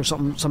thirst or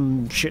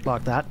some shit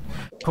like that,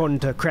 according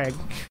to Craig.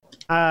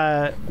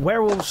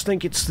 Werewolves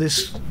think it's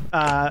this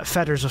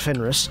fetters of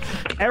Fenris.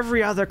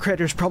 Every other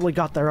critter's probably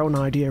got their own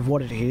idea of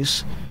what it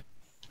is.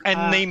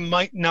 And they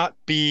might not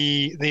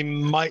be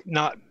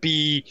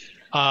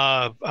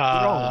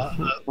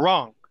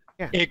wrong.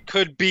 Yeah. It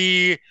could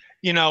be,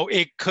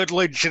 it could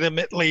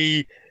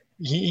legitimately,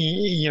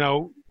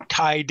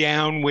 tie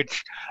down,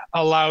 which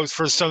allows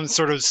for some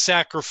sort of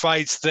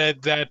sacrifice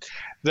that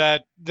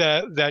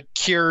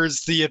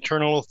cures the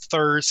eternal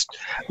thirst,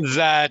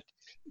 that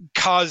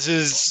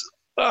causes,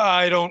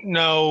 I don't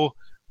know,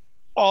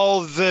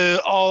 all of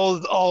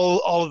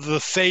the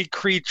fey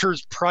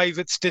creatures'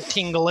 privates to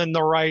tingle in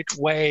the right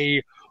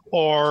way,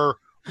 or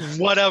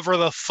whatever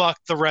the fuck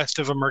the rest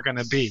of them are going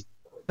to be.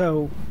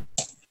 So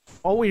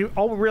all we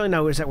really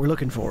know is that we're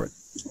looking for it.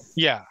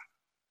 Yeah.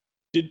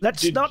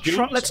 Let's not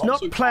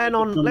plan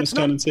on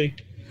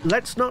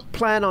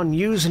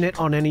using it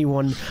on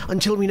anyone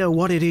until we know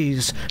what it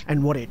is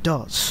and what it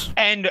does.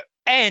 And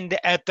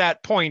at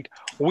that point,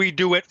 we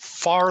do it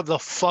far the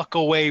fuck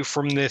away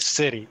from this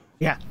city.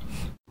 Yeah.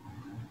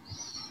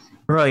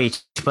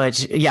 Right,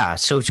 but yeah,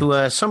 so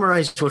to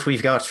summarize what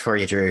we've got for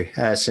you, Drew,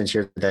 since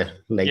you're the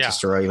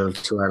latest arrival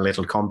to our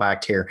little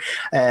comeback here,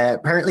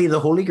 apparently the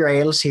Holy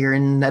Grail's here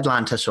in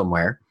Atlanta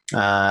somewhere.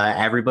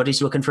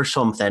 Everybody's looking for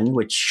something,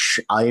 which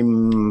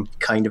I'm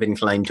kind of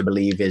inclined to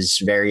believe is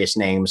various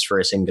names for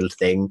a single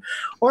thing,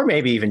 or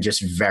maybe even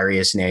just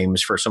various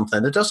names for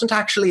something that doesn't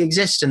actually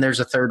exist. And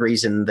there's a third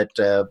reason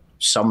that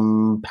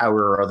some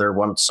power or other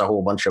wants a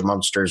whole bunch of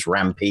monsters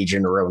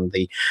rampaging around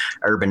the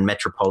urban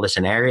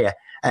metropolitan area.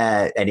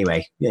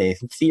 Anyway,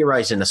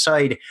 theorizing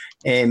aside,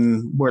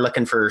 we're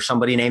looking for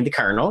somebody named the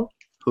Colonel,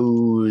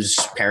 who's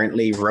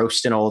apparently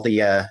roasting all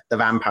the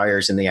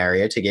vampires in the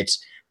area to get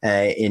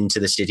into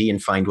the city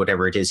and find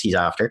whatever it is he's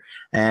after.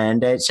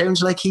 And it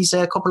sounds like he's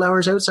a couple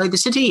hours outside the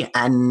city,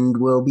 and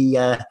we'll be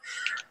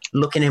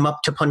looking him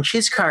up to punch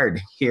his card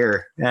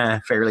here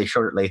fairly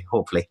shortly,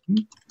 hopefully.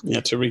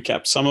 Yeah, to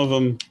recap, some of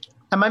them...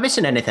 Am I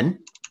missing anything?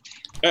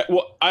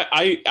 Well,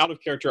 I out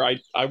of character, I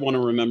want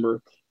to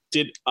remember,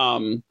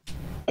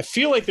 I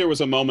feel like there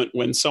was a moment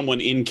when someone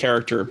in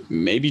character,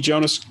 maybe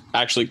Jonas,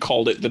 actually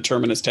called it the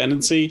Terminus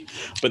tendency,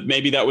 but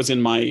maybe that was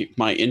in my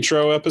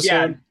intro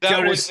episode. Yeah,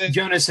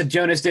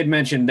 Jonas did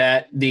mention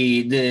that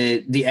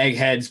the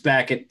eggheads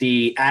back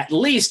at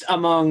least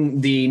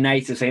among the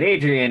Knights of St.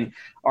 Adrian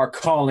are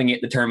calling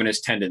it the Terminus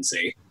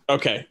tendency.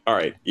 Okay, all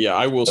right. Yeah,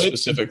 I will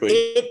specifically.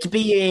 It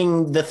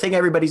being the thing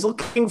everybody's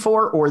looking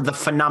for, or the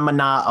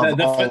phenomena of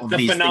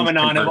the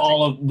phenomenon of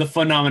all the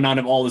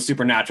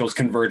supernaturals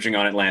converging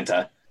on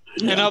Atlanta.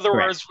 In other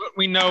words, what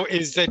we know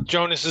is that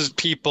Jonas's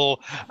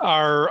people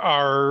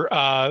are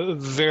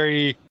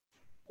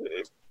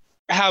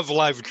have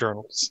live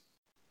journals.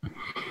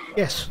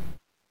 Yes.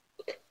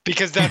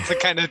 Because that's the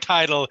kind of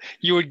title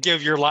you would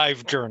give your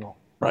live journal.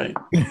 Right.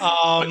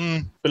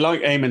 But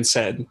like Eamon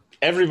said,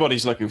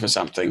 everybody's looking for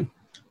something.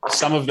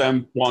 Some of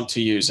them want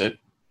to use it.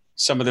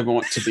 Some of them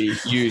want to be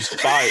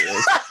used by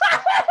it.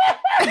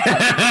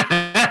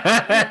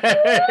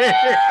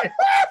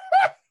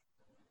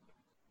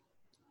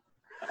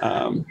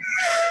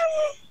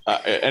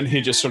 And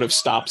he just sort of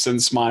stops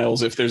and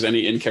smiles if there's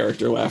any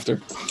in-character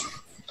laughter.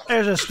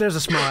 There's a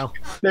smile.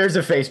 There's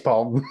a face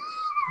palm.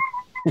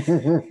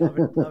 Love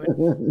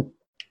it.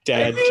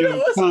 Dad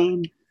joke.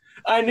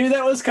 I knew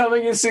that was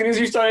coming as soon as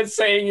you started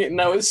saying it, and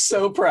I was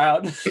so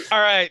proud.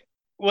 All right.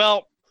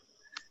 Well,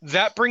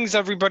 that brings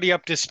everybody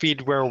up to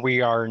speed where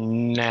we are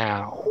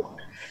now.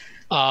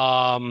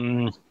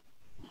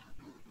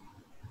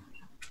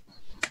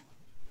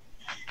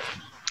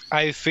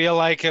 I feel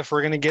like if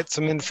we're going to get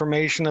some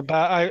information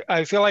about...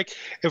 I feel like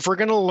if we're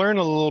going to learn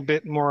a little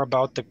bit more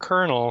about the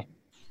Colonel,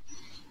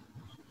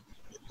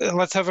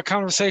 let's have a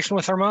conversation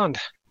with Armand.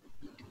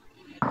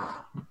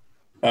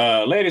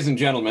 Ladies and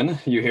gentlemen,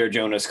 you hear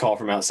Jonas call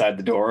from outside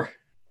the door.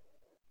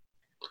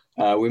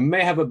 We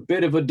may have a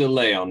bit of a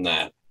delay on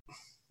that.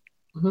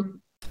 Mm-hmm.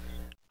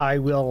 I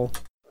will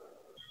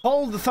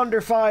pull the Thunder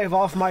 5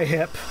 off my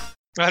hip.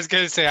 I was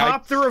going to say,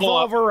 pop the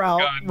revolver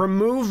out,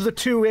 remove the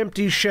 2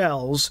 empty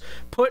shells,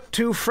 put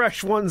 2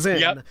 fresh ones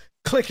in,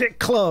 click it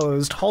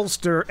closed,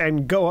 holster,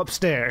 and go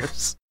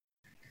upstairs.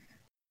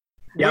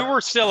 Yep. We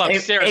were still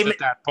upstairs at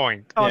that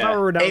point. Oh, I thought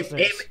we were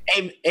downstairs.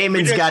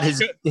 Eamon's got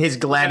his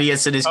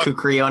gladius and his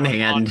kukri on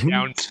hand.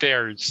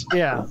 Downstairs.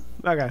 Yeah,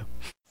 okay.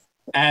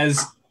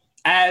 As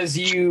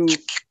you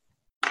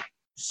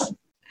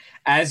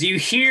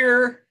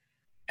hear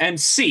and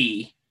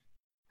see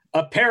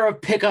a pair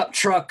of pickup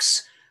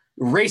trucks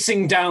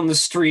racing down the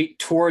street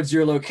towards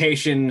your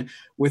location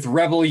with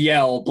Rebel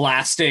Yell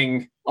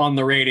blasting on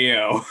the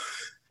radio.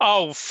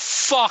 Oh,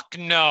 fuck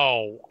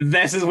no.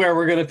 This is where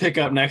we're going to pick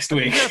up next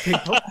week.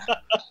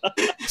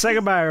 Say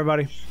goodbye,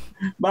 everybody.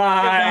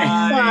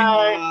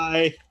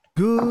 Bye.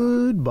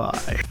 Goodbye.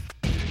 Goodbye.